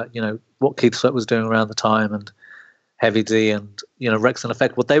 what Keith Sweat was doing around the time and Heavy D and, Rex and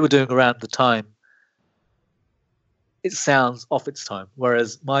Effect, what they were doing around the time, it sounds off its time.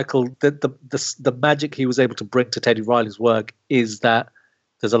 Whereas Michael, the magic he was able to bring to Teddy Riley's work is that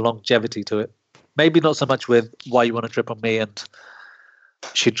there's a longevity to it. Maybe not so much with Why You Want to Trip on Me and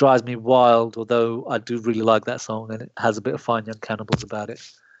She Drives Me Wild, although I do really like that song and it has a bit of Fine Young Cannibals about it.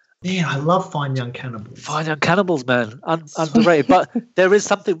 Yeah, I love Fine Young Cannibals. Fine Young Cannibals, man. Underrated. But there is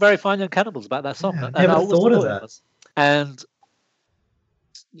something very Fine Young Cannibals about that song. Yeah, and never I always thought of it that. was. And,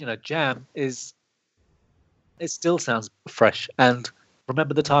 Jam it still sounds fresh. And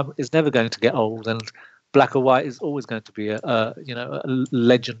Remember the Time is never going to get old. And Black or White is always going to be a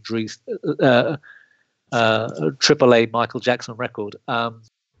legendary AAA Michael Jackson record. I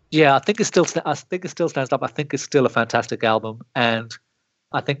think it still stands up. I think it's still a fantastic album. And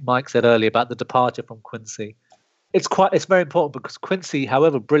I think Mike said earlier about the departure from Quincy. It's very important because Quincy,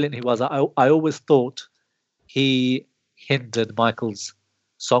 however brilliant he was, I always thought he hindered Michael's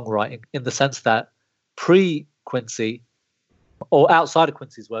songwriting in the sense that pre-Quincy or outside of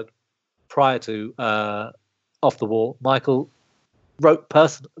Quincy's work, prior to Off the Wall, Michael wrote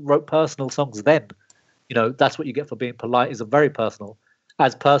personal songs then. That's what you get for Being Polite, is a very personal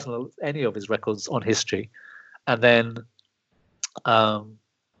as any of his records on History. And then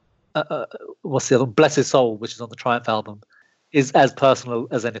what's the other one? Bless His Soul, which is on the Triumph album, is as personal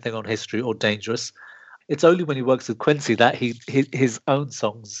as anything on History or Dangerous. It's only when he works with Quincy that his own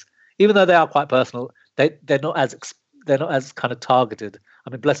songs, even though they are quite personal, they're not as kind of targeted. I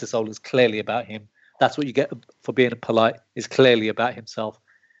mean, Bless His Soul is clearly about him. That's what you get for Being Polite, is clearly about himself.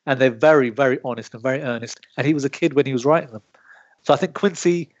 And they're very, very honest and very earnest. And he was a kid when he was writing them. So I think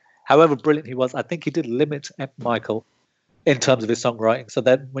Quincy, however brilliant he was, I think he did limit Michael in terms of his songwriting. So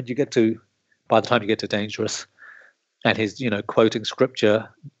then by the time you get to Dangerous and his, quoting scripture,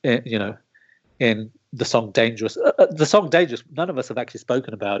 in the song Dangerous, none of us have actually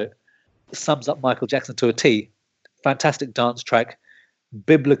spoken about it, sums up Michael Jackson to a T. Fantastic dance track,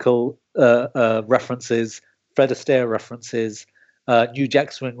 biblical references, Fred Astaire references, New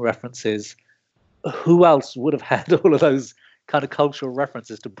Jack Swing references. Who else would have had all of those kind of cultural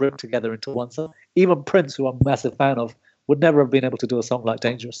references to bring together into one song? Even Prince, who I'm a massive fan of, would never have been able to do a song like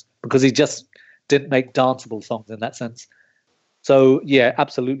Dangerous because he just didn't make danceable songs in that sense. So, yeah,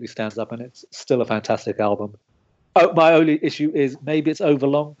 absolutely stands up, and it's still a fantastic album. Oh, my only issue is maybe it's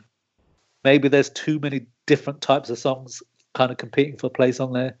overlong. Maybe there's too many different types of songs kind of competing for place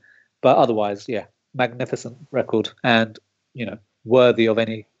on there. But otherwise, yeah, magnificent record and, worthy of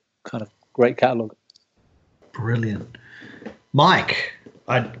any kind of great catalogue. Brilliant. Mike,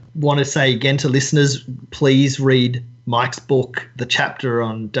 I want to say again to listeners, please read Mike's book. The chapter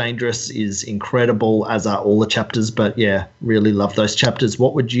on Dangerous is incredible, as are all the chapters. But yeah, really love those chapters.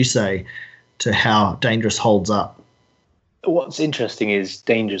 What would you say to how Dangerous holds up? What's interesting is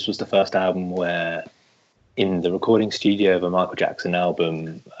Dangerous was the first album where in the recording studio of a Michael Jackson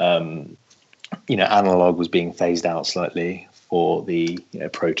album, analog was being phased out slightly for the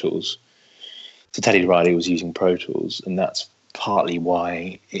Pro Tools. So Teddy Riley was using Pro Tools, and that's partly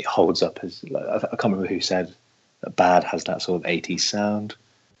why it holds up as, I can't remember who said that Bad has that sort of 80s sound.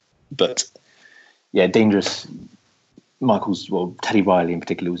 But yeah, Dangerous, Teddy Riley in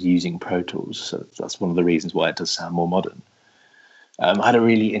particular was using Pro Tools, so that's one of the reasons why it does sound more modern. I had a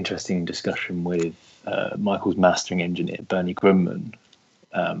really interesting discussion with Michael's mastering engineer, Bernie Grumman,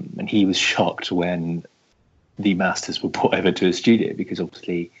 and he was shocked when the masters were brought over to his studio because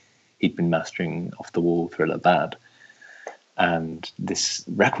obviously he'd been mastering Off the Wall, Thriller, Bad. And this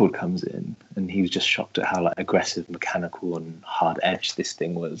record comes in, and he was just shocked at how like aggressive, mechanical, and hard edged this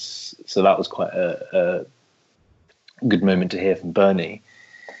thing was. So that was quite a good moment to hear from Bernie,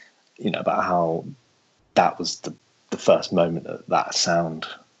 about how that was the first moment that sound,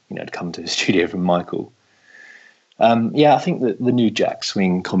 had come to the studio from Michael. I think that the new jack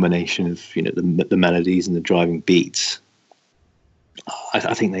swing combination of the melodies and the driving beats,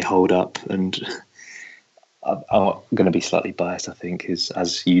 I think they hold up. And I'm going to be slightly biased, I think, is,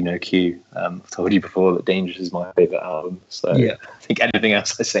 as you know, Q, I've told you before that Dangerous is my favourite album. So I think anything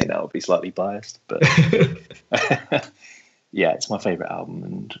else I say now will be slightly biased. But yeah, it's my favourite album,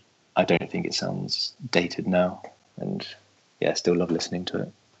 and I don't think it sounds dated now. And I still love listening to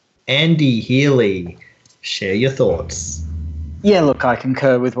it. Andy Healy, share your thoughts. Yeah, look, I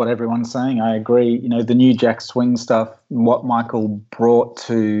concur with what everyone's saying. I agree. The new jack swing stuff, what Michael brought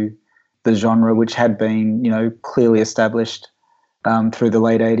to the genre, which had been, clearly established through the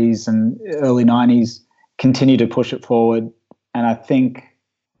late 80s and early 90s, continue to push it forward. And I think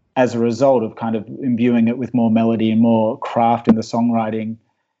as a result of kind of imbuing it with more melody and more craft in the songwriting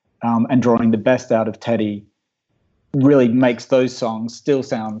and drawing the best out of Teddy, really makes those songs still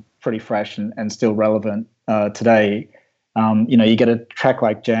sound pretty fresh and still relevant today. You get a track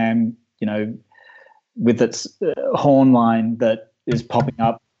like Jam, with its horn line that is popping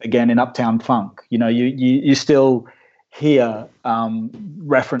up again in Uptown Funk. You still hear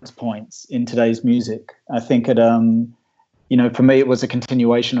reference points in today's music. I think it, for me, it was a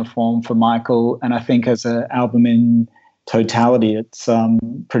continuation of form for Michael, and I think as an album in totality, it's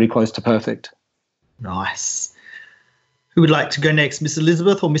pretty close to perfect. Nice. Who would like to go next, Miss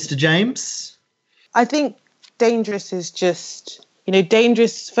Elizabeth or Mr. James? I think Dangerous is just,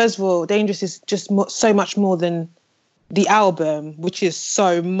 Dangerous, first of all, Dangerous is just so much more than the album, which is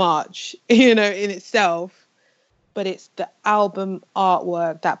so much, in itself. But it's the album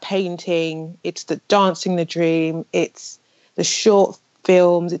artwork, that painting, it's the Dancing the Dream, it's the short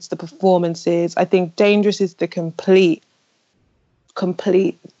films, it's the performances. I think Dangerous is the complete,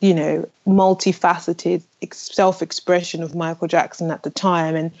 multifaceted self-expression of Michael Jackson at the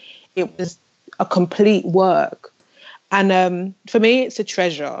time. And it was a complete work. And for me, it's a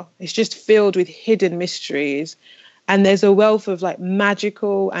treasure. It's just filled with hidden mysteries. And there's a wealth of like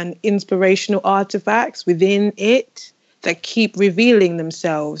magical and inspirational artifacts within it that keep revealing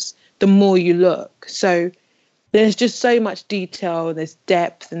themselves the more you look. So there's just so much detail, there's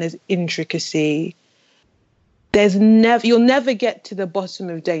depth, and there's intricacy. You'll never get to the bottom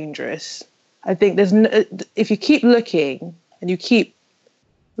of Dangerous. I think if you keep looking and you keep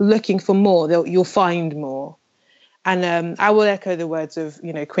looking for more, you'll find more. And I will echo the words of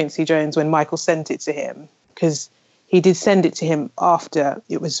Quincy Jones when Michael sent it to him, because he did send it to him after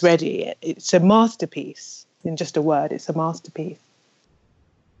it was ready. It's a masterpiece. In just a word, it's a masterpiece.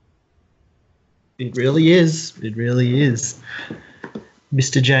 It really is. It really is.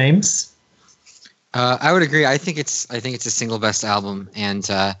 Mr. James? I would agree. I think it's a single best album. And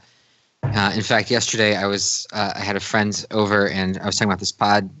in fact, yesterday I had a friend over and I was talking about this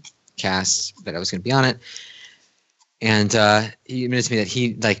podcast that I was going to be on it. And he admitted to me that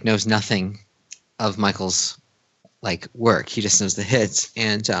he knows nothing of Michael's work. He just knows the hits.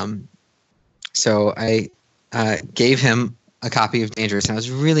 And so I gave him a copy of Dangerous, and I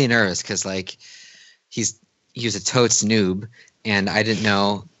was really nervous because he was a totes noob, and I didn't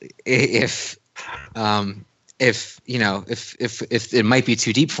know if it might be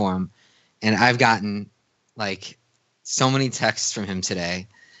too deep for him. And I've gotten so many texts from him today.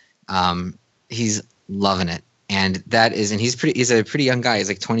 He's loving it. And he's a pretty young guy.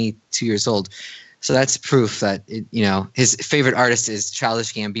 He's 22 years old. So that's proof that his favorite artist is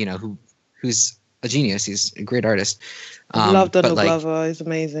Childish Gambino, who's a genius. He's a great artist. I love Donald Glover. He's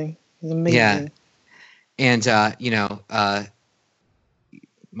amazing. He's amazing. Yeah. And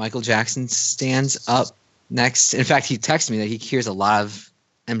Michael Jackson stands up next. In fact, he texted me that he hears a lot of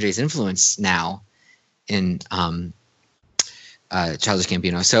MJ's influence now in Childish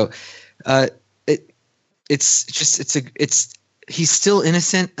Gambino. So he's still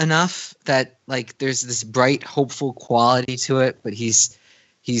innocent enough that there's this bright, hopeful quality to it, but he has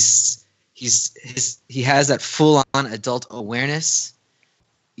that full on adult awareness.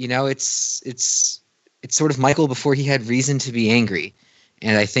 It's sort of Michael before he had reason to be angry.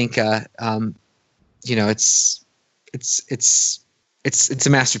 And I think it's a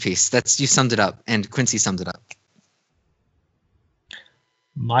masterpiece. You summed it up, and Quincy summed it up.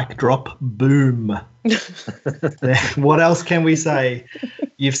 Mic drop, boom. What else can we say?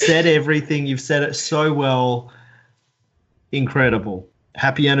 You've said everything. You've said it so well. Incredible.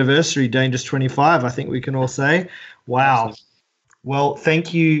 Happy anniversary, Dangerous 25, I think we can all say. Wow. Well,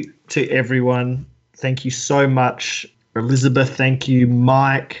 thank you to everyone. Thank you so much. Elizabeth, thank you.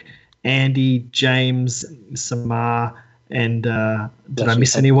 Mike, Andy, James, Samar, and did I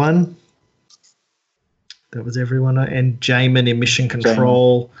miss anyone? That was everyone. And Jamin in Mission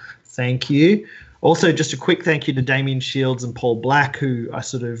Control. Thank you. Also, just a quick thank you to Damien Shields and Paul Black, who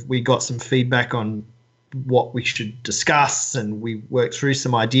we got some feedback on what we should discuss, and we worked through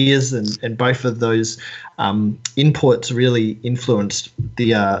some ideas, and both of those inputs really influenced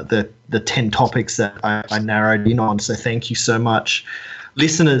the 10 topics that I narrowed in on. So thank you so much.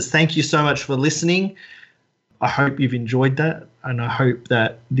 Listeners, thank you so much for listening. I hope you've enjoyed that, and I hope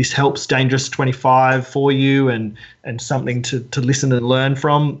that this helps Dangerous 25 for you and something to listen and learn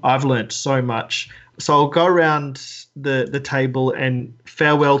from. I've learned so much. So I'll go around the table and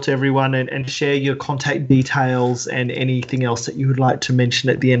farewell to everyone and share your contact details and anything else that you would like to mention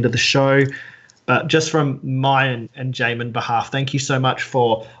at the end of the show. But just from my and Jamin's behalf, thank you so much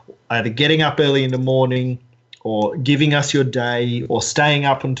for either getting up early in the morning or giving us your day or staying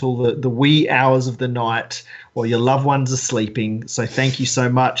up until the wee hours of the night while your loved ones are sleeping. So thank you so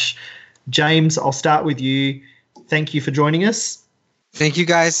much. James, I'll start with you. Thank you for joining us. Thank you,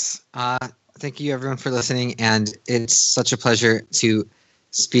 guys. Thank you, everyone, for listening. And it's such a pleasure to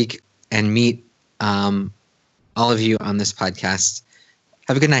speak and meet all of you on this podcast.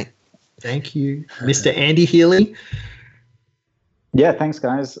 Have a good night. Thank you. Mr. Andy Healy. Yeah, thanks,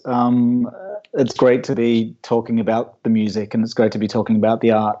 guys. It's great to be talking about the music, and it's great to be talking about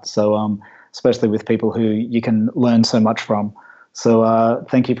the art. So especially with people who you can learn so much from. So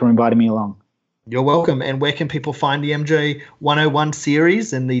thank you for inviting me along. You're welcome. And where can people find the MJ 101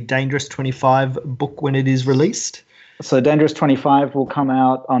 series and the Dangerous 25 book when it is released? So Dangerous 25 will come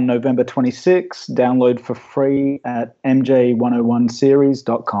out on November 26. Download for free at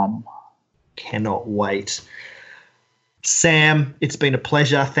mj101series.com. Cannot wait. Sam, it's been a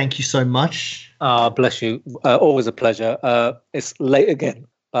pleasure. Thank you so much. Bless you. Always a pleasure. It's late again,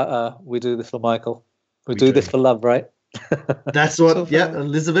 but we do this for Michael. We do this for love, right? That's what, yeah,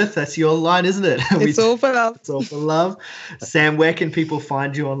 Elizabeth, that's your line, isn't it? It's all for love. It's all for love. Sam, where can people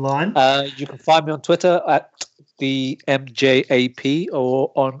find you online? You can find me on Twitter at the MJAP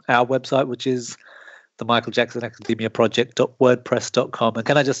or on our website, which is the Michael Jackson Academia Project.wordpress.com. And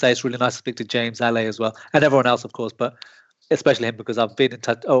can I just say, it's really nice to speak to James Alley as well, and everyone else, of course, but especially him, because I've been in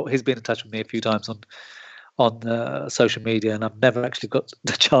touch. He's been in touch with me a few times on social media, and I've never actually got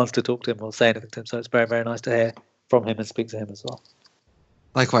the chance to talk to him or say anything to him. So it's very, very nice to hear from him and speak to him as well.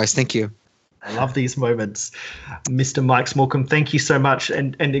 Likewise, thank you. I love these moments. Mr. Mike Smallcombe, thank you so much.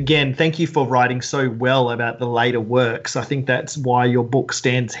 And again, thank you for writing so well about the later works. I think that's why your book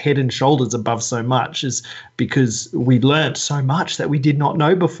stands head and shoulders above so much, is because we learnt so much that we did not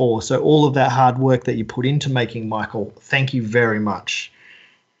know before. So all of that hard work that you put into making Michael, thank you very much.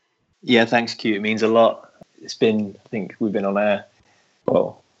 Yeah, thanks, Q. It means a lot. It's been, I think we've been on air,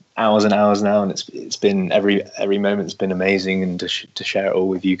 hours and hours now, and it's been every moment's been amazing, and to share it all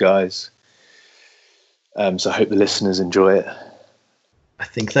with you guys. So I hope the listeners enjoy it. I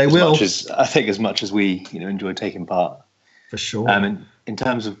think they will. As much as we enjoy taking part. For sure. In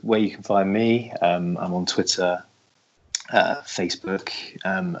terms of where you can find me, I'm on Twitter, Facebook,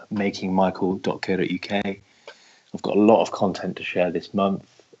 makingmichael.co.uk. I've got a lot of content to share this month.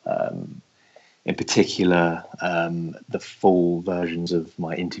 In particular, the full versions of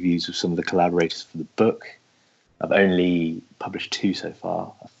my interviews with some of the collaborators for the book. I've only published 2 so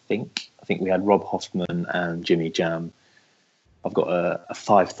far, I think. I think we had Rob Hoffman and Jimmy Jam. I've got a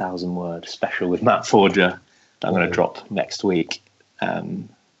 5,000-word special with Matt Forger that I'm going to drop next week,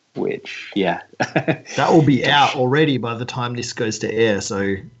 which, yeah. That will be out already by the time this goes to air,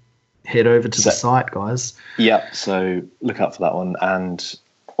 so head over to the site, guys. Yeah, so look out for that one. And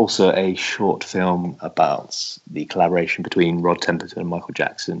also a short film about the collaboration between Rod Temperton and Michael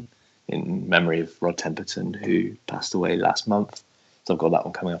Jackson in memory of Rod Temperton, who passed away last month. So I've got that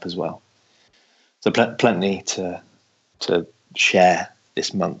one coming up as well. So plenty to share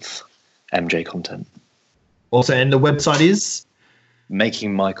this month, MJ content. Also, and the website is?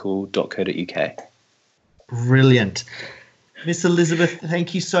 makingmichael.co.uk. Brilliant. Miss Elizabeth,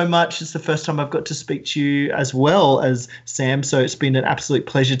 thank you so much. It's the first time I've got to speak to you as well as Sam, so it's been an absolute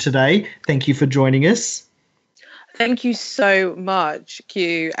pleasure today. Thank you for joining us. Thank you so much,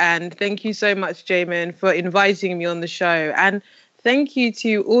 Q, and thank you so much, Jamin, for inviting me on the show. And thank you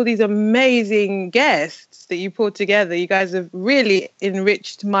to all these amazing guests that you pulled together. You guys have really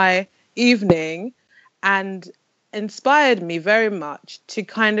enriched my evening, and inspired me very much to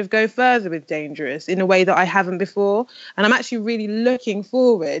kind of go further with Dangerous in a way that I haven't before. And I'm actually really looking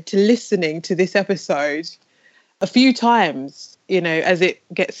forward to listening to this episode a few times, as it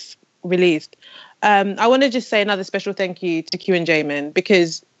gets released. I want to just say another special thank you to Q and Jamin,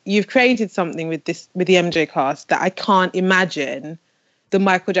 because you've created something with the MJ Cast that I can't imagine the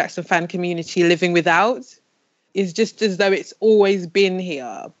Michael Jackson fan community living without. It's just as though it's always been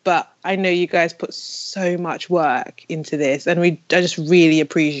here. But I know you guys put so much work into this, and I just really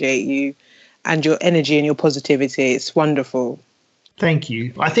appreciate you and your energy and your positivity. It's wonderful. Thank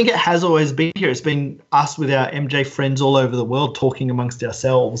you. I think it has always been here. It's been us with our MJ friends all over the world talking amongst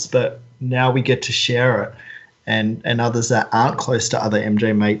ourselves, but now we get to share it and others that aren't close to other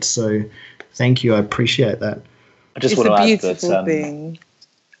MJ mates. So thank you. I appreciate that. I just want to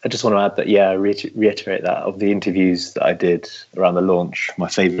add that, yeah, reiterate that of the interviews that I did around the launch, my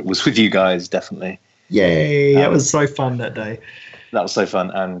favourite was with you guys, definitely. Yay, that was so fun that day. That was so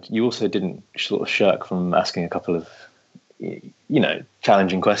fun. And you also didn't sort of shirk from asking a couple of,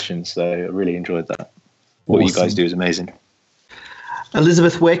 challenging questions. So I really enjoyed that. What you guys do is amazing.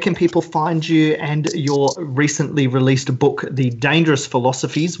 Elizabeth, where can people find you and your recently released book, The Dangerous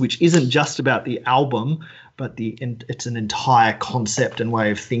Philosophies, which isn't just about the album, but it's an entire concept and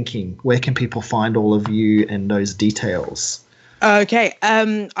way of thinking? Where can people find all of you and those details? Okay.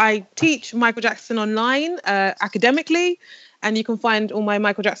 I teach Michael Jackson online academically, and you can find all my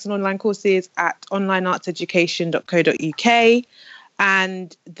Michael Jackson online courses at onlineartseducation.co.uk.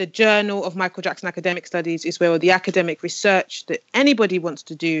 And the Journal of Michael Jackson Academic Studies is where all the academic research that anybody wants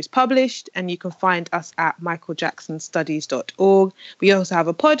to do is published. And you can find us at michaeljacksonstudies.org. We also have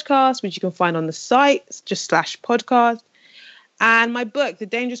a podcast, which you can find on the site, just /podcast. And my book, The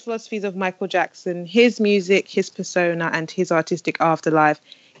Dangerous Philosophies of Michael Jackson, His Music, His Persona, and His Artistic Afterlife,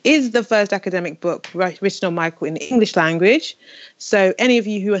 is the first academic book written on Michael in the English language. So any of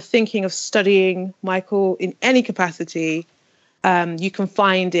you who are thinking of studying Michael in any capacity, you can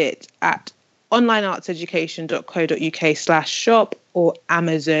find it at onlineartseducation.co.uk/shop or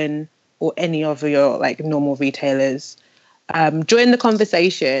Amazon or any of your normal retailers. Join the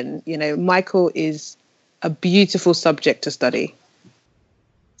conversation. Michael is a beautiful subject to study.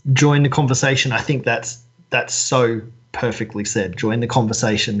 Join the conversation. I think that's so perfectly said. Join the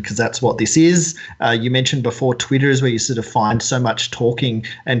conversation, because that's what this is. You mentioned before Twitter is where you sort of find so much talking,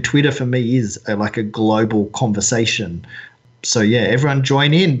 and Twitter for me is like a global conversation. So yeah, everyone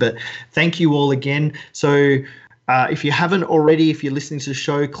join in. But thank you all again. So if you haven't already, if you're listening to the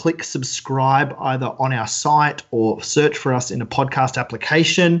show, click subscribe either on our site or search for us in a podcast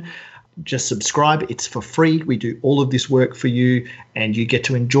application. Just subscribe. It's for free. We do all of this work for you and you get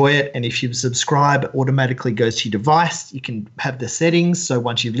to enjoy it. And if you subscribe, it automatically goes to your device. You can have the settings. So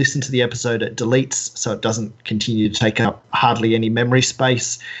once you've listened to the episode, it deletes so it doesn't continue to take up hardly any memory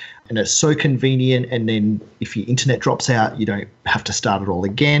space. And it's so convenient. And then if your internet drops out, you don't have to start it all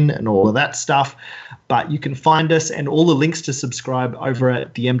again and all of that stuff. But you can find us and all the links to subscribe over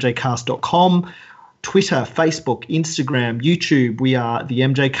at themjcast.com. Twitter, Facebook, Instagram, YouTube. We are the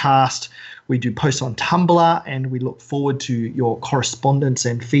MJ Cast. We do posts on Tumblr, and we look forward to your correspondence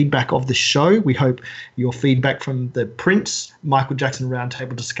and feedback of the show. We hope your feedback from the Prince Michael Jackson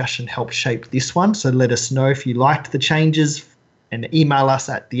Roundtable discussion helped shape this one. So let us know if you liked the changes, and email us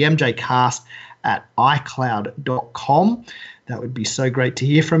at themjcast@icloud.com. That would be so great to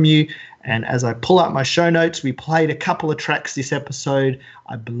hear from you. And as I pull up my show notes, we played a couple of tracks this episode.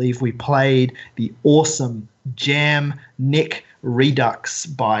 I believe we played the awesome Jam Nick Redux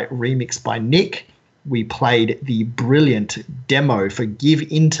remixed by Nick. We played the brilliant demo for Give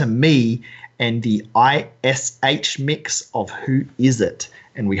In To Me and the ISH mix of Who Is It?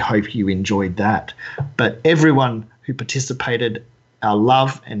 And we hope you enjoyed that. But everyone who participated, our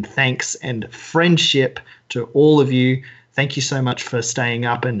love and thanks and friendship to all of you. Thank you so much for staying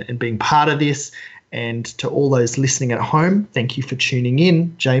up and being part of this. And to all those listening at home, thank you for tuning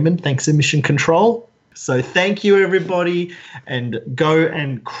in. Jamin, thanks in Mission Control. So thank you, everybody. And go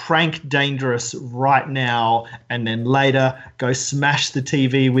and crank Dangerous right now. And then later, go smash the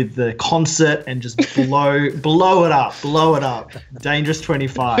TV with the concert and just blow it up. Dangerous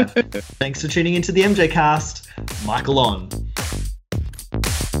 25. Thanks for tuning into the MJ Cast. Michael on.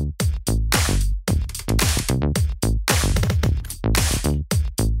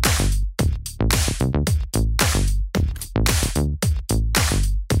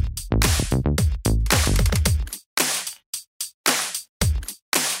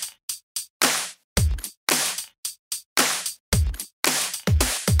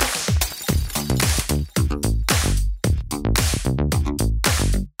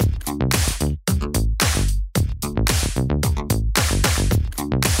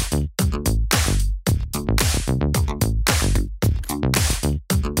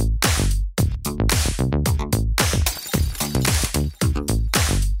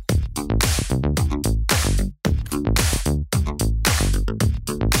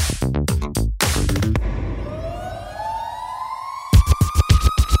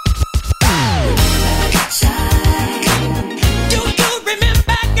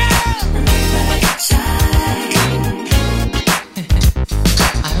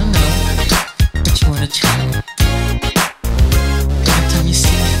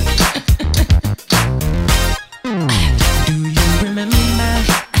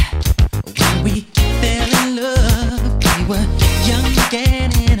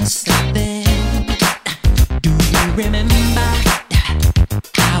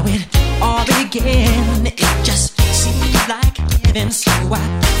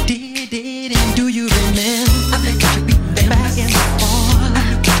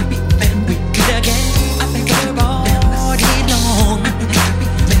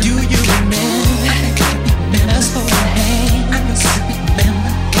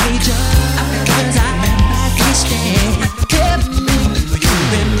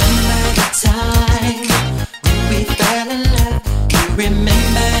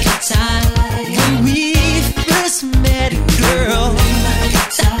 time when we first met, girl.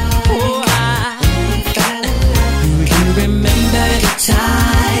 Oh, do you remember the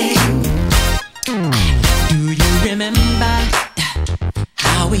time? Do you remember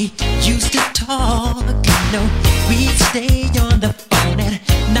how we used to talk? You know, we'd stay on the phone at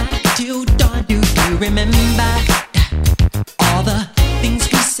night till dawn. Do you remember all the things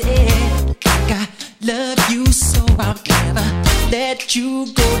we said? Like I love you so I'll never let you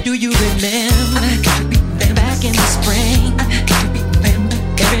go. Do you remember back in the spring?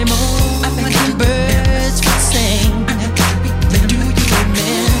 Every morning birds would sing. Do you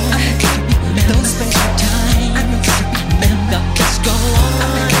remember those special times? Let's go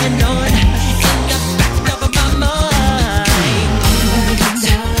on and on in the back of my mind.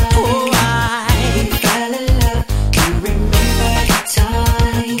 Oh, I fell in love. You remember the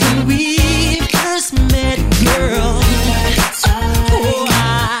time when we first met, girl. Oh, I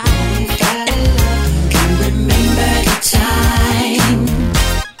fell in love. You remember the time.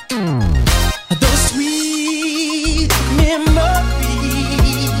 Those sweet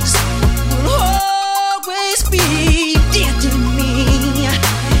memories will always be dear to me.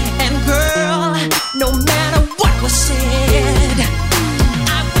 And girl, no matter what was said,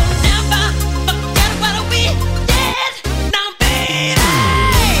 I will never forget what we did. Now, baby,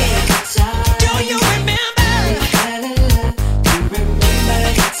 do you remember?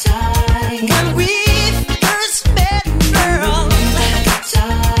 When we first met, girl.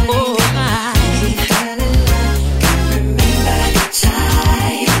 Oh,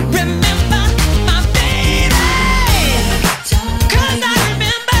 remember my baby, 'cause I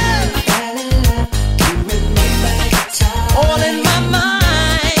remember all in my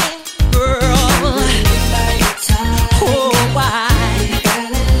mind, girl. Oh, why?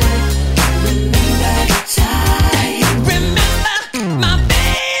 Remember my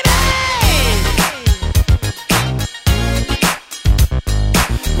baby.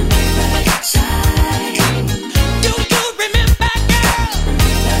 Do you remember, girl?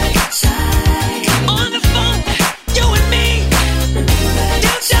 On the phone, you and me,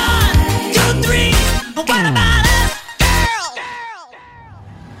 till dawn, till 3. What about us, girl?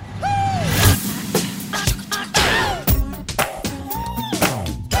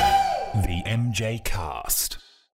 The MJ Cast.